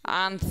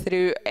and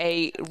through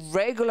a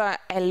regular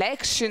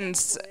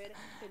elections.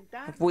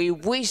 We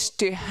wish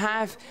to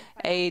have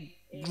a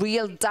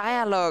real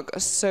dialogue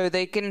so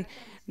they can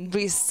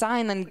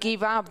resign and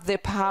give up the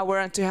power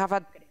and to have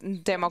a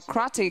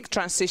democratic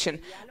transition.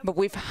 But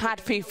we've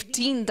had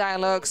 15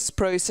 dialogues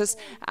process,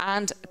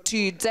 and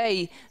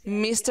today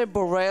Mr.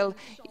 Borrell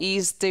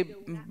is the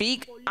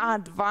big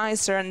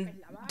advisor and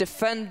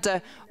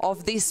defender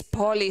of these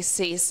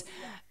policies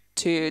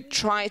to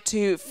try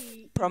to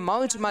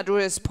promote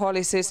Maduro's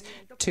policies,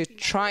 to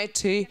try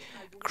to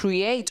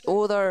create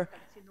other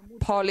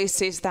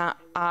policies that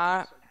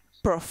are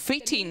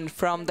profiting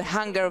from the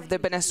hunger of the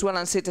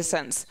Venezuelan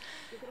citizens.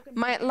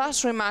 My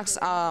last remarks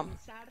are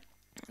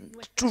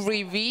to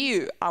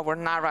review our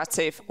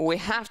narrative. We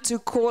have to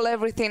call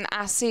everything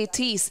as it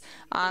is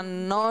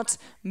and not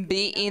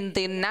be in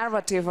the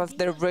narrative of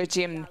the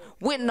regime.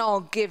 We're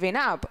not giving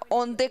up.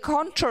 On the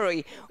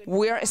contrary,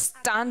 we're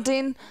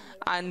standing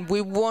and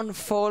we won't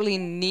fall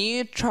in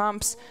new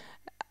traps,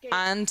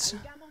 and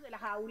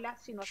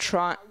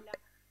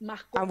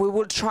we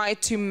will try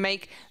to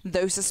make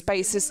those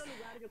spaces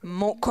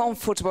more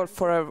comfortable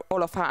for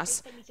all of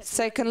us.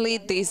 Secondly,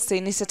 this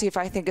initiative,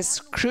 I think,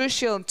 is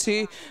crucial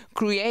to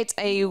create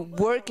a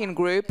working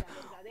group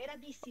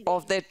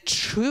of the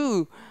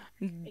true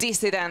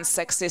dissidents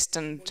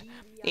existent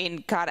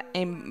in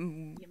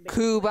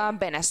Cuba,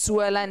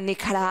 Venezuela,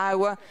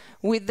 Nicaragua,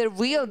 with the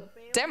real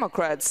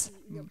democrats,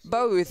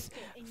 both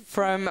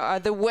from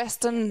the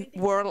Western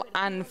world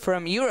and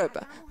from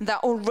Europe,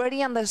 that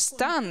already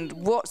understand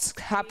what's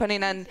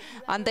happening, and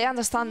they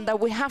understand that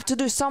we have to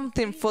do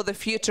something for the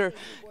future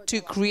to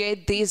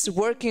create this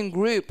working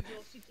group.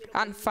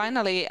 And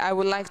finally, I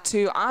would like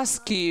to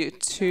ask you,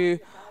 to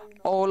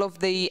all of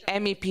the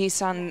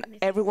MEPs and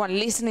everyone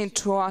listening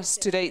to us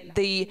today,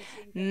 the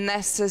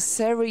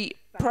necessary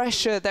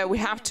pressure that we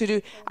have to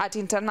do at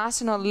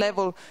international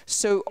level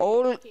so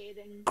all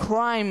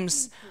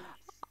crimes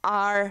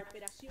are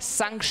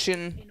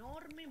sanctioned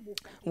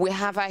We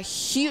have a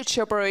huge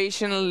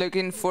operation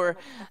looking for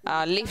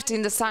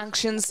lifting the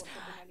sanctions,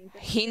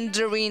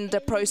 hindering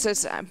the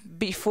process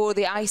before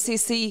the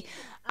ICC,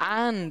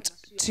 and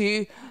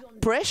to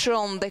pressure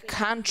on the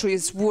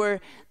countries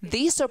where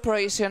these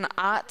operations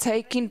are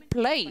taking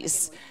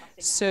place,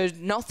 so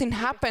nothing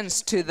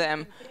happens to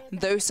them.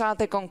 Those are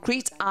the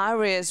concrete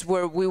areas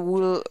where we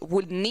will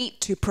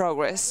need to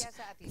progress.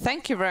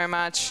 Thank you very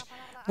much.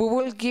 We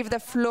will give the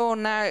floor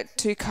now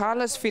to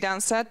Carlos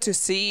Fidanza to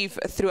see if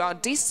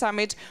throughout this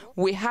summit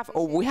we have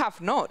or we have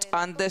not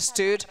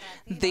understood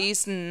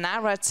this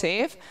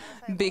narrative,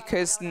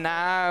 because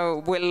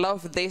now we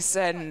love this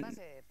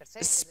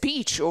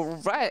speech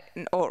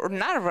or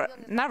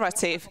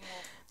narrative,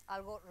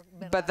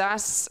 but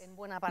that's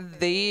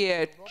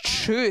the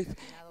truth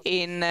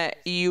in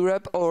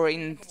Europe or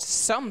in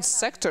some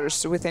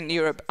sectors within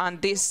Europe,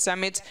 and this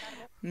summit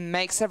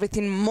makes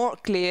everything more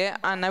clear.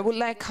 And I would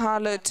like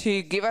Carlo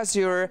to give us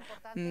your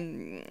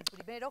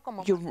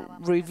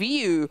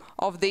review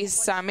of this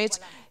summit.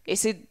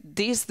 Is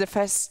this the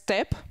first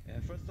step?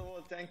 First of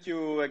all, thank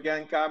you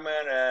again,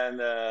 Carmen,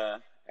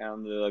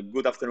 and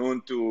good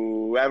afternoon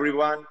to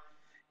everyone,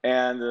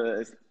 and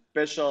a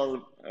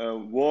special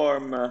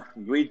warm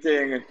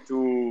greeting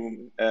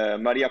to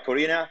Maria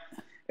Corina.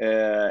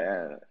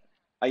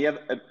 I have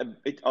a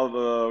bit of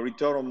a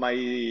return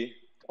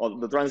on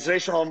the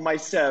translation of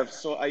myself,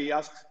 so I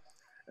asked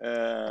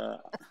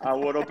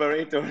our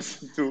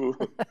operators to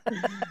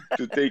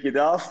take it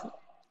off.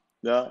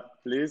 Yeah,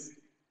 please.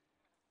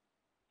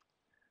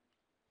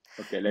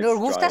 Okay, let's Nos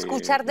gusta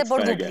escucharte por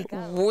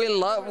duplicado. We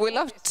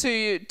love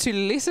to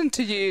listen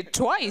to you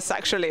twice,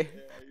 actually.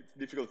 It's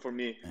difficult for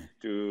me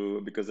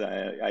because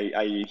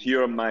I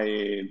hear my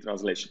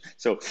translation.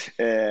 So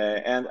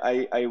and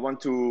I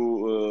want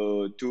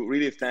to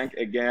really thank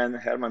again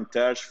Herman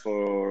Tersch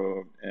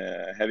for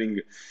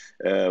having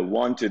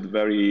wanted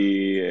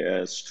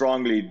very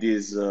strongly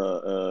this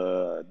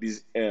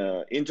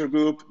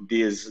intergroup,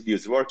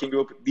 this working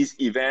group, this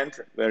event.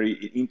 Very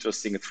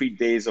interesting, 3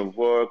 days of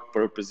work,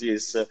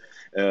 purposes,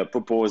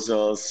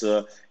 proposals,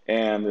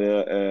 and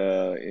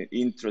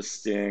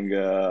interesting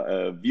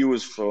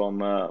views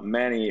from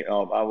many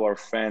of our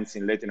friends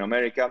in Latin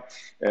America.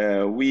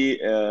 We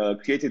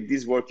created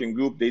this working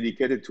group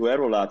dedicated to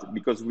Eurolat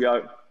because we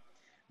are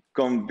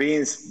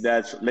convinced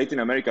that Latin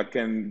America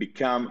can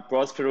become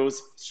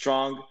prosperous,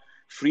 strong,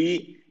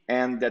 free,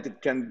 and that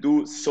it can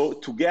do so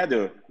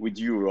together with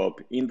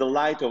Europe in the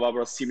light of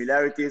our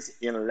similarities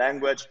in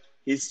language,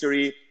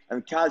 history,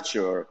 and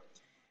culture.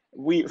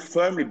 We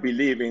firmly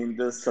believe in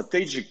the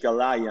strategic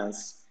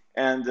alliance,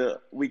 and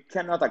we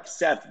cannot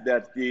accept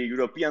that the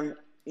European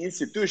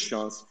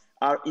institutions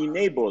are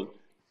unable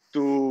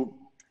to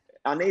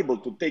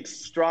take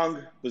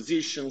strong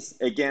positions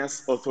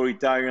against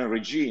authoritarian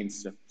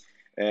regimes.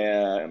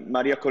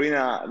 Maria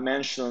Corina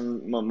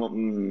mentioned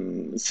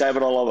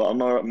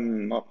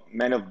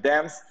many of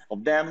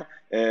them.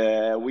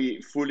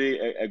 We fully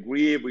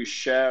agree. We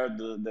share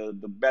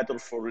the battle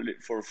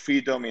for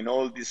freedom in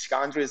all these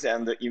countries,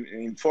 and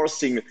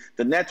enforcing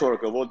the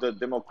network of all the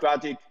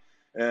democratic,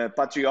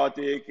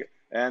 patriotic,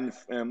 and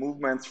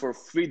movements for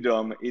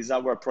freedom is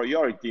our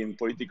priority in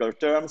political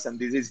terms, and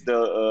this is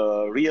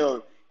the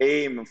real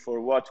aim for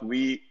what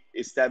we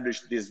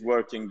established these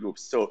working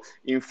groups. So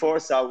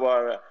enforce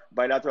our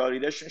bilateral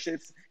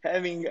relationships,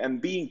 having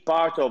and being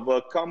part of a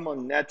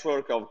common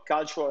network of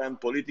cultural and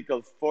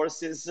political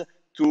forces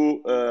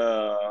to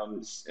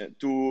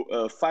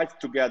fight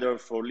together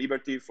for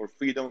liberty, for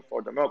freedom,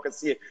 for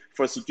democracy,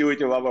 for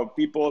security of our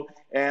people,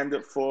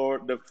 and for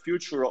the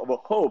future of a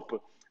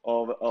hope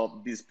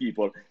of these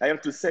people. I have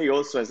to say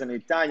also, as an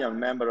Italian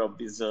member of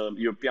this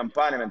European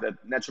Parliament,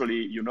 that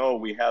naturally, you know,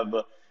 we have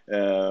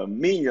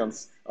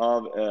millions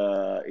of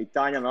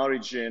Italian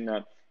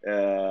origin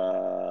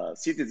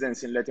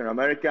citizens in Latin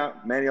America,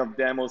 many of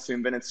them also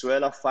in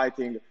Venezuela,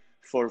 fighting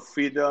for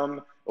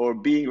freedom or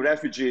being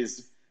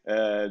refugees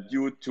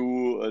due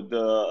to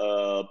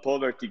the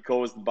poverty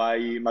caused by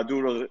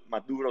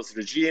Maduro's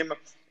regime,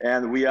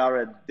 and we are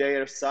at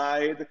their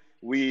side.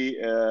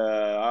 We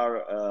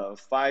are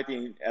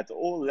fighting at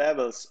all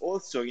levels,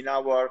 also in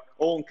our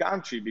own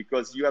country,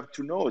 because you have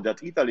to know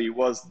that Italy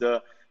was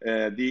the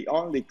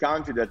only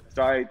country that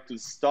tried to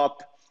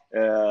stop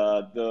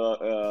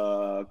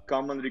the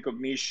common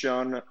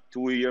recognition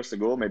 2 years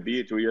ago,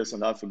 maybe 2 years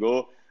and a half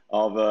ago,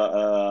 of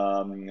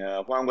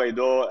Juan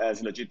Guaido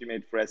as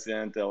legitimate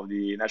president of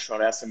the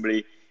National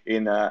Assembly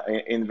in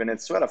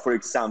Venezuela, for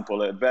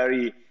example, a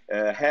very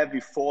heavy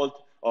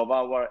fault of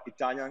our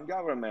Italian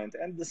government,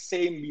 and the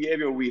same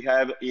behavior we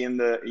have in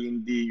the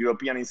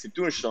European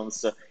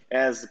institutions,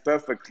 as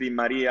perfectly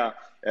Maria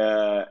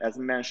has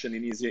mentioned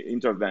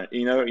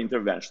in her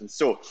intervention.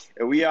 So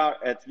we are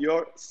at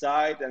your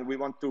side, and we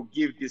want to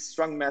give this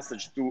strong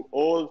message to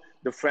all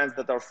the friends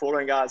that are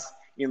following us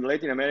in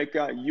Latin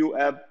America. You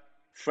have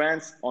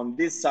friends on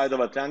this side of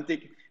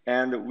Atlantic,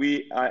 and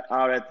we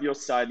are at your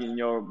side in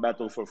your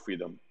battle for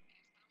freedom.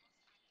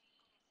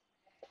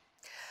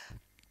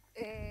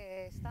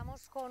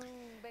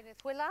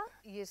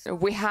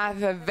 We have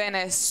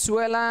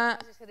Venezuela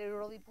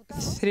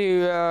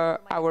through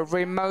our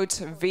remote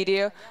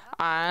video,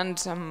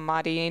 and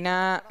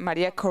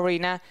Maria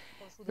Corina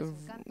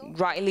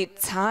rightly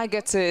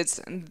targeted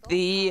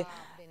the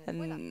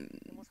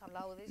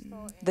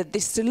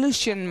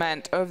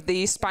disillusionment of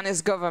the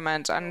Spanish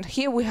government. And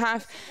here we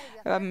have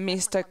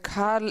Mr.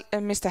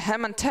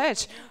 Herman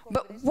Tertsch.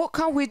 But what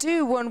can we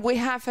do when we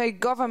have a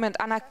government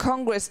and a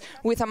Congress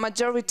with a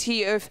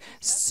majority of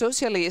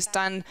socialists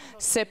and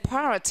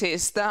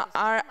separatists that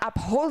are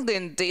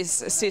upholding this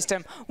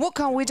system? What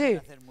can we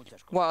do?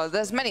 Well,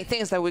 there's many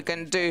things that we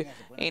can do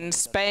in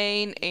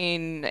Spain,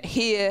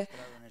 here,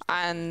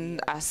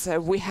 and as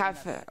we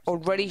have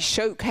already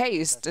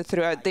showcased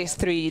throughout these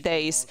 3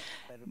 days.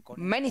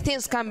 Many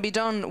things can be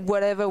done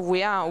wherever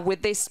we are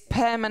with this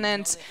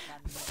permanent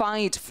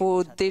fight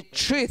for the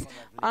truth,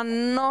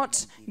 and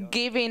not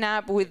giving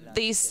up with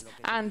these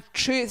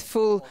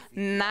untruthful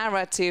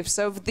narratives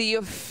of the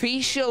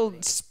official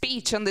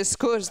speech and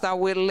discourse that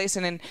we're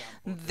listening.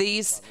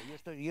 These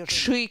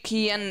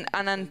tricky and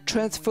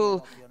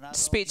untruthful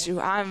speech.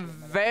 I'm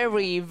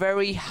very,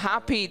 very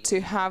happy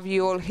to have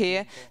you all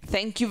here.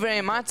 Thank you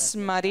very much,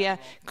 Maria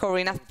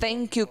Corina.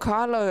 Thank you,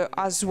 Carlo,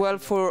 as well,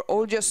 for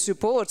all your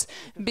support,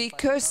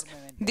 because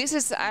this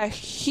is a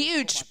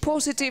huge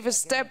positive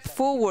step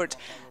forward.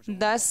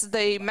 That's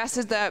the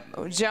message that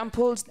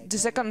Jean-Paul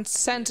II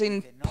sent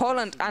in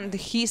Poland, and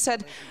he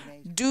said,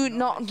 do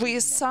not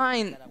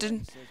resign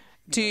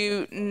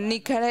to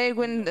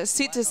Nicaraguan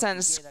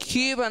citizens,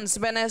 Cubans,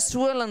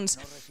 Venezuelans,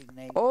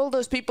 all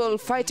those people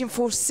fighting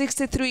for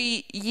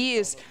 63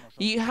 years.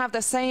 You have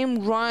the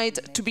same right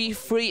to be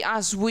free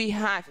as we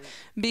have,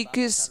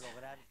 because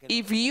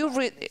if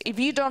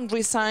you don't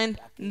resign,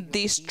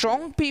 the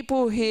strong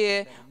people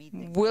here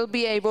will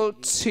be able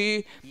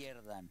to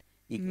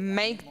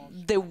make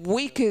the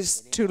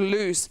weakest to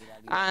lose.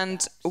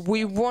 And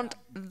we want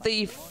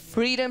the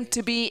freedom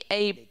to be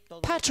a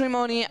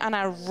patrimony and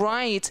a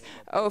right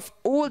of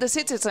all the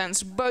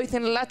citizens, both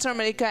in Latin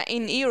America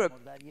and in Europe.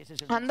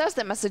 And that's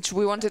the message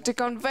we wanted to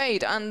convey,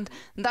 and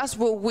that's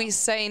what we're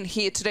saying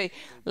here today.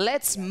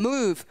 Let's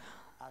move.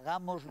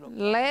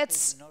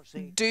 Let's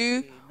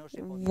do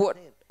what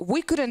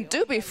we couldn't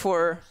do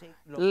before.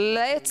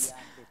 Let's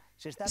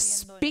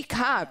speak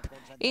up.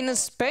 In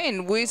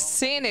Spain, we've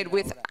seen it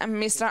with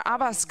Mr.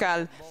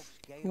 Abascal.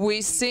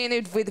 We've seen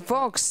it with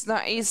Vox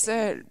that is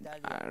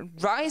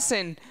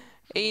rising.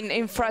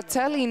 In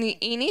Fratelli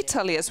in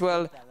Italy as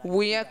well,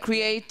 we are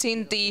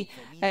creating the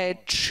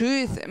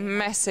truth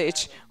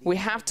message. We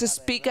have to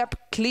speak up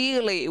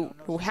clearly.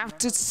 We have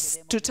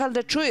to tell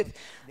the truth.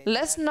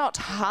 Let's not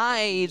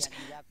hide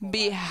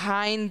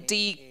behind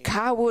the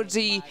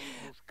cowardly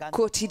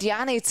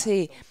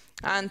quotidianity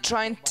and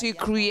trying to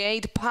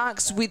create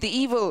pacts with the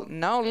evil.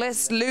 No,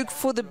 let's look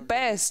for the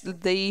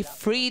best, the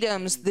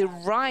freedoms, the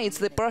rights,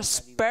 the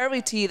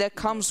prosperity that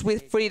comes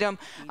with freedom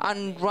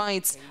and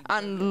rights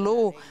and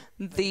law.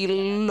 The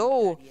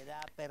law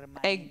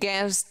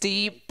against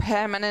the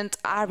permanent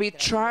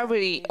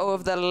arbitrary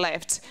of the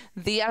left.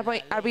 The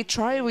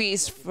arbitrary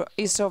is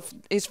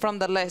from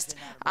the left,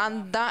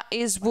 and that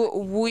is what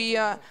we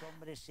are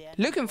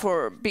looking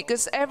for,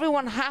 because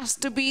everyone has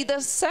to be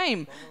the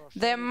same.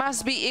 There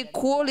must be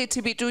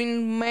equality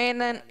between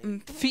men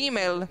and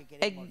female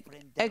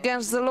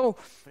against the law,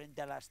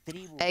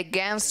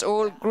 against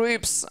all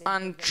groups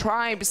and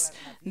tribes.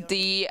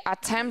 The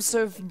attempts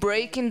of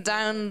breaking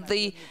down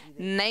the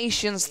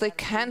nations, the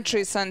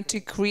countries, and to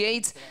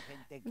create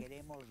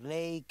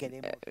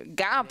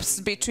gaps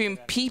between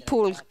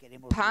people,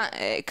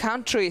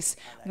 countries.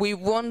 We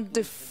want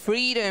the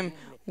freedom.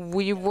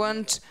 We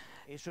want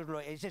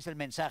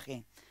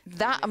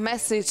that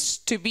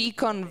message to be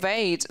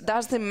conveyed.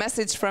 That's the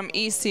message from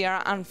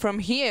ECR, and from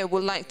here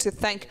we'd like to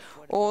thank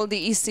all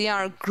the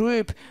ECR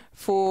group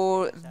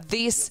for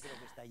this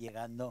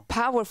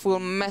powerful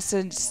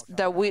message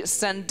that we're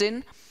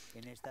sending.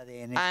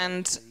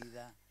 And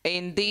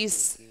in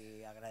this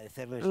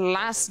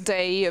last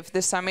day of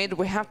the summit,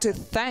 we have to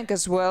thank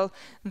as well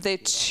the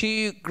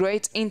two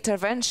great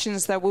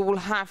interventions that we will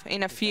have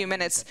in a few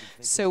minutes.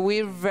 So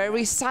we're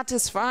very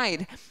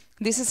satisfied.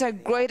 This is a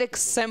great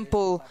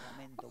example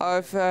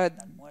of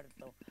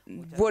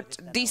what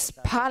this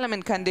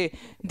parliament can do.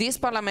 This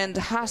parliament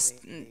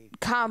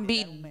can't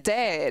be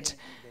dead.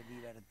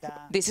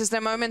 This is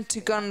the moment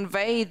to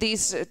convey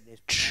this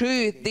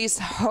truth, this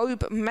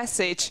hope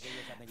message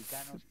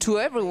to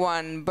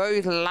everyone,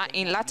 both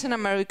in Latin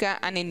America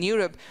and in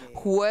Europe.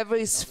 Whoever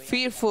is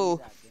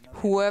fearful,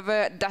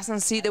 whoever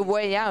doesn't see the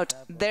way out,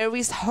 there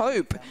is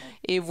hope.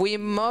 If we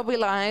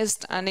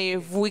mobilized and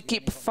if we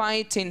keep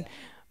fighting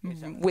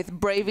with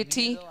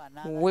bravery,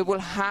 we will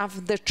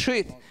have the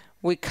truth.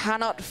 We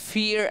cannot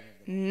fear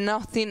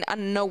nothing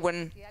and no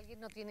one.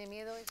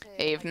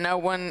 If no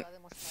one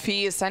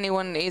fears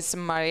anyone, it's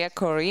Maria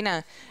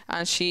Corina,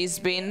 and she's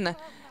been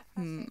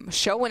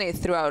showing it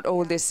throughout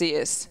all these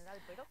years.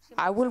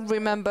 I will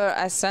remember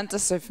a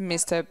sentence of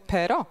Mr.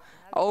 Peró.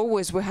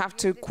 Always we have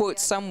to quote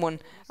someone,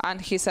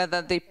 and he said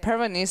that the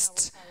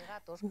Peronists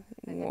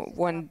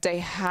when they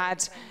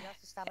had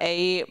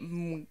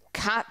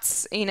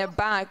cats in a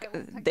bag,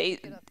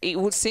 it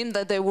would seem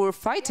that they were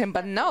fighting,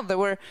 but no, they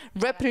were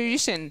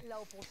reproducing.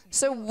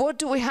 So what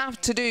do we have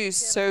to do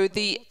so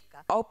the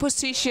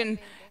opposition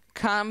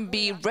can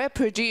be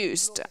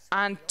reproduced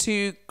and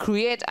to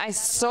create a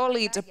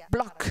solid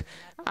bloc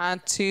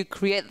and to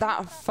create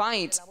that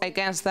fight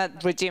against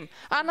that regime?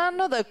 And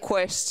another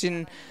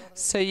question,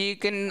 so you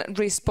can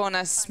respond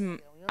as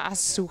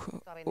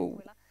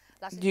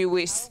you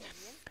wish.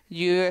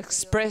 You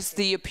expressed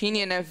the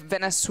opinion of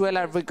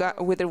Venezuela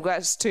with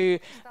regards to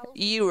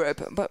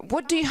Europe, but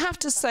what do you have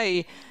to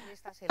say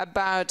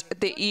about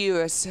the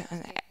US?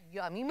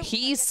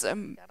 He's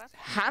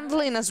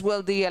handling as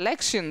well the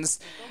elections.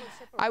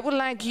 I would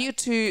like you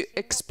to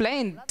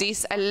explain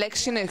this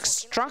election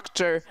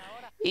structure.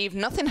 If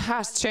nothing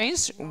has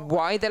changed,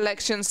 why the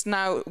elections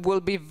now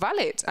will be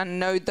valid and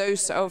not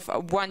those of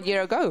 1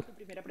 year ago?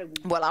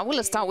 Well, I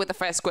will start with the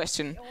first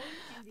question.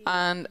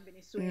 And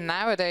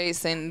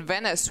nowadays in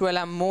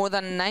Venezuela, more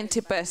than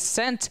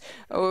 90%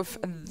 of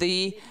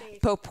the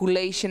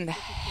population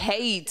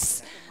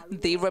hates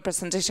the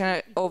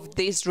representation of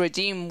this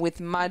regime with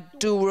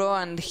Maduro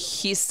and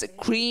his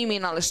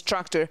criminal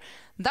structure.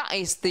 That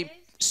is the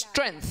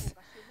strength.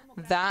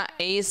 That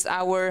is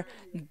our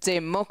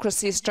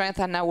democracy strength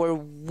and our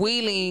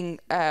willing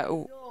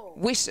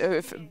wish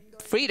of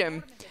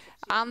freedom.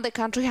 And the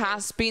country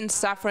has been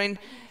suffering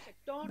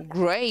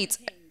great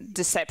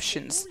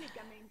deceptions.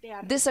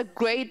 There's a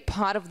great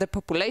part of the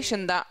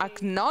population that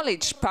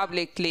acknowledged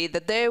publicly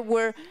that they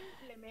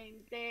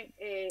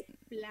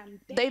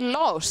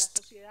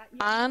lost,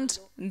 and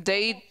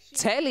they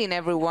telling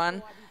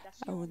everyone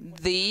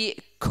the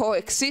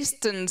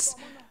coexistence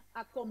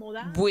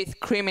with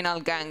criminal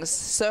gangs.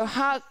 So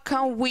how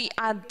can we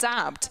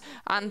adapt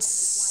and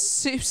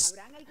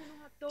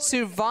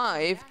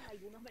survive?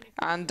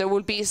 And there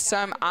will be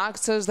some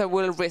actors that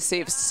will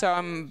receive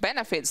some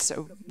benefits,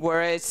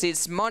 whereas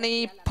it's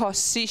money,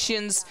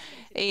 positions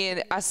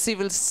as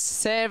civil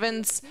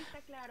servants.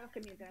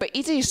 But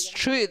it is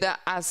true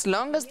that as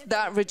long as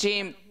that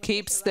regime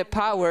keeps the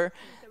power,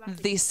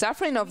 the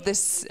suffering of the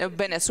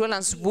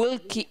Venezuelans will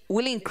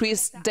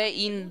increase day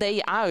in,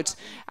 day out.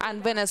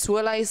 And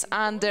Venezuela is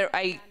under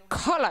a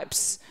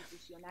collapse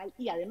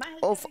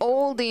of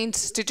all the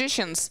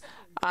institutions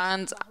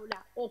and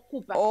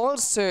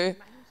also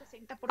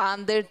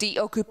under the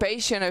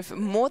occupation of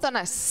more than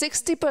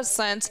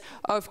 60%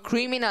 of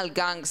criminal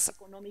gangs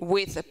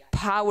with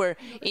power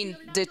in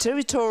the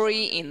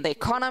territory, in the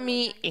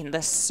economy, in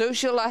the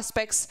social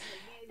aspects.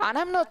 And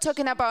I'm not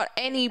talking about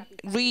any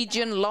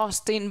region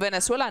lost in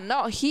Venezuela,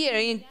 not here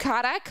in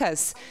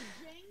Caracas.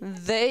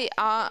 They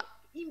are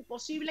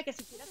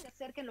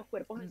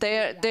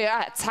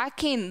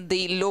attacking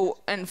the law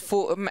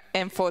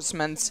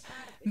enforcement.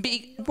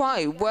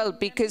 Why? Well,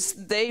 because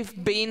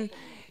they've been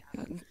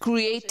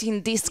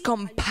creating this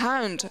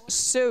compound.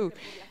 So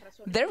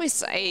there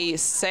is a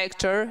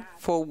sector,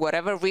 for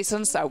whatever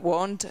reasons I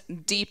won't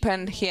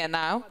deepen here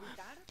now,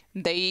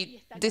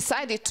 they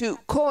decided to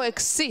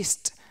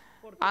coexist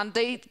and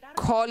they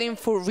calling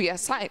for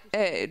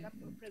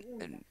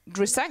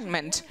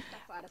resentment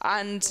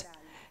and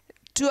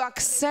to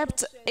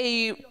accept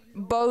a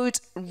vote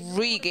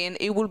rigging.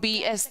 It will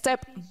be a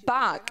step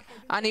back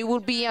and it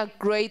will be a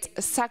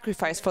great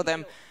sacrifice for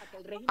them.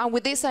 And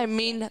with this, I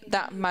mean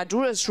that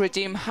Maduro's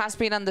regime has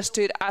been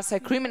understood as a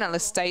criminal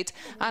state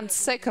and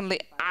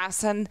secondly,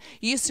 as an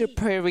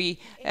usurpatory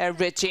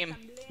regime.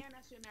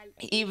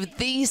 If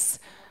this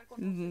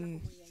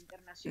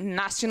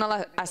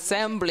National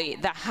Assembly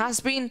that has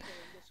been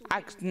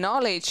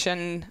acknowledged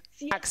and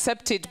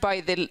accepted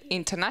by the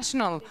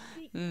international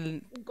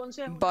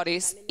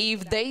bodies,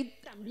 if they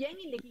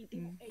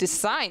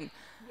design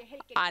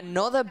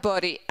another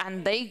body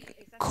and they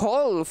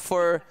call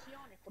for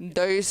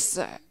those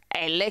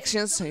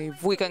elections,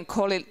 if we can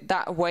call it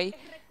that way,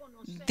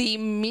 the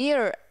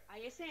mere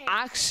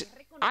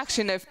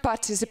action of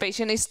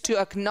participation is to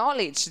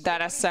acknowledge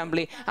that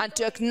assembly and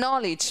to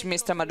acknowledge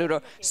Mr.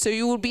 Maduro. So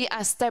it will be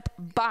a step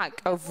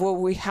back of what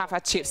we have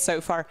achieved so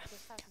far.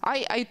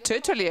 I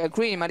totally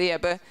agree, Maria,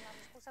 but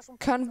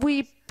can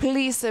we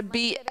please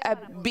be a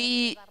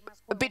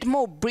bit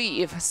more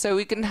brief so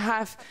we can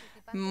have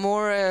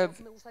more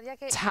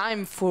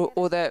time for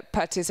other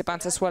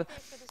participants as well?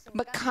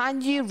 But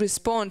can you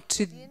respond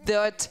to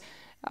that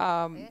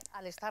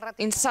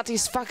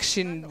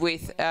insatisfaction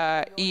with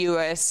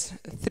US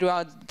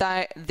throughout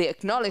the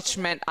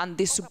acknowledgement and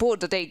the support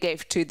that they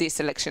gave to these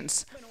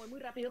elections?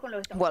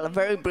 Well,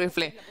 very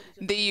briefly,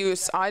 they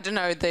use, I don't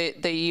know,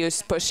 they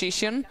use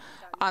position,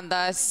 and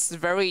that's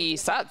very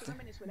sad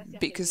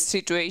because the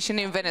situation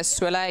in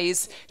Venezuela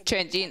is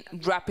changing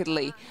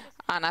rapidly.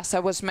 And as I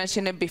was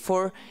mentioning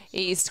before,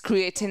 it's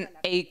creating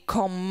a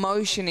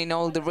commotion in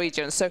all the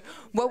regions. So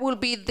what will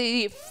be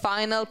the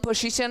final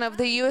position of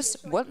the US?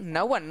 Well,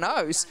 no one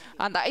knows.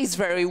 And that is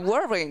very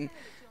worrying.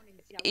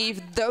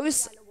 If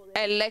those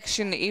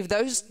elections, if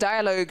those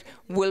dialogue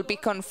will be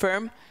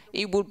confirmed,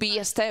 it will be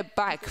a step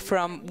back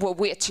from what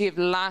we achieved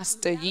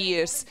last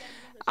years.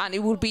 and it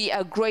will be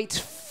a great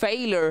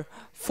failure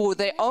for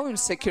their own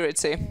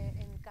security.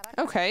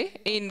 Okay,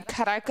 in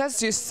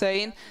Caracas, you're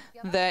saying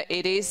that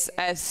it is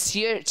a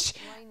huge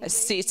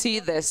city,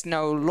 there's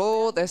no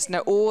law, there's no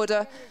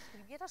order.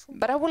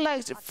 But I would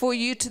like for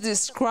you to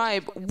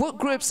describe what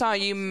groups are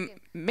you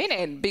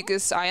meaning,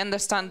 because I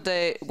understand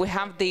that we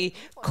have the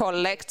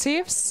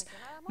collectives,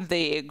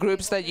 the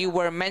groups that you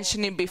were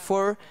mentioning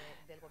before,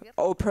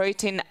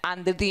 operating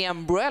under the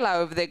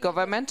umbrella of the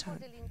government,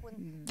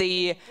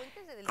 the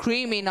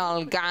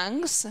criminal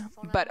gangs,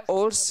 but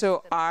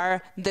also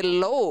are the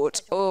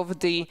lord of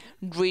the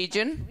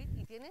region.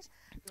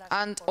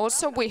 And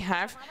also we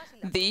have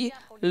the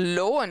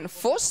law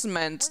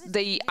enforcement,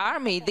 the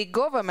army, the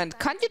government.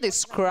 Can you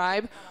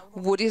describe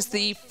what is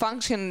the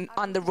function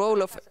and the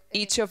role of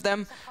each of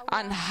them,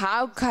 and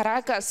how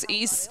Caracas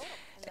is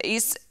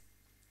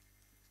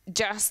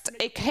just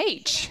a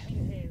cage?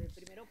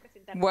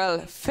 Well,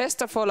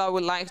 first of all, I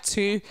would like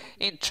to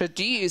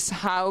introduce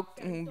how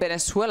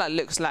Venezuela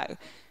looks like.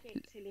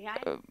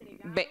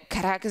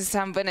 Caracas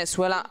and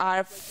Venezuela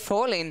are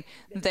falling.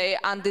 They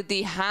are under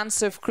the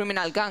hands of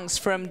criminal gangs,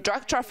 from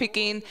drug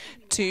trafficking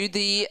to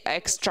the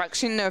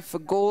extraction of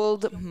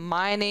gold,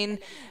 mining,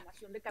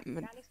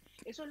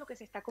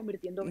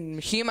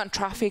 human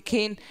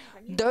trafficking.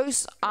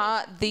 Those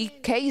are the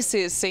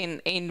cases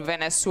in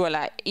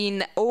Venezuela,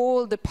 in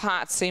all the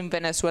parts in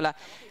Venezuela.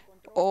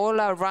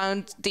 All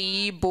around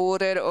the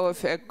border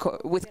of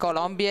with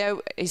Colombia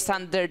is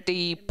under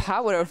the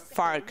power of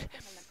FARC.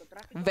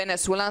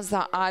 Venezuelans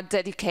that are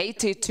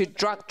dedicated to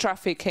drug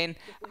trafficking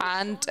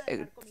and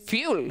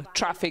fuel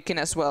trafficking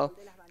as well.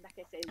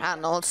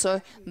 And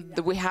also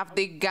we have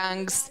the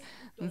gangs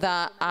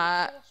that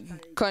are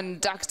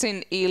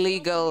conducting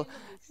illegal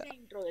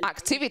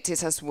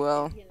activities as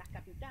well.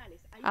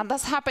 And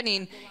that's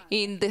happening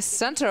in the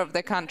center of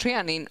the country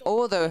and in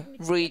other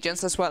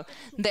regions as well.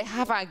 They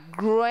have a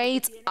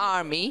great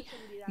army,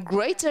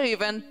 greater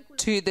even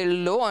to the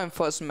law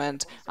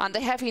enforcement, and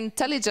they have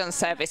intelligence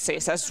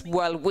services as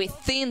well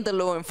within the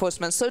law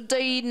enforcement, so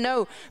they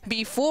know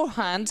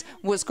beforehand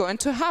what's going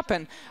to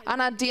happen.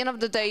 And at the end of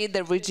the day,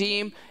 the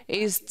regime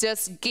is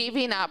just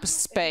giving up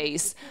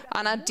space,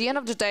 and at the end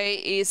of the day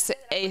is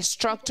a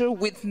structure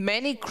with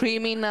many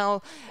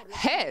criminal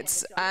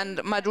heads,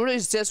 and Maduro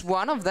is just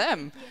one of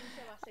them.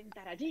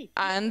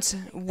 And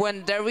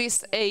when there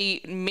is a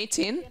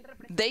meeting,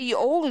 they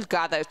all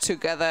gather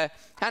together.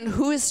 And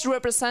who is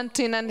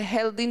representing and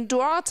holding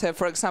Duarte,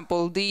 for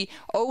example, the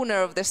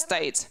owner of the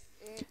state?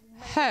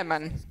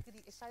 Herman.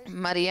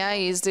 Maria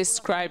is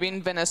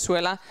describing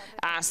Venezuela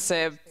as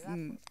a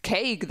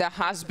cake that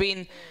has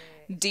been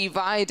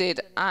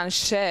divided and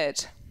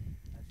shared.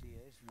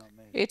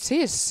 It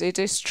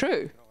is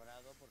true.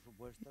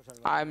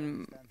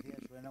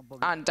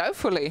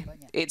 Undoubtedly,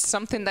 it's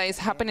something that is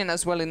happening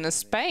as well in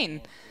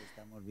Spain.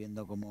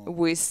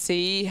 We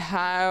see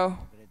how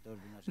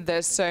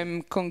there's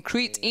some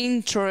concrete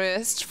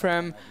interest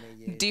from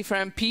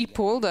different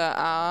people that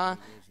are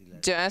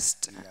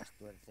just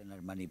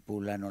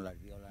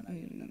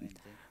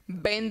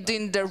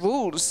bending the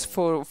rules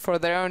for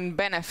their own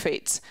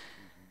benefit.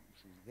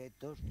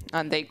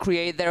 And they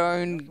create their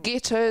own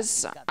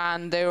ghettos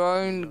and their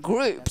own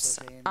groups.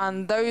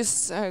 And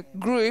those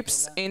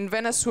groups in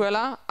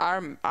Venezuela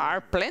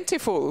are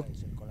plentiful.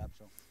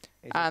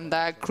 And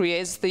that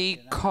creates the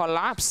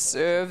collapse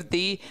of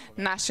the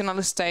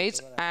national state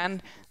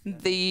and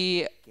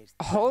the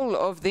whole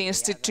of the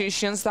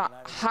institutions that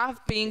have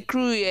been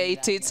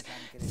created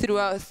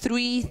throughout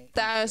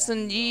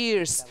 3,000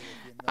 years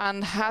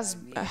and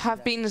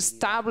have been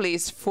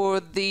established for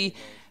the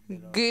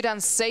good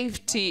and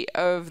safety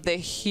of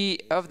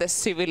the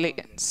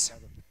civilians.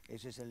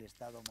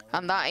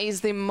 And that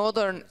is the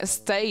modern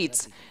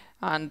state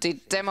and the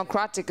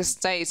democratic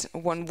state,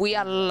 when we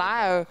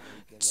allow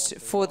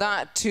for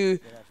that to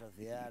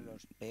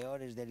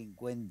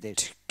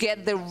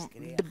get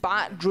the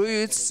bad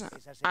roots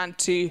and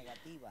to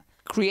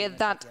create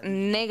that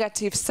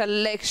negative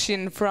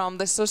selection from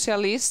the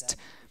socialist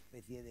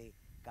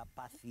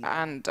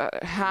and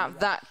have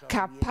that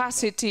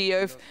capacity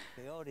of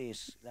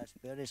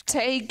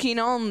taking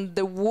on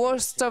the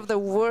worst of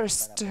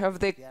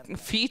the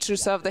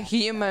features of the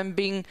human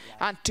being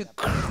and to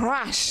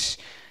crush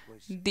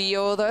the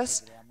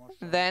others,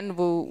 then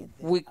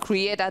we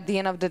create at the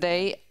end of the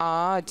day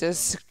are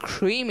just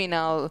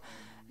criminal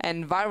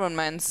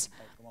environments,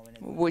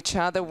 which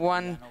are the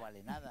one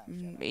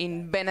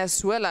in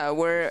Venezuela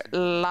where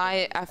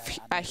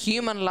a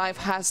human life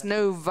has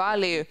no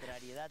value.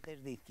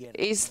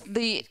 Is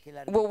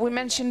what we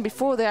mentioned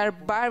before, the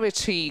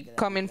arbitrary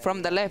coming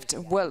from the left.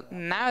 Well,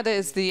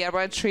 nowadays the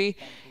arbitrary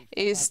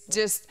is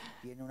just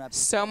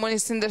someone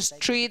is in the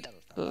street,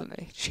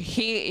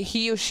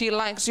 he or she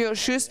likes your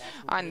shoes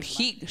and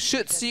he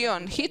shoots you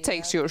and he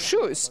takes your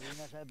shoes.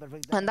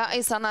 And that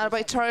is an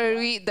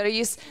arbitrary, there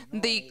is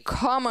the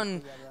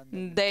common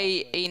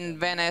day in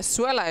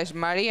Venezuela, as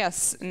Maria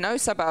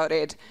knows about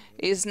it.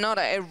 It's not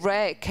a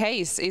rare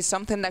case, it's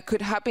something that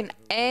could happen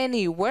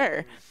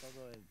anywhere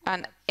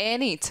and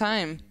any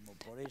time.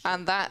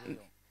 And that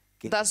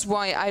That's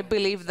why I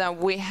believe that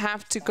we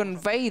have to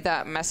convey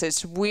that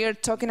message. We're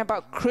talking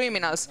about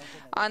criminals,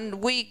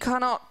 and we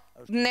cannot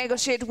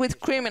negotiate with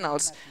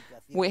criminals.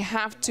 We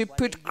have to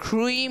put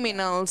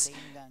criminals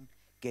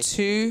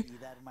to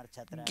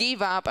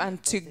give up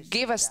and to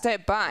give a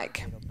step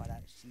back.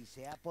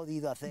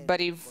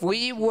 But if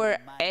we were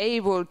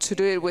able to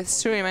do it with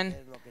Suleiman,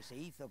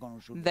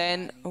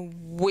 then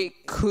we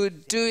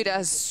could do it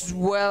as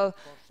well,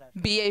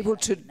 be able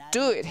to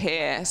do it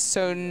here.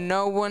 So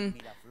no one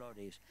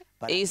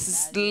is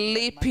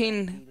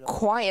sleeping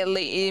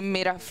quietly in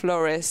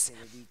Miraflores,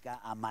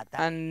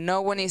 and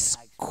no one is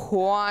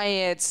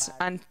quiet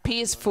and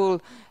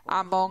peaceful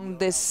among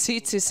the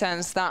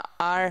citizens that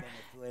are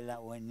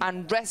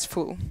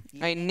unrestful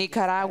in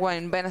Nicaragua,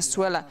 in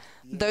Venezuela.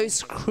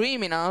 Those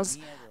criminals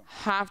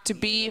have to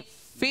be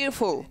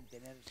fearful,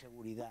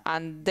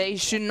 and they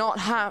should not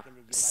have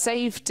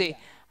safety.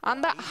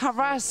 And that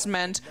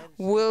harassment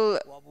will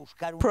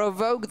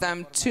provoke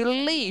them to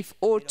leave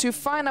or to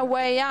find a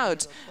way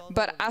out.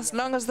 But as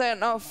long as they're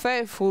not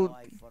fearful,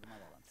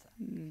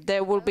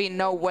 there will be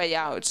no way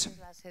out.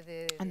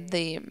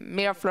 The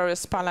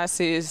Miraflores Palace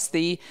is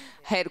the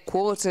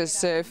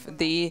headquarters of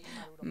the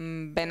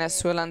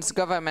Venezuelan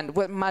government.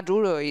 What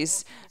Maduro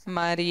is,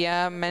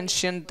 Maria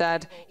mentioned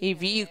that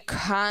if you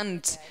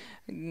can't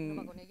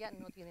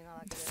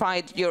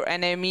fight your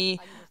enemy,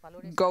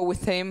 go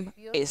with him.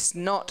 It's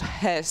not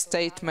her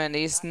statement,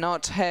 it's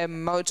not her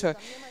motto.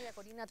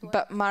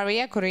 But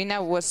Maria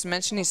Corina was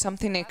mentioning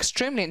something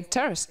extremely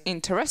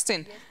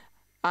interesting,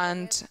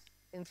 and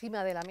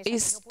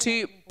is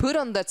to put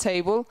on the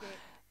table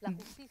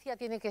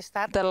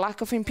the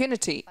lack of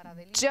impunity.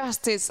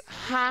 Justice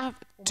has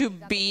to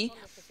be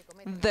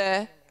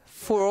there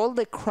for all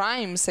the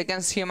crimes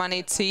against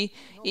humanity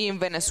in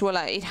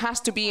Venezuela. It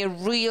has to be a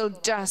real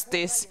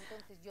justice,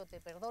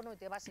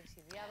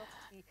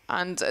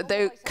 and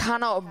there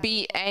cannot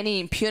be any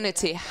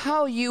impunity.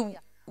 How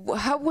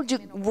would you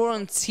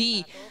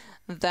guarantee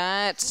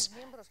that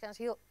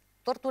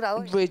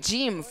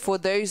regime for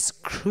those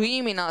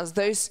criminals,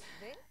 those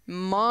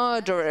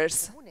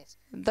murderers,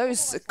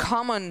 those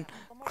common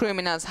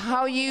criminals?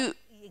 How you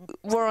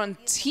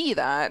guarantee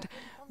that?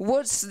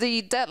 What's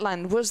the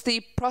deadline? What's the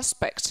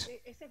prospect?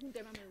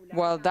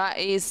 Well, that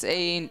is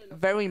a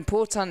very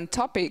important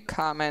topic,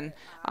 Carmen,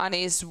 and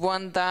is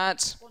one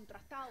that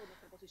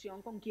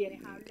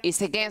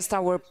is against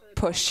our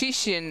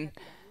position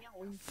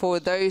for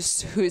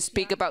those who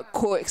speak about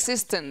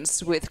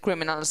coexistence with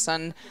criminals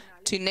and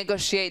to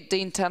negotiate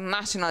the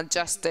international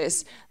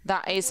justice.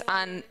 That is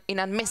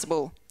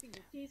inadmissible.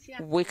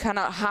 We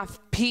cannot have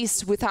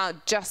peace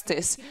without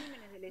justice,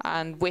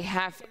 and we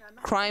have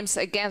crimes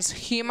against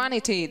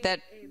humanity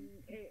that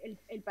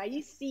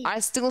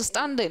are still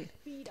standing.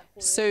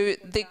 So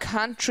the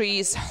country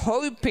is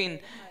hoping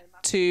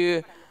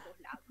to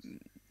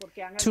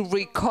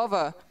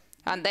recover,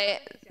 and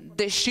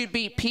there should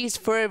be peace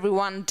for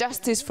everyone,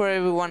 justice for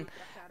everyone.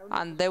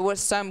 And there were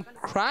some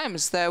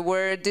crimes that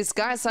were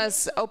disguised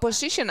as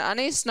opposition, and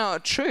it's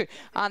not true.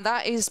 And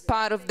that is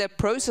part of the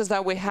process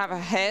that we have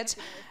ahead,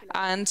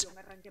 and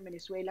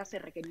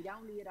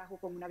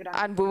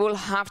we will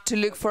have to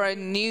look for a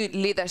new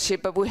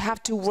leadership, but we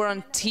have to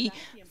guarantee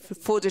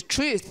for the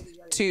truth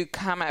to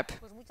come up.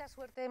 Mucha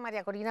suerte,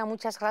 María Corina,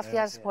 muchas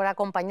gracias por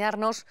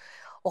acompañarnos.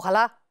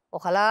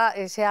 Ojalá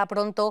sea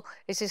pronto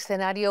ese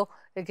escenario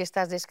el que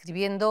estás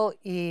describiendo,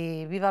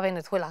 y viva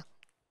Venezuela.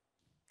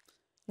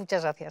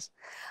 Muchas gracias.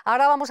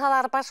 Ahora vamos a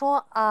dar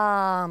paso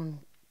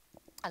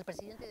al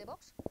presidente de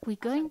Vox. We're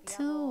going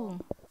to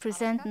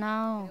present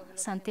now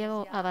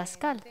Santiago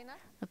Abascal,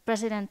 the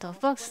president of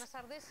Vox.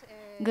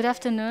 Good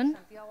afternoon,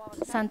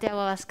 Santiago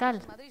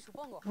Abascal.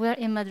 We're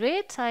in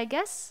Madrid, I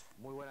guess.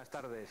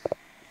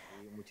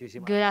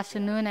 Good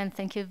afternoon, and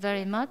thank you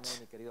very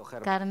much,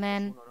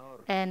 Carmen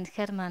and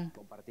Germán.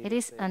 It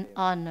is an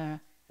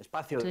honor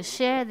to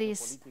share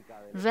this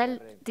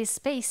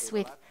space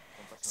with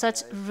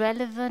such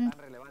relevant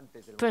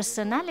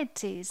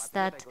personalities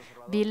that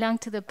belong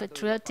to the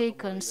patriotic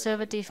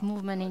conservative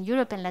movement in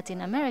Europe and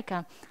Latin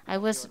America. I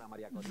was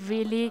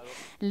really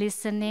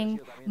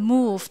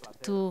moved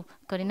to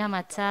Corina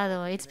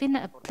Machado. It's been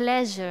a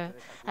pleasure,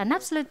 an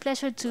absolute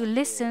pleasure, to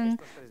listen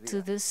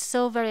to the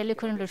so very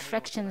eloquent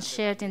reflections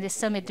shared in the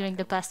summit during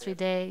the past 3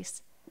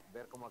 days.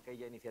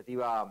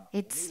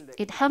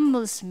 It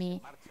humbles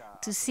me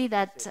to see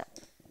that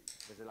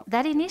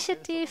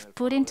initiative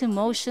put into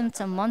motion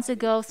some months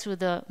ago through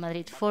the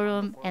Madrid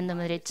Forum and the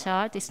Madrid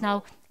Chart is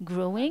now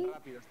growing,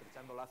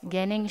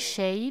 gaining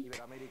shape,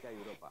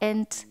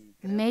 and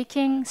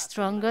making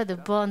stronger the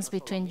bonds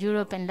between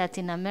Europe and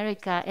Latin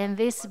America. And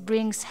this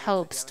brings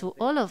hopes to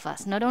all of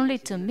us, not only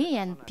to me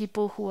and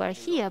people who are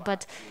here,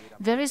 but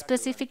very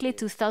specifically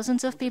to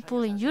thousands of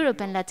people in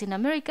Europe and Latin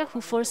America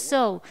who for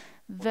so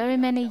very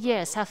many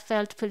years have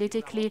felt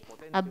politically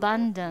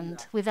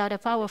abandoned without a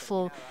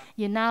powerful,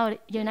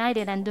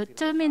 united and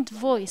determined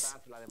voice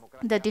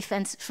that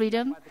defends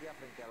freedom,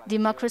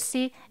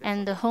 democracy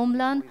and the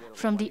homeland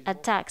from the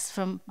attacks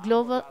from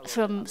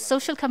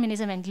social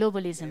communism and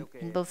globalism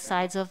in both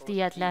sides of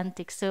the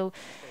Atlantic. So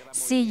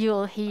see you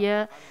all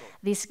here.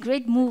 This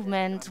great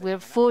movement we're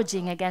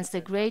forging against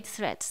the great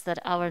threats that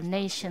our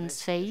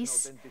nations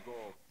face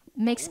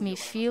makes me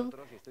feel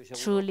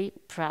truly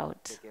proud.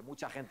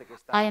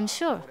 I am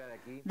sure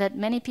that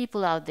many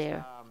people out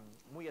there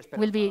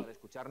will be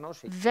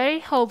very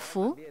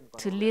hopeful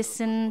to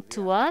listen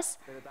to us,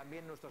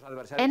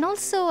 and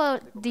also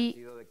the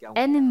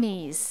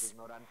enemies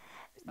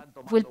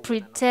will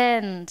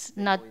pretend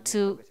not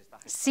to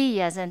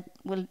see us and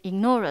will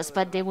ignore us,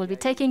 but they will be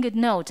taking good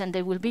note and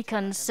they will be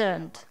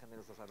concerned.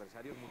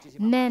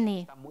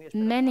 Many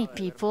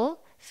people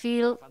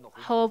feel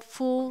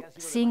hopeful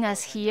seeing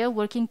us here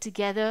working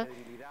together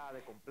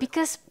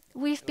because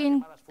we've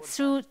been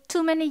through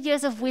too many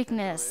years of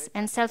weakness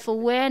and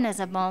self-awareness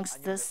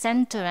amongst the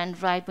center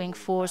and right-wing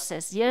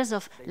forces, years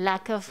of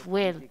lack of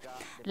will,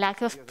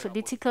 lack of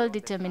political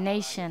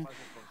determination,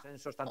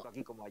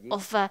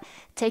 of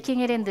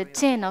taking it in the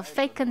chin, of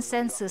fake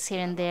consensus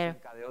here and there.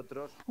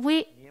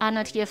 We are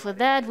not here for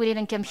that. We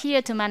didn't come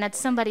here to manage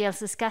somebody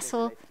else's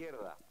castle.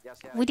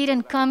 We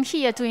didn't come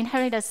here to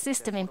inherit a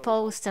system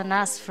imposed on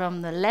us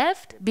from the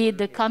left, be it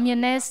the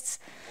communists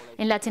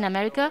in Latin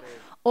America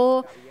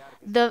or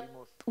the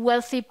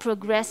wealthy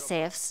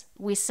progressives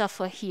we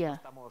suffer here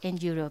in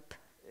Europe.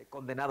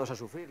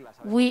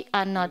 We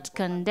are not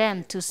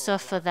condemned to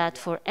suffer that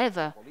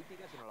forever.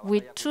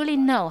 We truly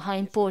know how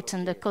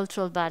important the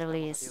cultural battle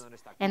is.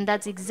 And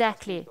that's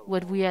exactly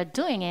what we are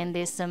doing in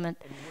this summit.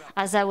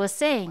 As I was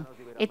saying,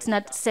 it's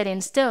not set in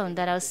stone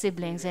that our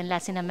siblings in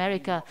Latin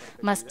America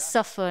must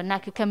suffer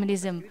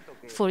narco-communism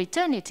for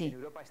eternity.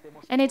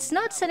 And it's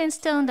not set in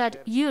stone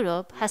that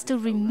Europe has to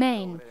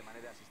remain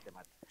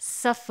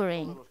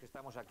suffering,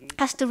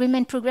 has to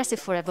remain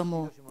progressive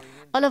forevermore.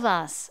 All of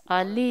us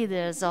are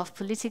leaders of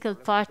political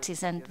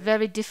parties and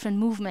very different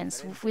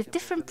movements with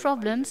different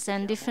problems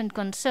and different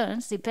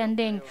concerns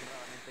depending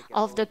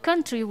of the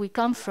country we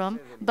come from,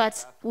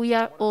 but we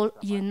are all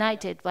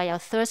united by our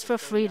thirst for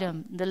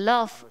freedom, the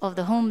love of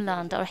the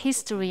homeland, our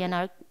history and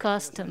our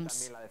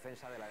customs.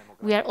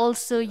 We are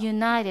also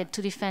united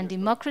to defend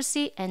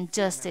democracy and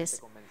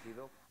justice.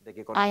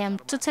 I am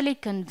totally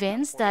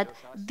convinced that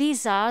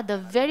these are the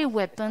very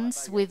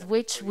weapons with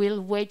which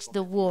we'll wage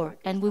the war,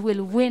 and we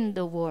will win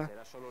the war.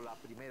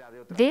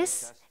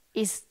 This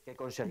is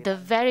the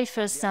very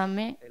first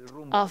summit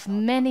of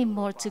many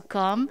more to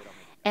come,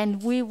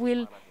 and we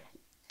will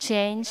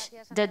change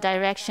the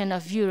direction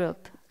of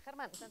Europe.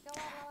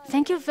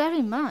 Thank you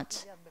very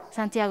much,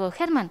 Santiago.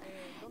 Herman,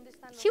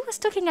 he was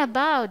talking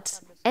about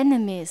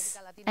enemies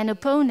and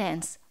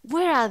opponents.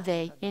 Where are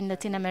they in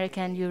Latin America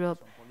and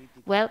Europe?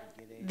 Well,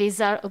 these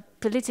are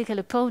political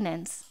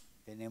opponents.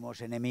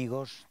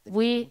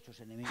 We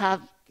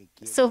have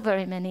so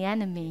very many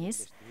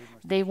enemies.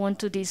 They want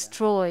to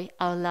destroy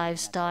our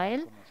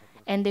lifestyle,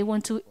 and they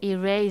want to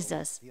erase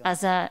us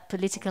as a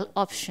political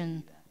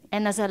option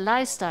and as a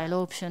lifestyle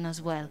option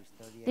as well.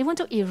 They want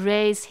to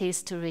erase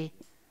history.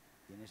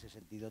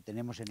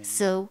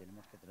 So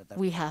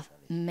we have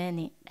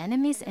many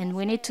enemies, and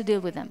we need to deal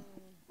with them.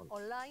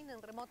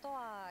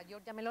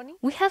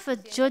 We have a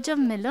Giorgia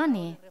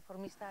Meloni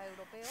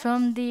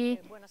from the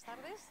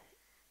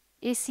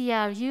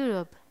ECR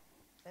Europe.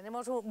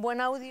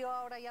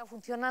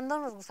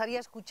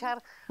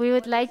 We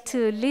would like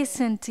to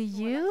listen to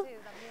you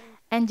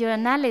and your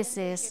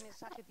analysis,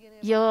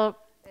 your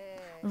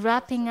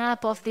wrapping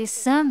up of this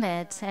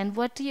summit, and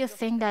what do you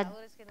think that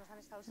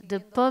the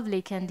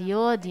public and the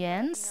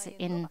audience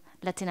in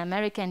Latin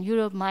America and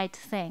Europe might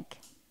think?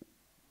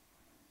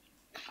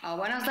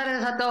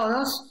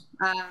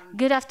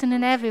 Good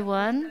afternoon,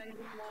 everyone.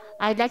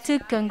 I'd like to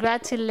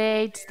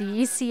congratulate the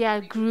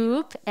ECR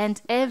group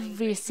and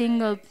every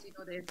single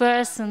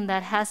person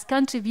that has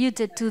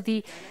contributed to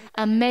the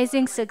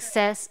amazing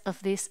success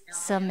of this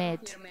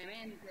summit,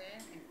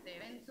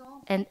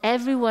 and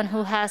everyone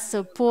who has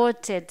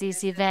supported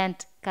this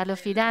event, Carlo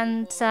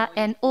Fidanza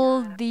and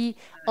all the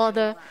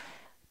other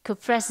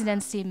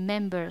co-presidency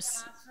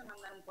members.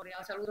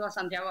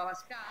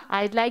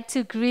 I'd like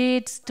to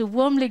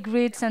warmly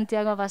greet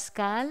Santiago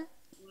Abascal.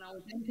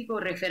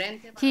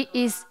 He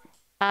is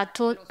a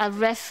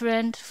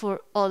referent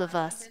for all of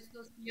us.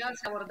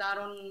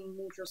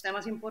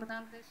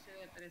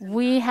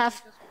 We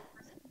have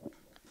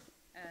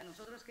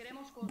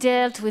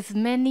dealt with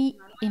many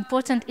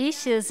important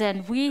issues,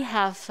 and we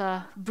have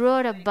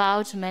brought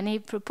about many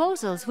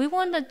proposals. We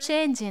want a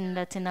change in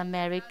Latin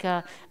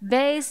America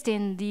based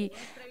in the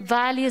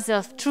values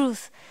of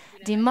truth,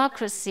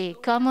 democracy,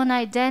 common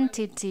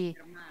identity,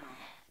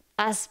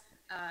 as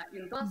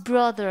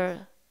brothers.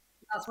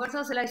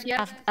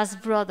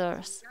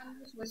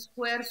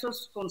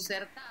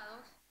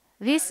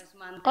 These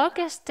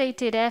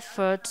orchestrated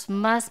efforts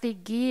must be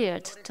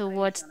geared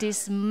towards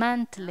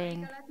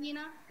dismantling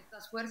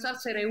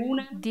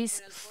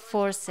these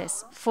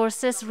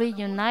forces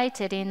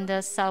reunited in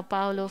the Sao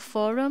Paulo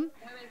Forum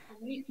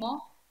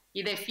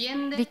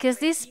because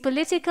these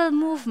political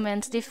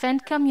movements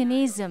defend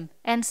communism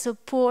and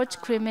support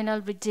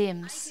criminal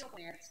regimes.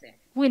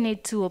 We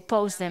need to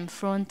oppose them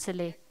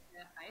frontally.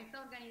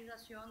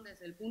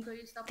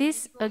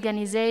 This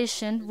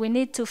organization, we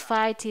need to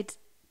fight it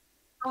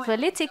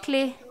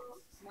politically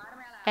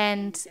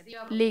and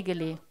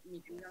legally.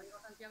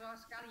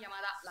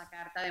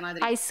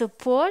 I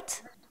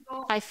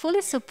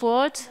fully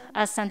support,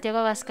 as Santiago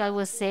Abascal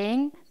was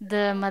saying,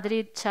 the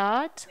Madrid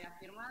Chart,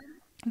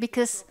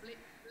 because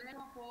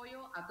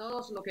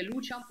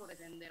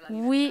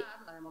we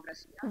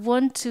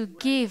want to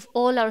give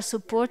all our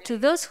support to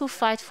those who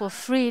fight for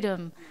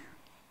freedom,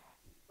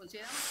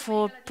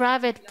 for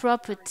private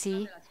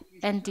property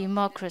and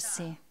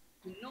democracy.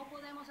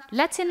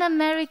 Latin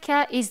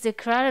America is the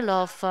cradle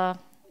of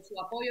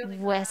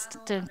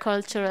Western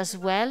culture as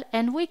well,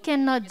 and we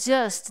cannot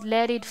just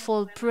let it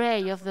fall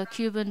prey of the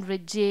Cuban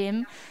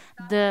regime,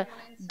 the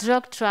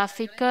drug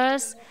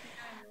traffickers,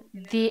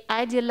 the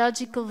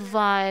ideological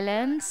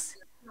violence,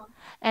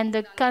 and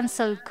the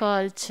cancel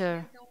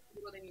culture,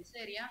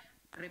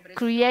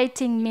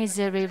 creating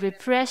misery,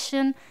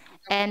 repression,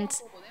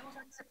 and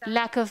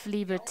lack of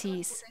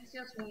liberties.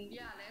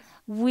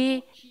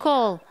 We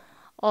call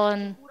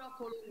on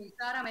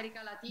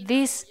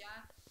these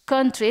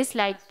countries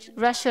like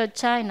Russia or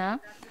China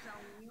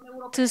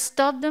to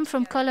stop them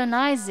from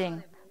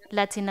colonizing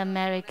Latin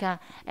America.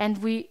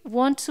 And we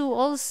want to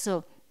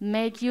also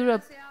make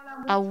Europe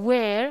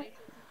aware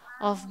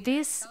of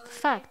this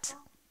fact.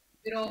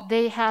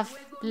 They have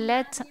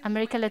let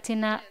America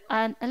Latina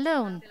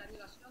alone.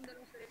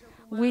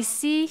 We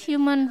see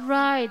human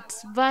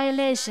rights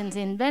violations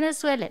in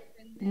Venezuela,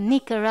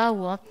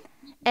 Nicaragua,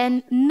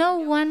 and no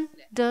one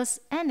does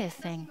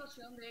anything.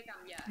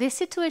 This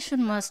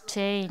situation must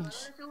change.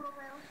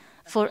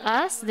 For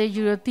us, the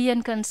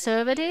European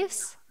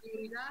conservatives,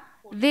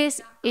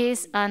 this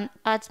is an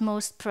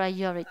utmost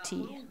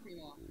priority.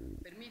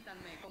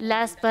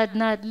 Last but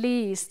not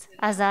least,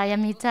 as I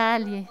am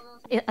Italian,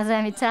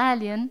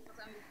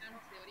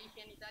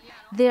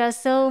 there are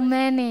so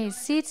many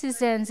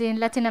citizens in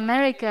Latin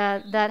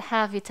America that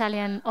have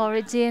Italian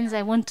origins.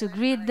 I want to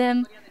greet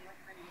them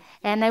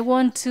and I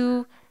want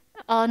to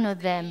honor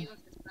them.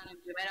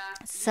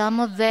 Some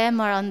of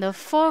them are on the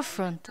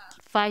forefront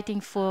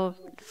fighting for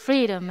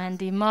freedom and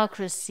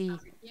democracy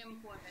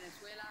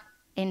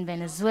in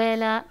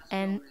Venezuela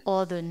and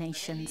other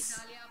nations.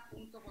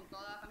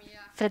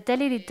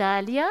 Fratelli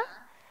d'Italia,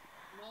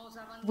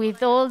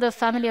 with all the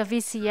family of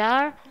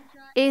ECR,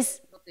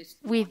 is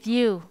with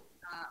you.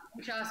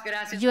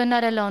 You are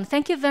not alone.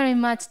 Thank you very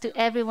much to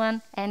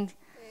everyone and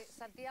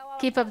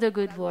keep up the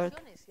good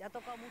work.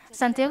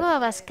 Santiago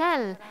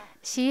Abascal,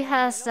 she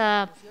has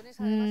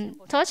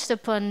touched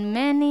upon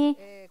many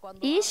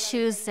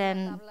issues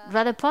and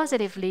rather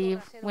positively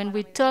when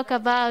we talk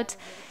about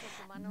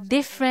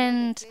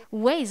different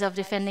ways of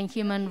defending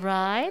human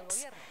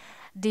rights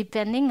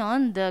depending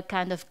on the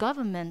kind of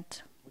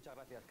government.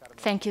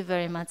 Thank you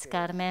very much,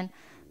 Carmen.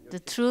 The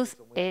truth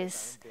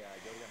is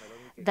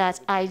that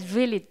I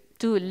really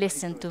do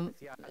listen to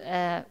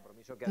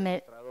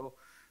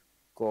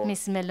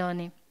Ms.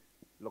 Meloni.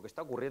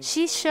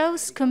 She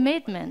shows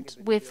commitment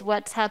with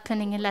what's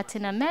happening in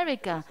Latin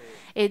America.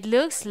 It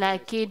looks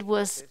like it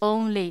was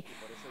only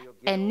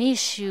an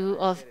issue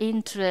of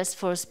interest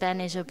for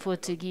Spanish or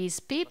Portuguese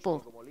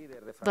people.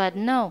 But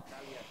no,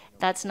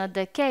 that's not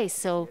the case.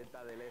 So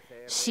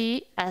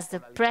she, as the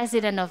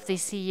president of the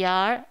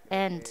ECR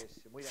and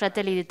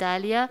Fratelli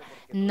d'Italia,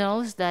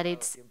 knows that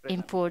it's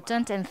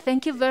important. And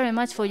thank you very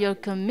much for your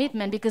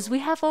commitment, because we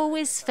have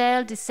always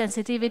felt this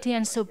sensitivity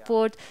and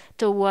support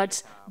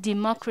towards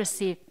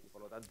democracy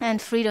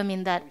and freedom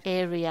in that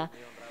area.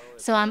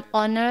 So I'm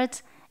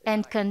honored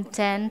and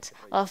content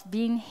of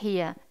being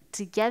here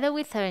together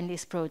with her in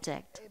this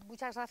project.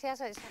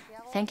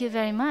 Thank you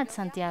very much,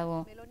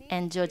 Santiago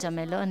and Giorgia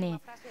Meloni.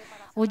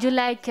 Would you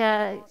like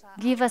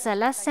give us a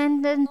last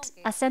sentence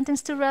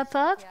to wrap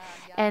up?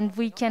 And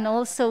we can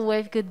also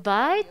wave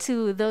goodbye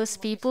to those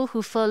people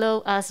who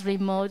follow us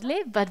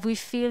remotely, but we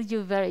feel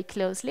you very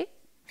closely,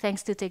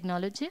 thanks to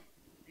technology.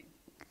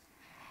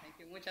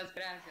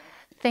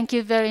 Thank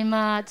you very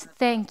much.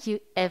 Thank you,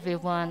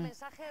 everyone.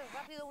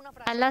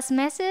 A last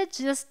message,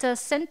 just a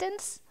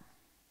sentence?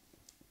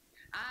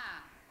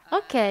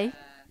 Okay.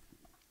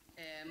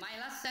 My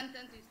last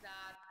sentence is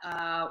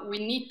that we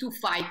need to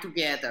fight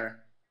together.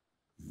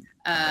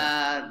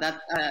 That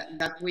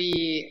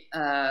we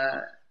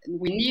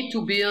need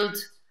to build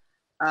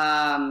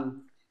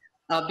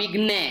a big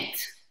net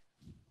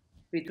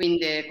between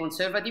the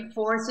conservative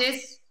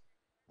forces,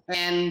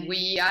 and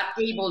we are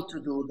able to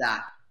do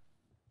that.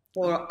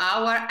 For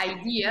our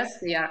ideas,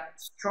 they are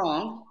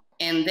strong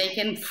and they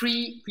can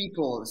free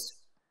peoples,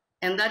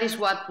 and that is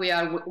what we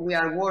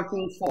are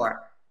working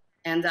for.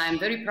 And I'm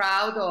very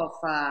proud of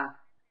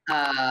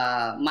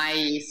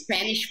my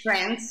Spanish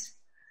friends.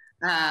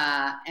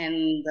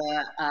 I'm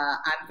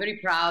very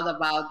proud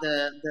about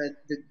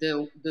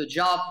the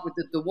job,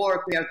 the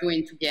work we are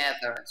doing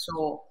together.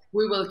 So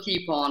we will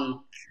keep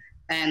on.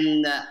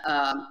 And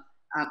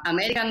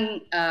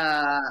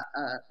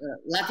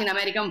Latin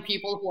American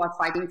people who are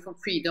fighting for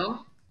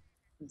freedom,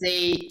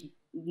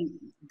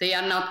 they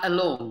are not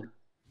alone.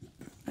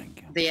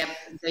 They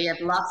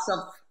have lots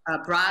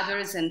of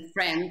brothers and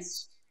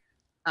friends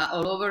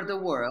all over the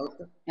world,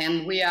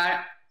 and we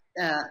are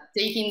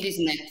taking this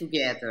net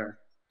together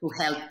to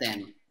help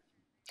them.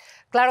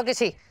 Claro que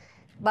sí.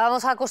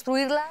 Vamos a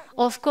construirla.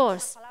 Of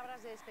course.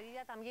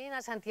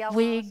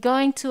 We're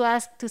going to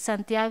ask to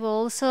Santiago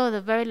also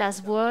the very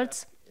last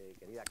words.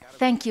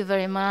 Thank you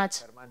very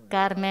much,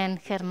 Carmen,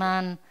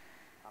 Germán.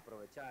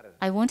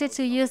 I wanted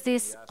to use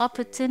this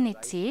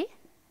opportunity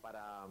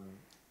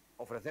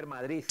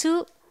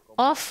to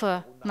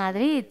offer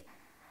Madrid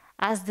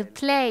as the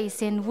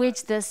place in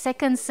which the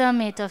second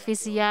summit of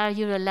ECR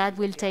Eurolat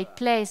will take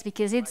place,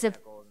 because it's a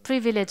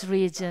privileged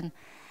region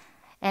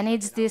and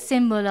it's the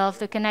symbol of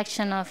the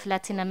connection of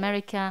Latin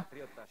America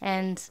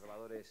and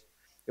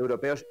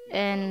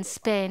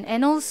Spain,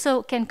 and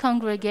also can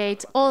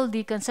congregate all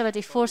the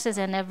conservative forces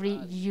and every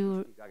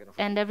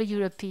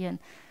European.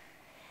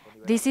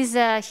 This is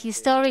a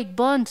historic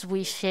bond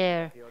we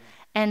share,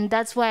 and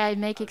that's why I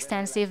make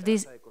extensive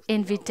this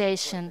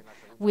invitation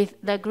with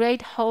the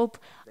great hope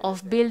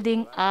of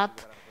building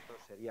up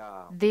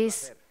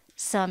this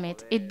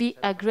summit. It'd be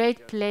a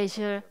great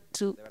pleasure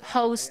to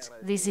host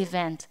this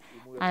event.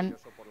 I'm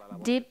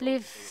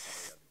deeply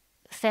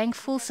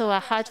thankful, so a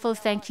heartfelt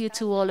thank you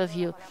to all of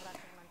you.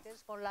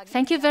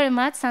 Thank you very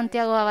much,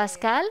 Santiago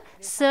Abascal.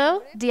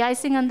 So, the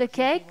icing on the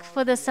cake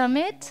for the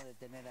summit.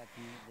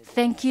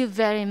 Thank you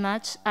very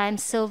much. I'm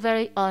so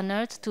very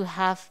honored to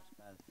have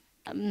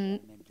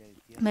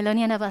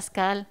Meloni and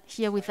Abascal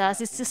here with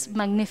us. It's just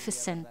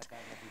magnificent.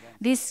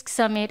 This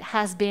summit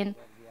has been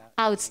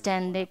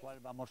outstanding.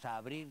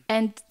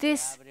 And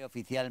this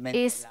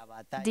is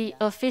the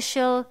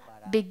official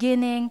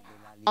beginning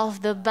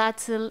of the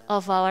battle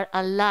of our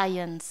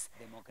alliance,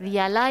 the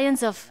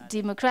alliance of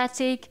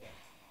democratic,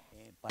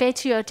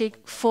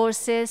 patriotic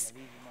forces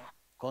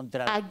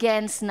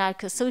against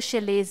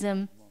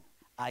narco-socialism,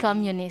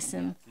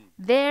 communism.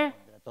 There,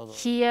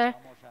 here,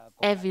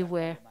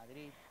 everywhere.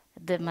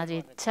 The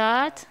Madrid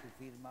Chart,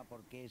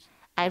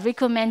 I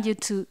recommend you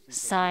to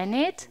sign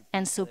it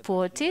and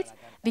support it,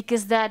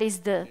 because that is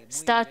the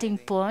starting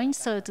point,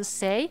 so to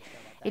say.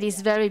 It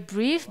is very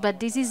brief, but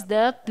this is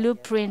the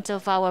blueprint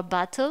of our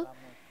battle.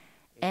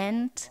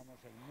 And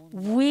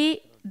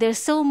there's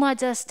so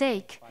much at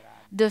stake.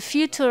 The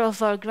future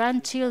of our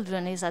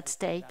grandchildren is at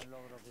stake.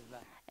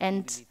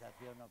 And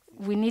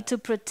we need to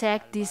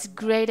protect this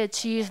great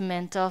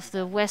achievement of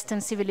the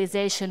Western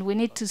civilization. We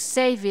need to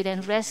save it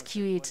and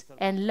rescue it,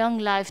 and long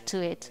life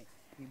to it.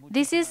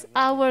 This is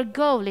our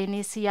goal in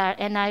ECR,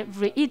 and I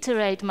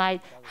reiterate my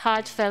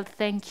heartfelt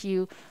thank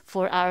you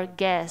for our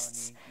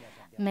guests,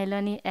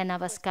 Meloni and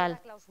Abascal.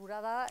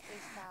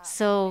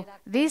 So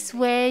this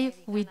way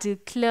we do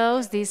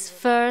close this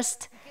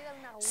first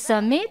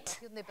summit,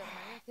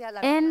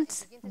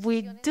 and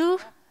we do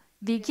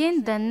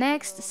begin the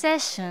next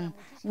session.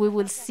 We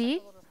will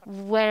see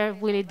where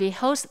will it be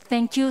hosted.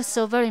 Thank you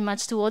so very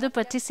much to all the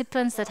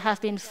participants that have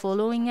been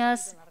following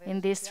us in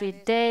these 3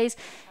 days,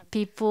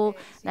 people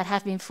that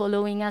have been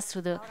following us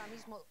through the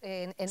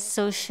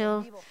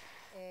social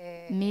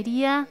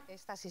media,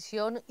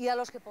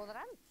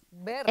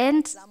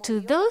 and to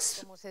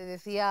those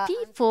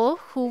people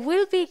who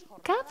will be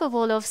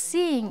capable of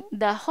seeing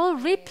the whole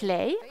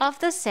replay of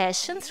the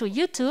session through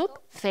YouTube,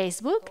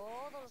 Facebook,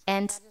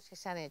 and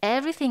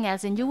everything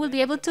else. And you will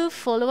be able to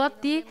follow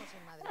up the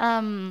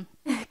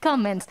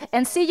comments.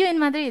 And see you in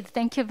Madrid.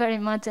 Thank you very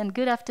much, and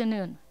good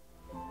afternoon.